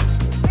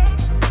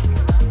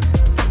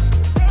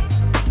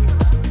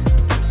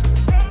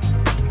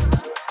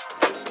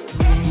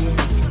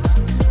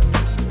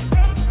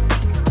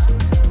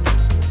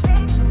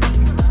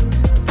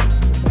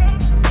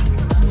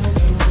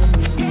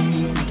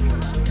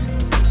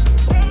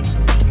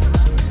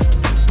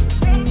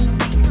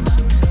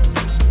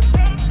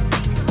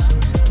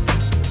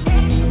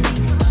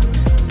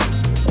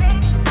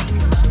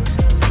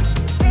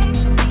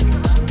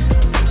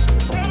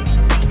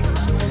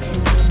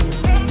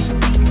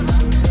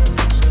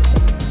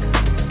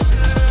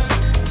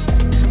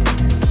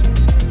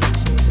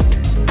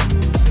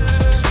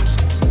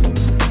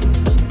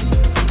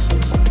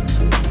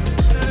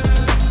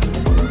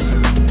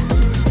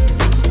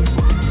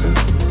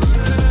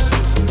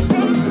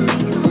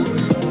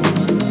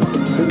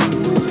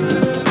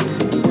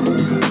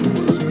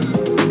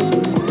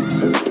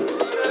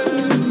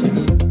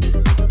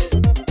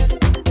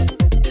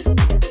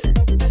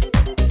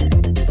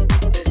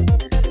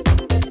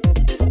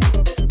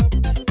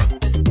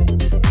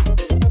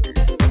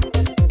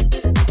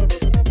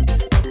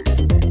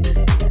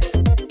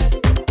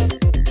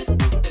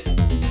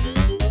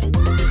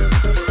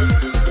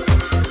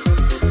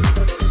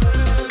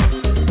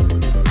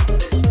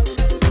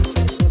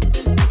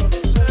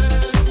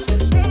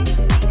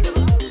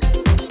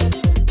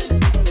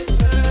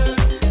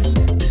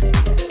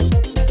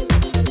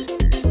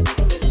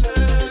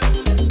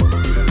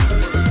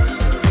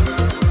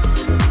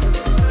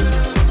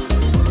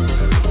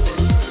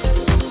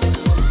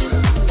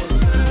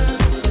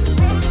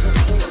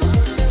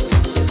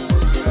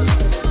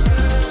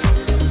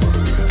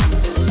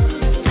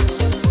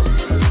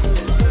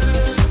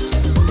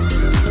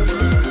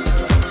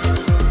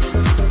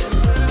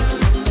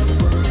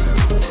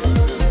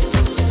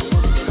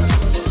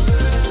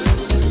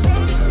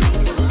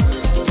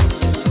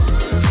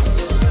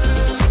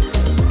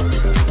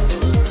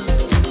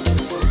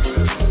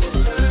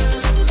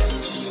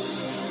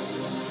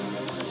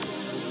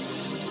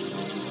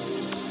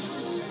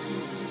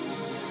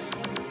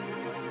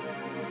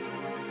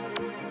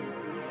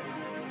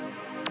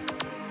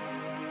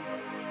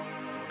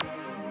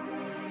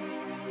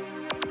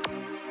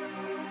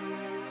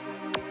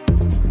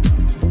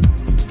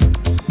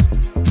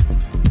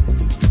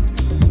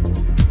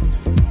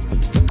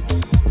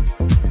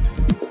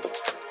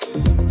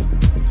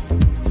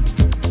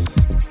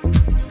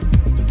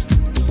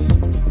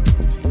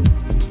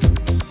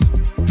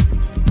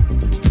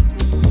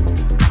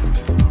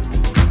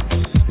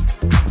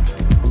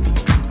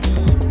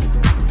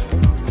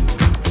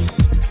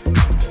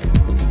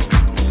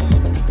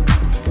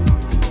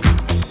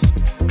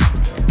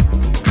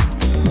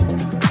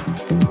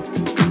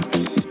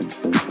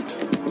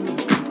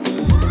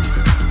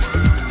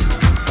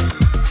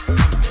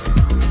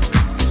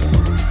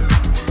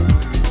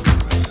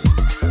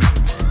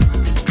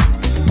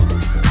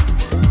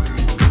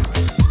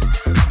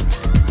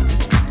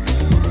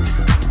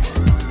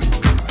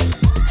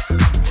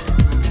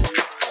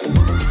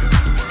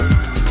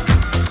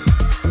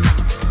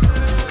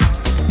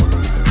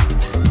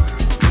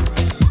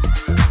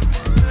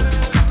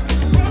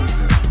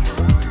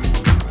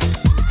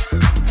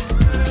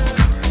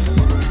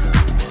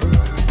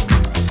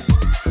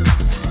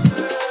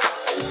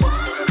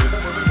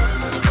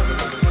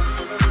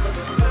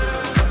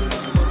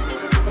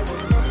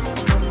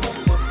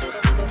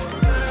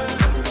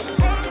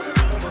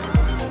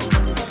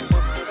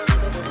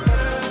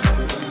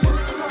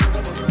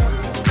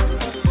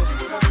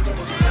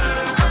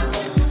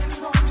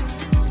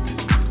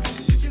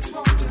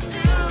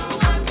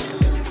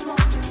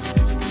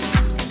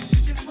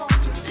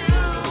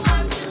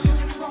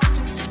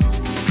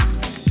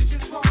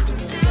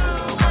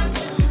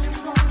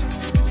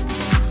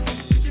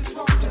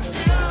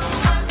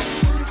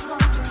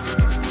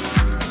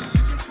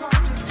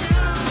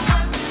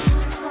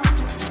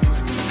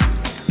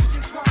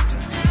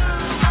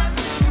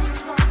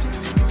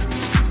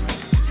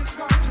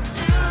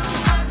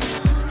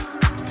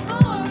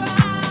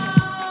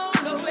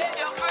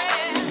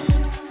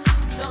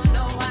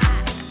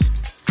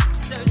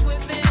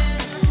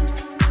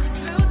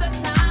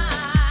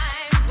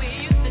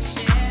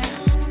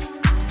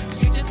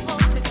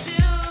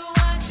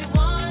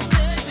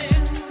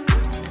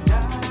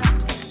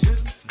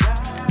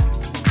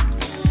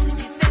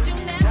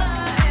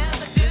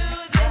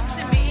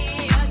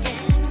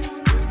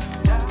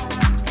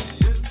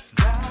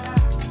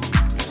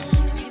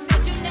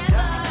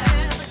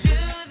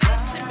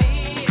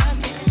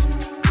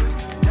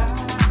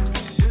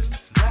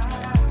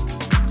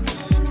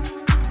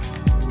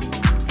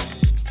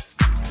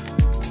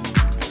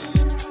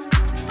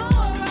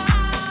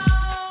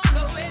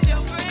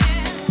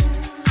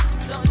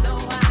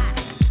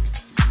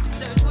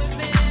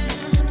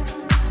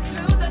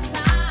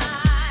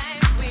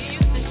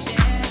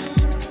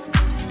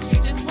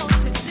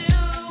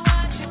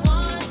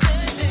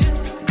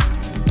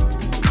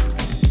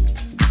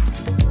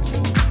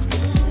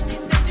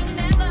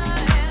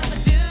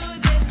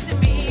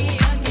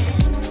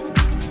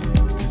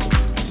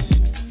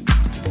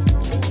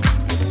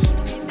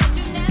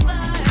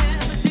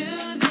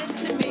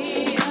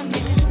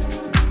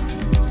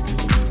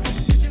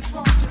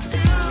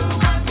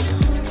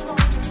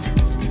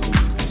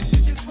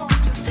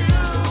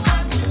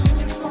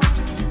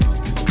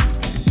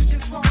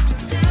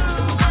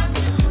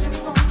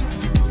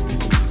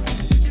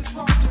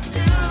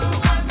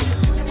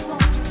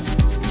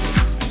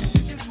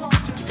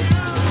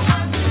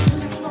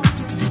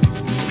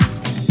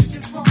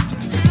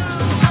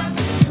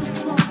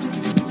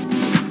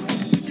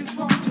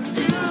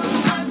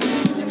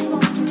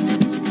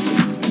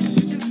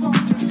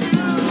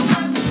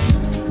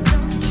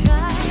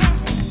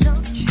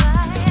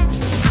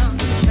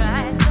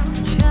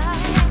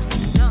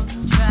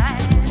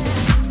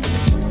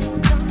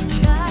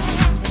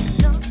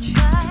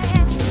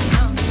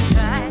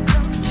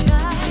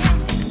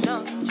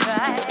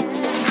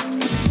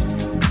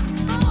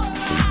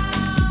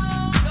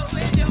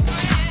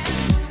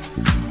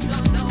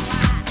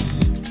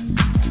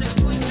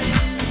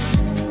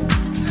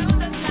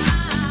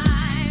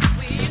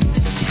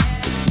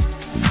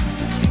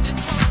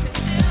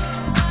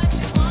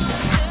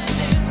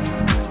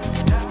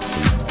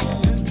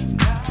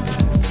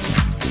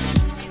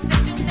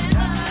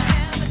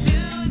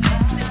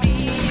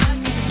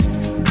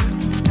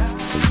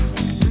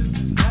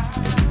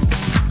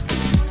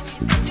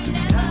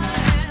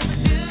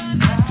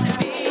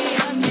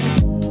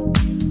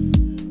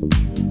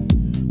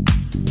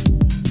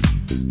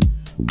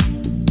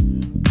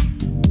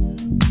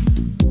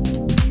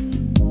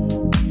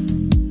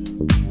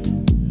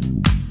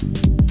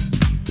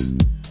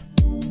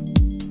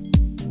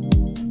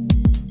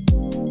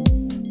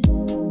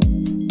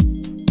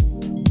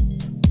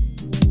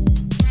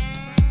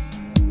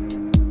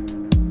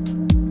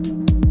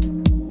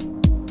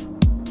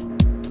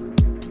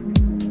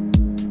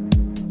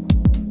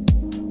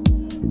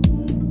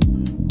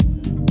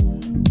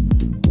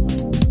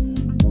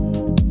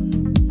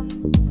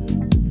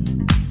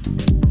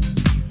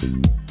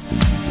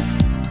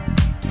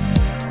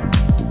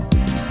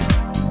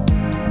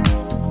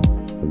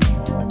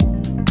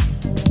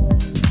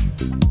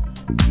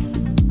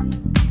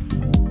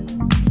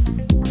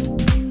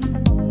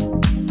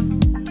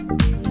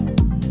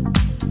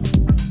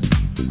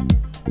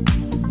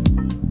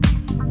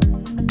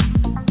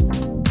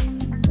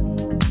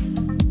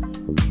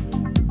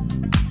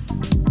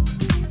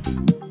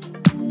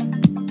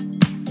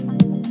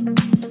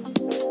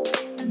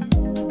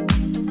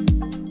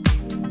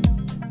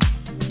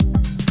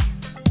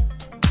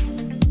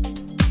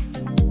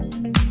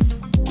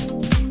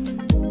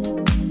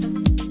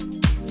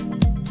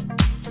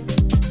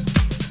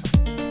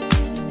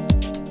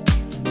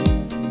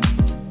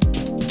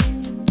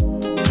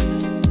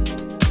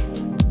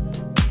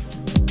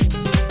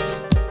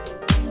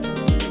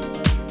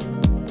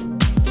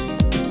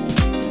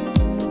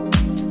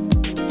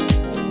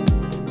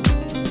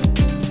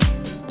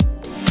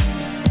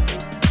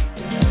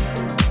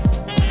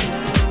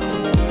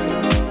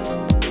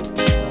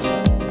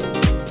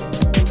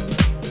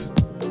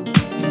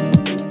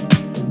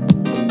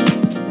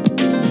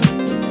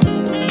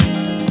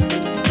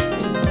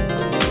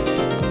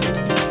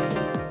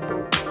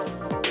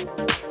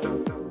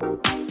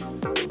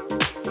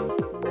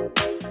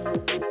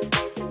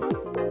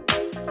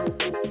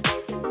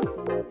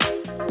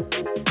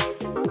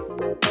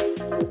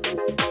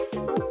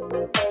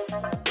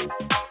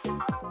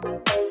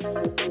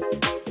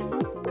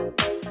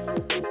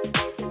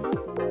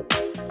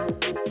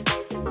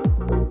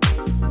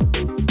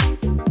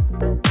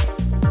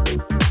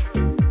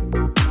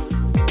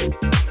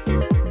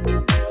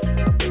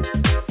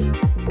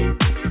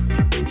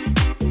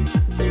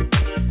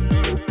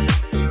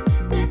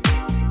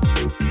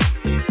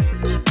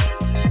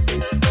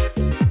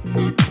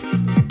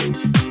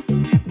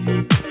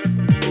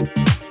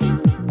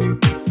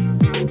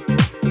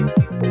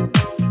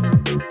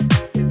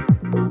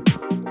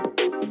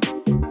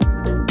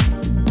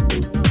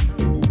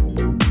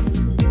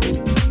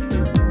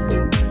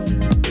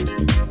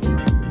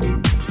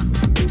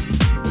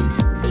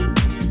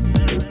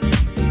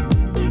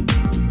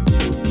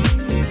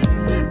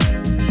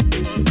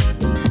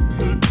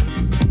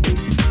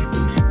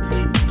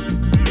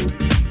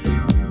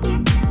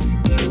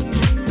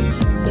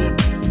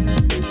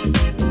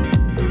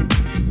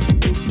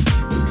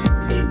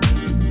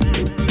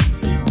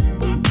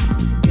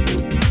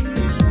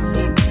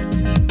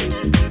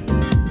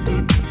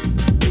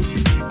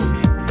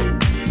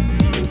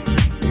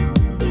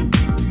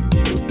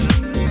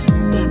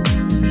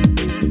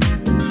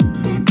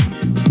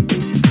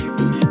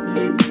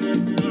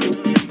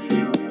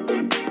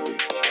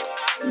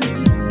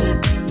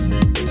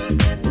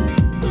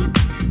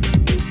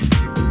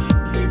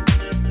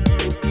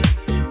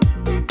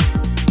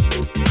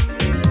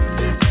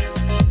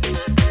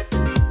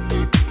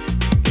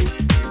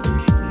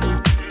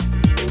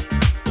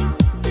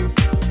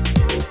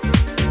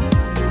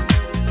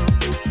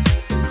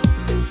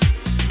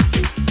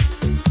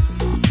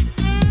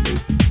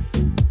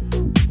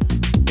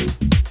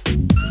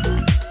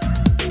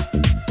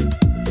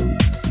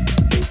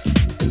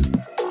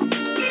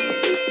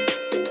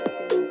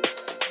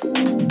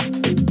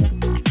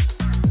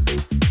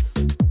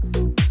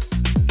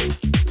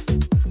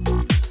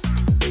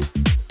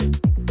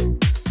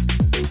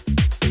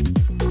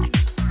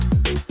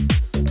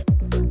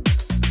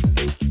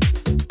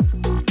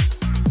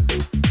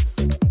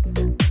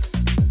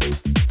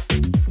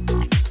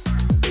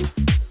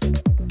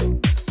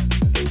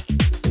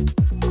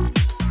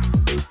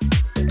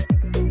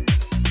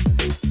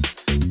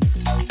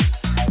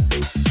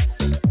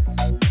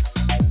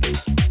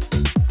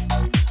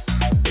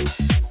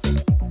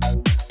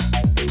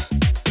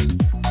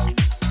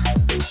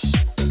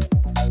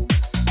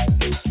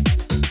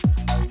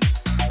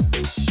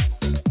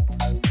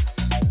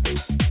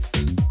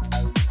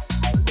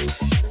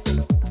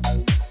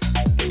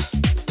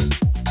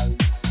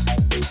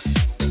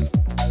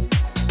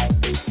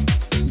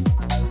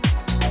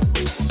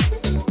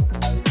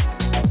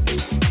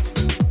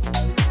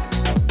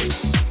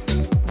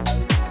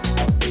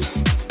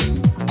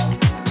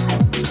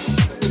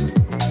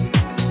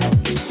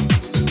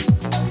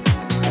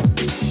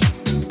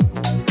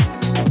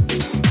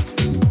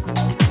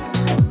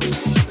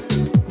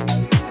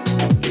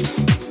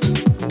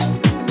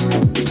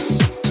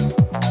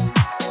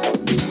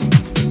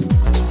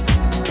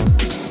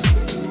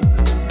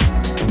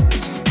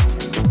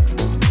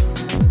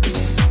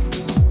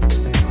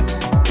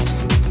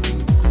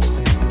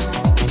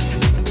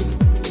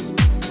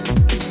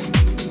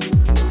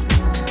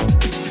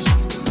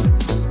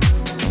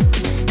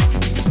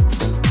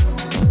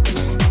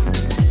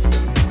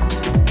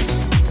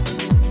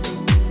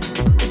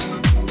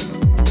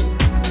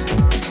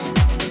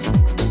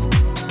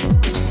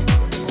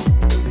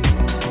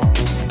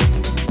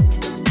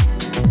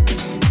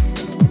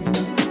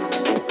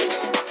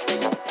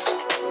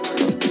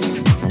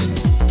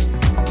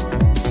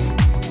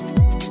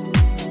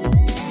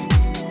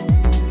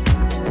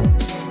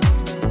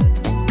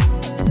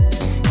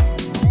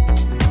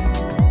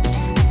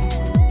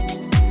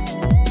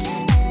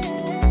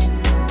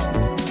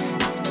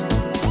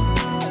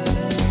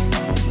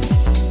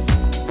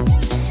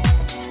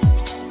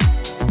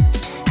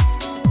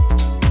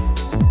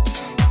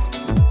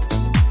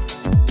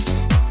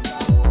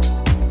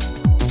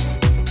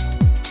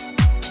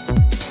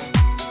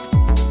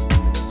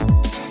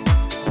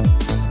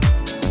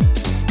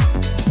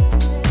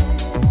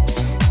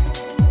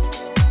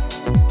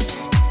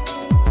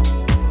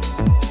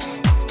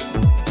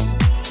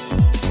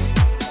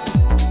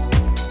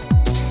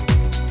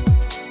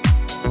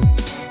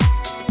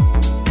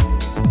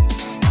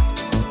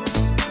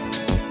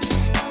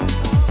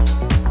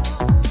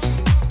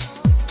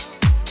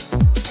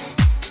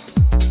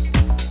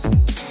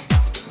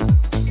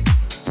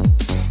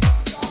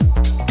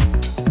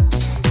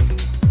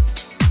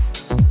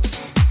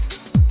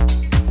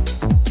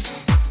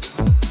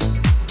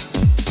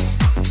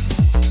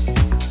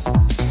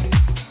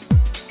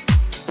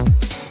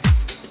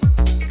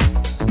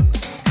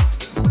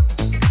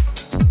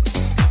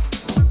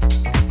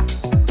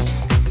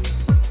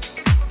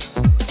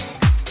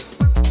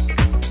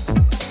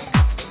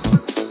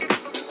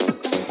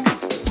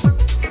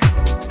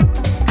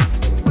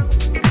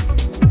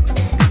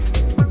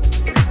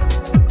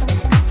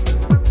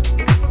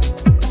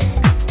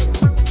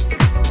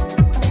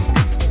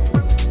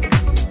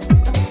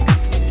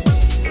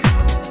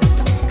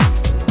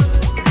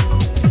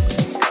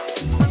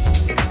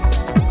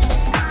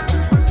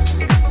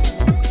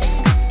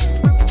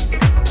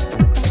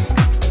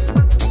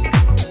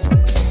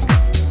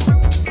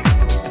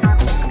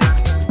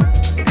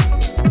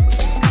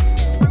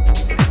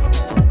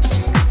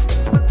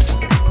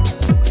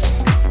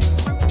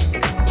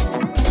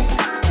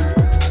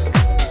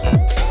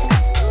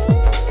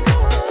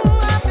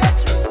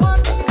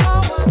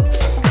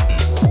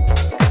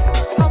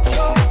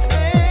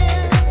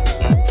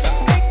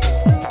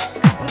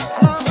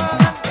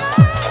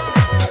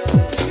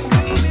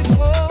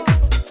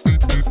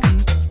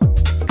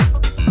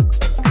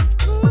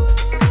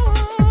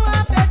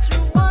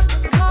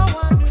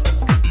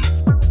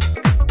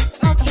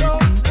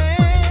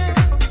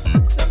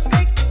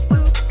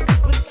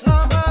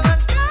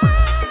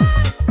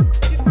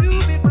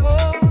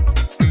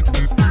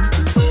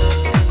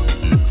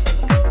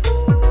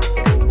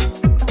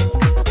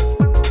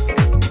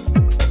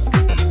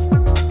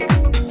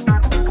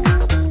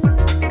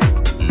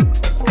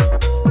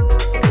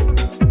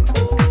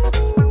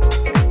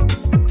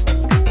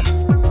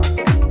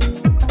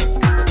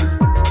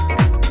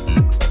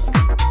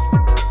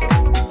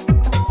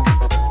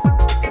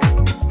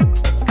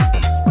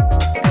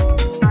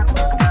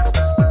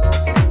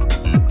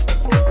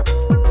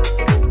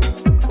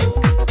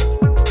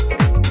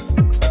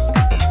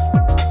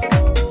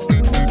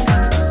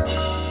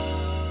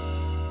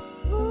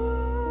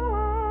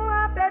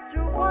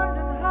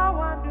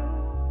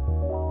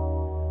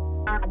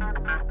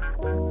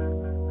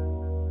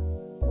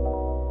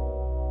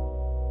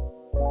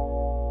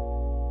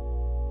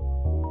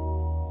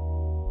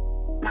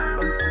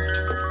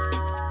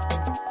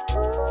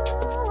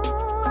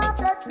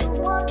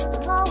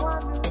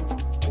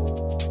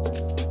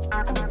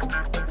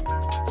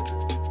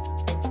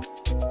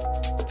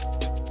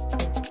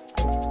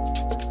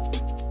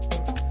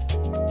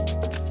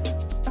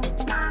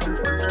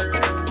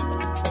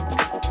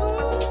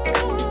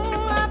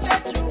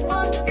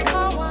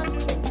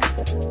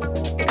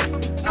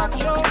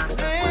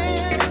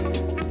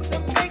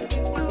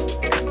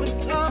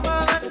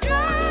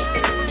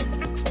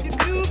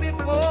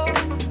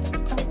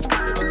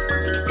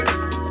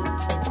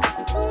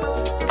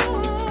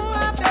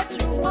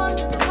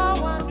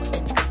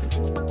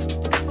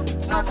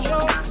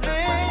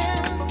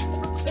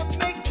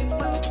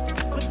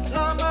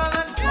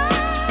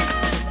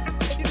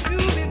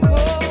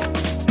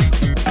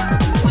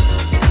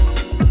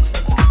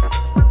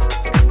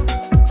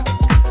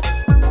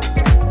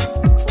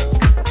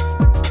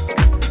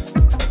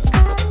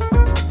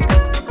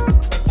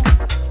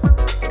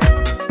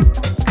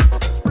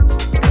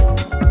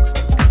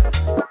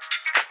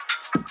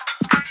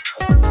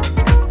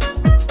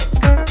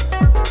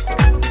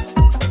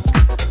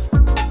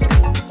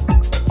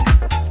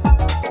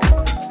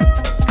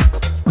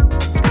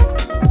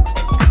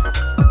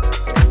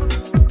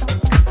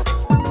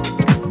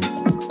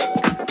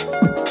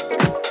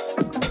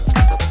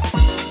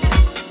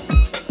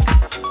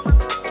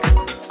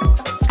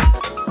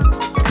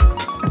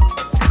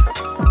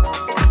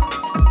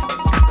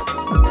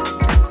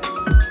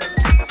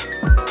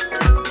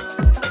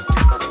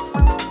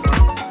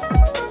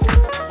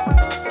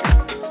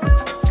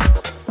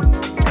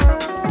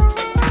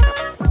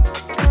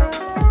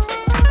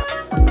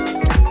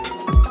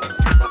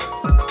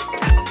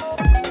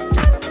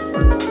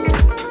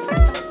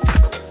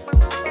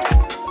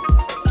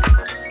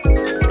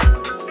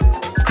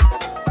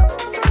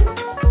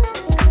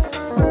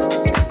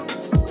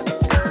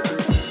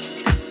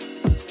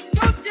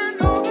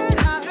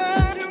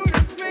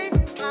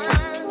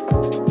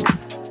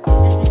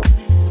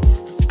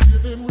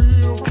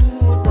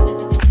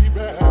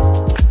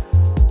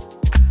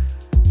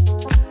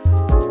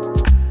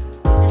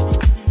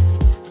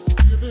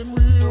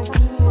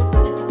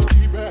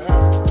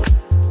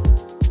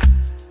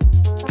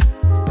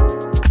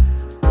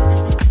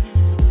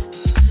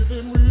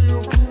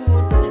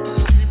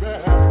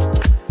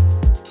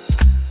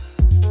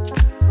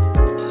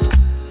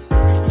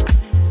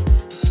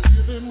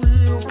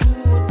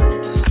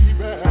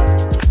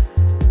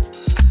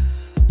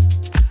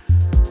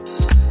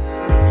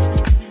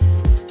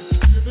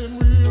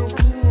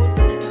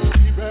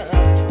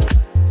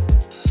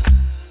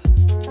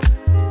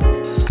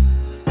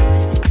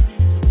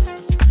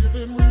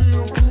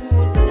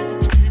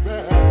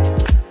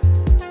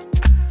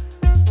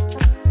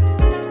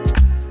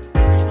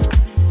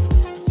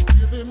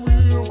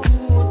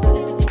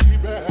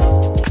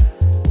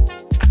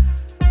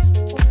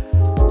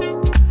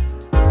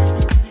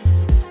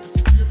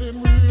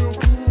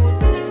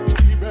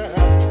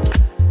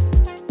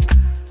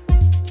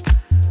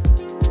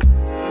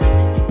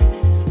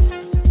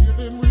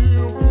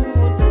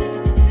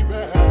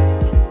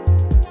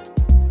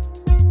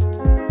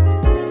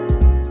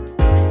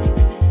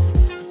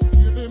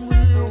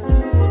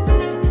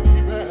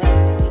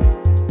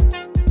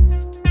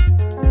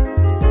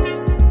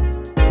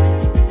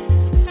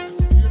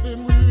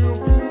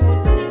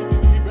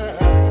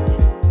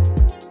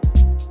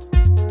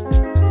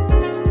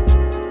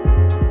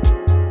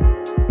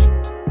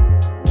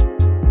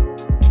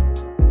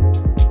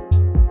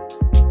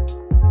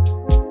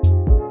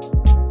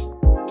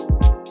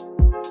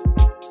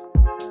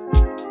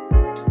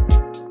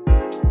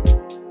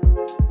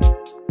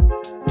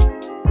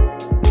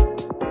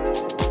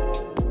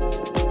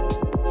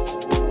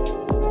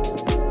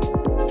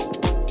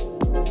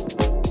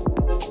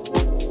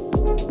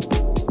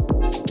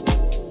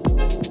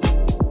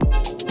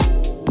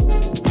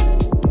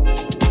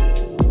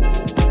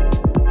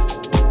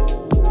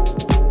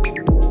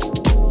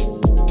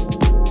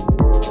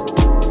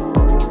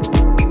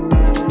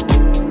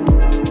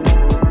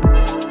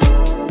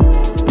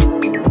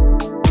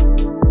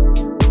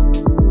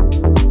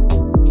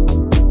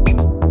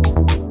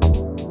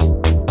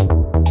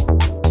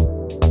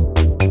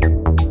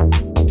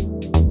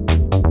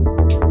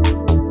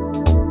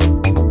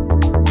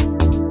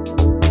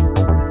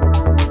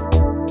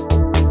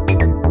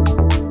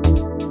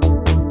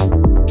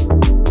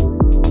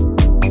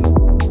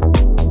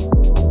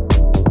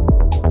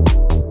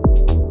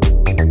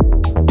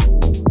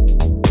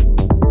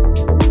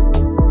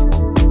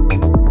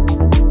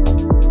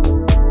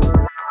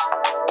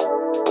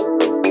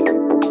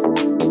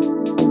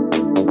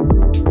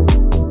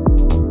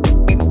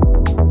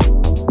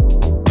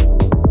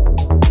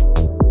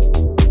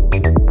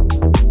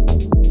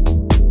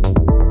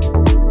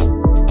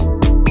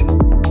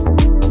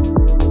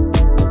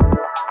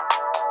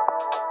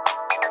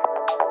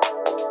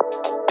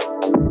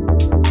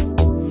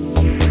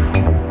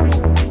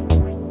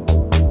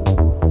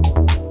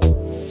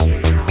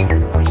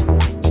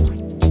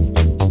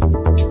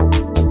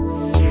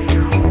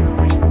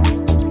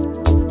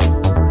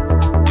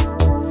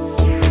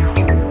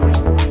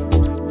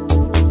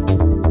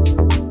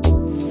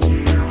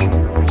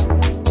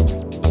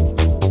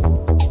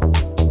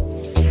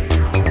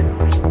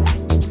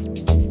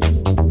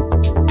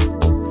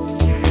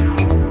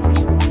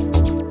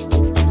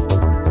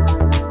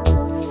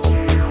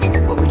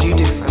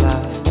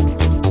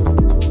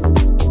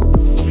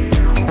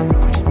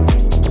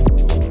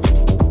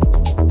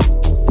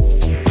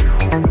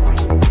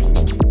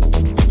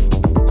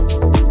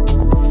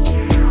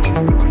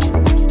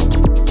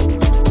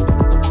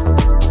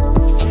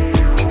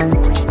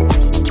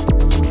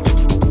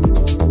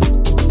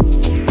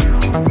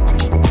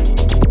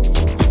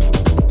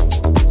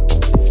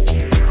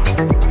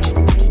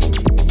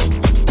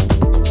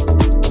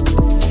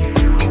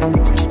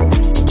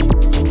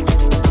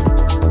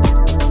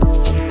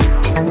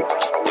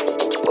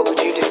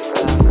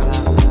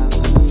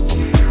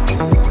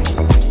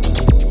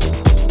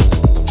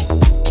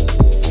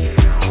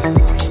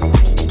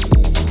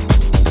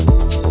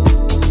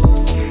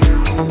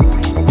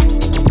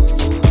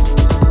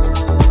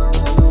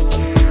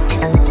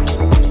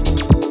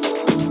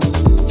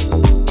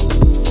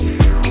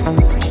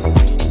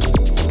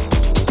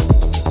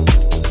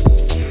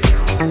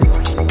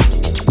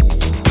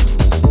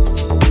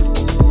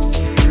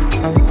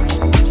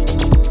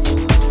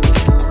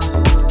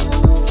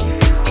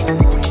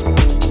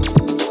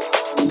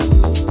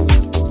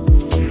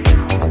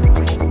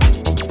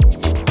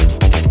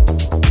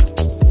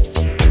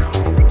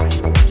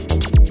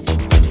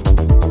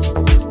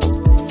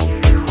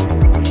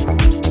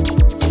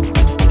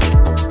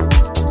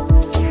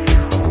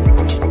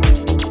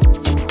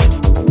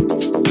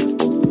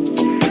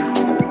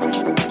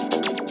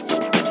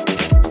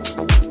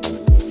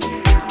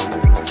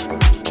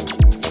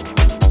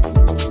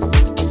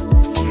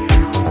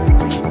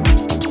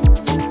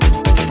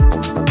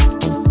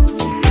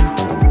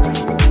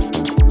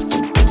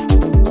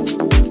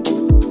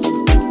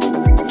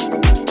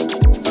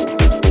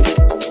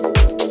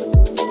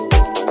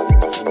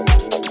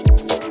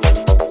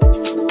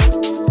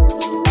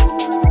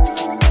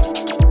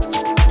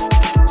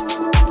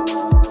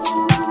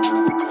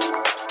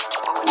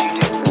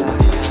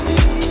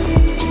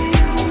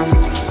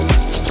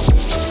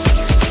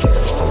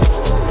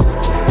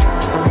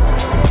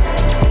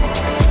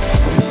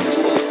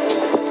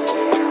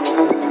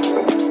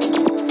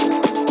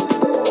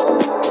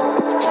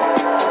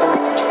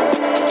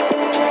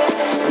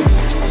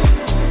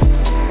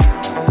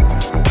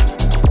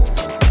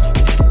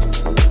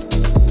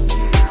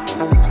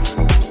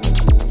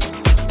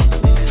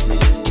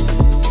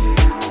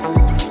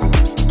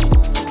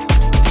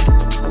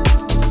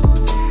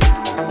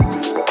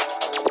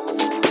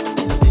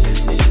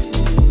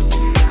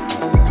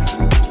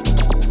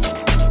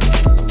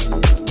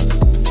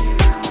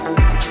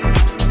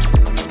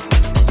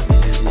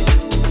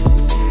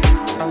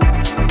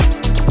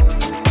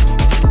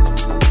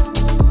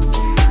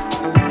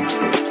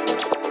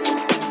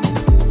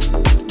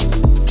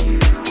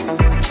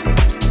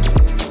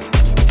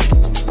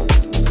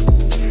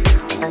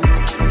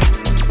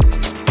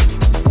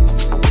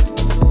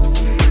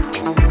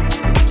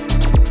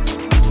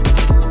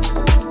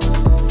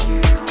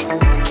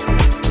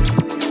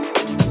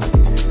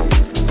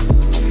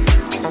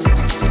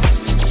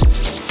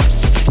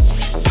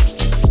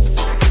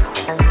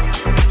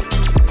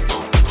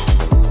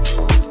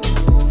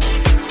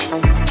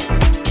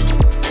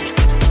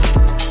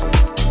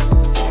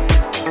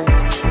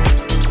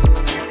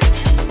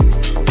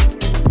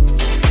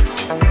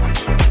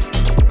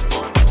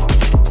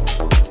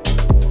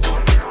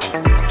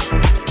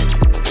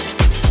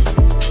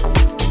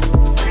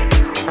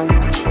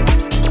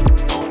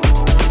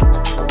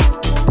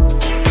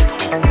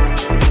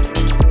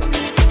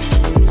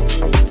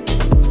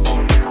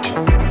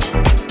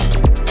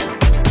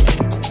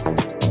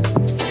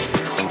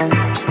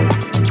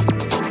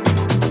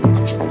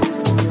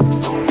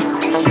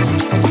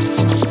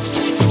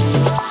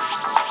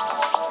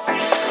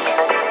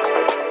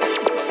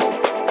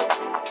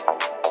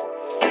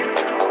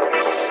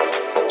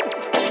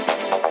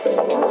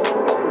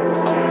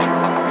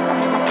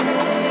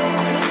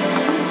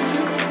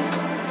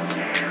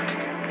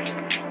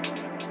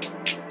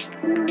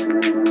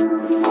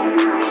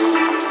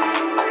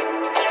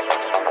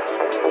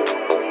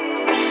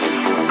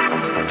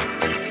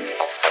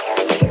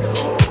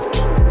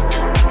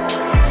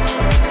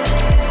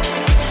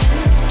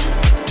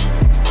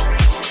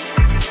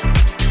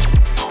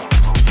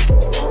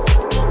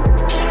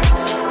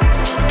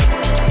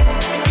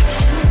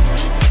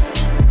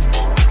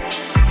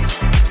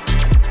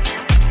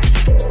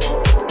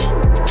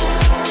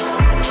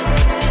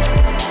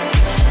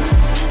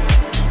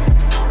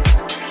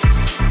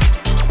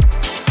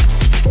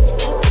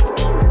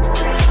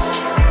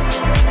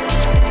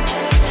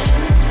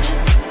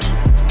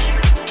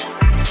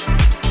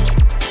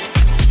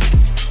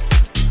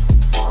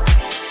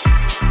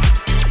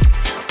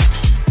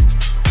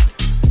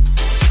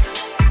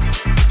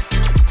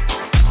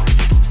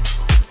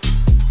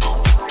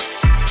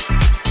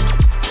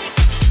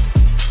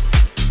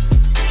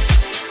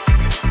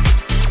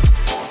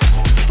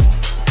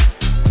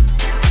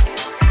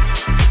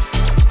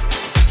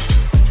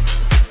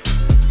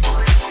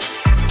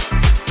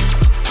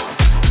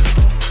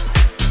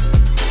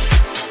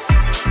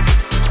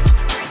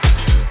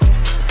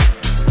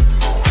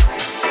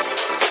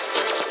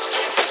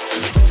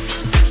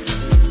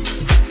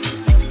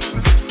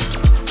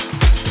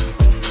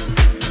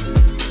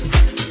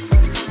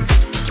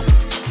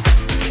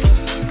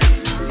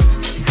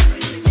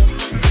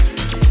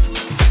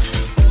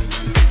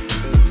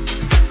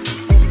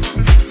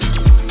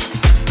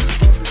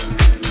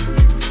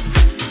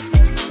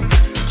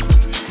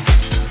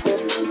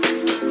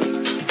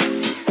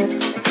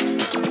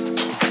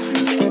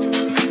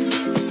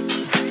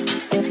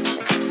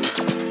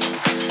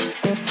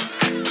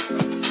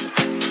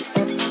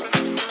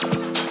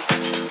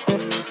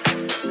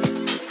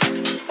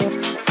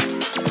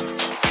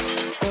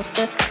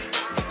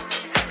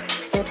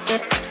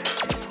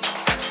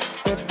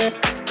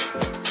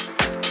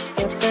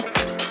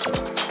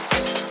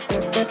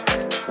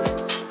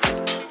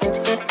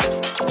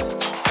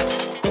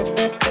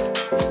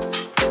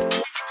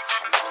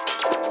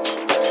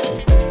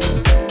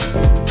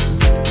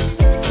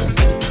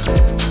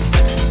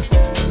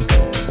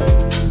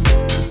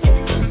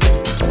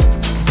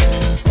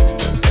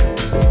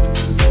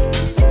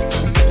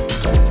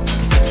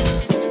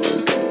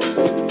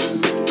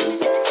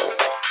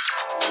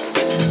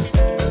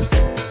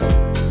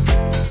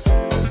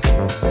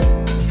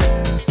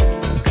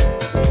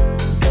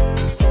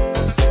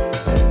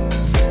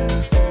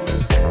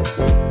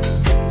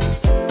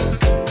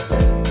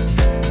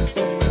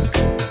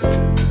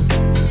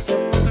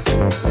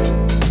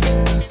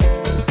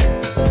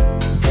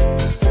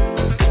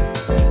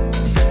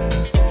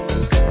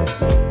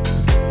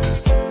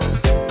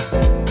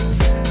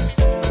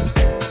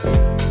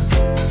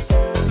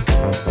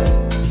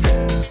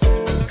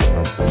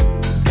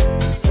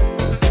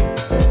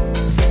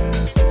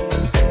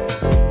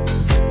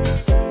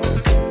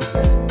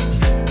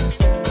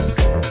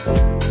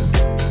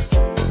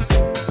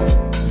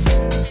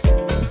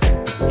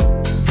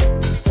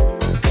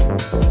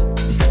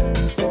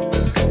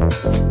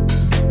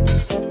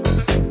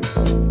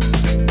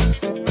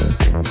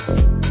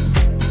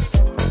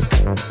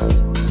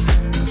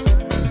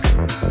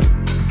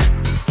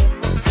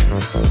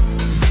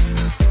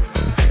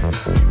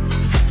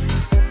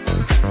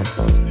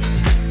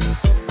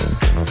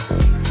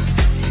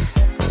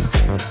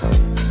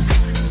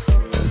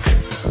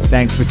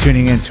 Thanks for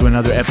tuning in to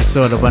another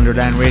episode of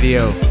Underland Radio.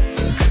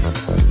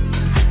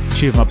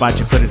 Chief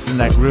Mapache put us in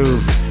that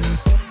groove.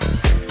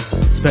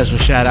 Special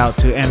shout out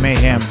to M.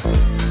 Mayhem,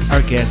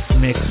 our guest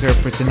mixer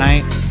for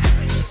tonight.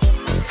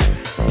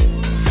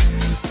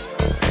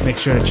 Make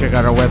sure to check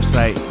out our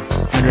website,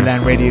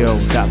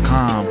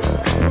 underlandradio.com.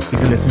 You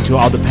can listen to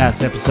all the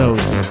past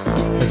episodes,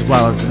 as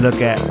well as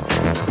look at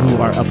who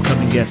our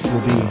upcoming guests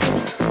will be.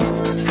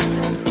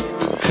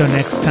 Till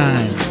next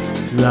time,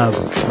 love,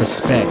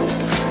 respect,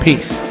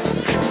 peace.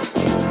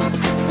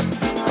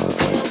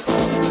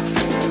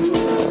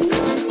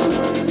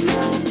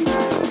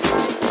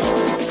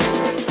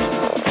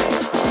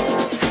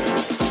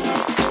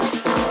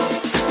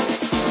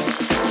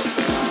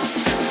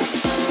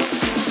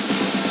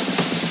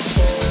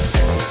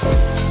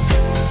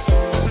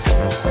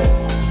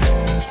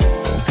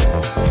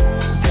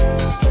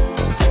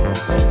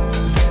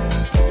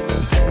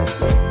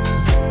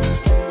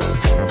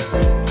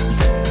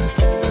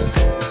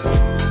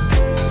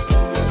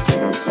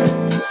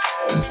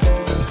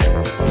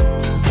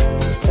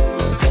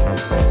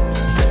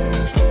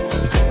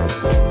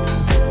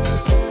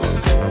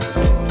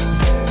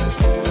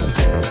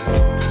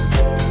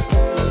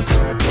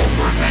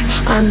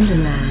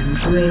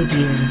 Underland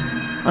Radio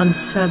on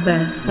Sub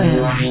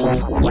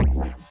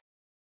FM.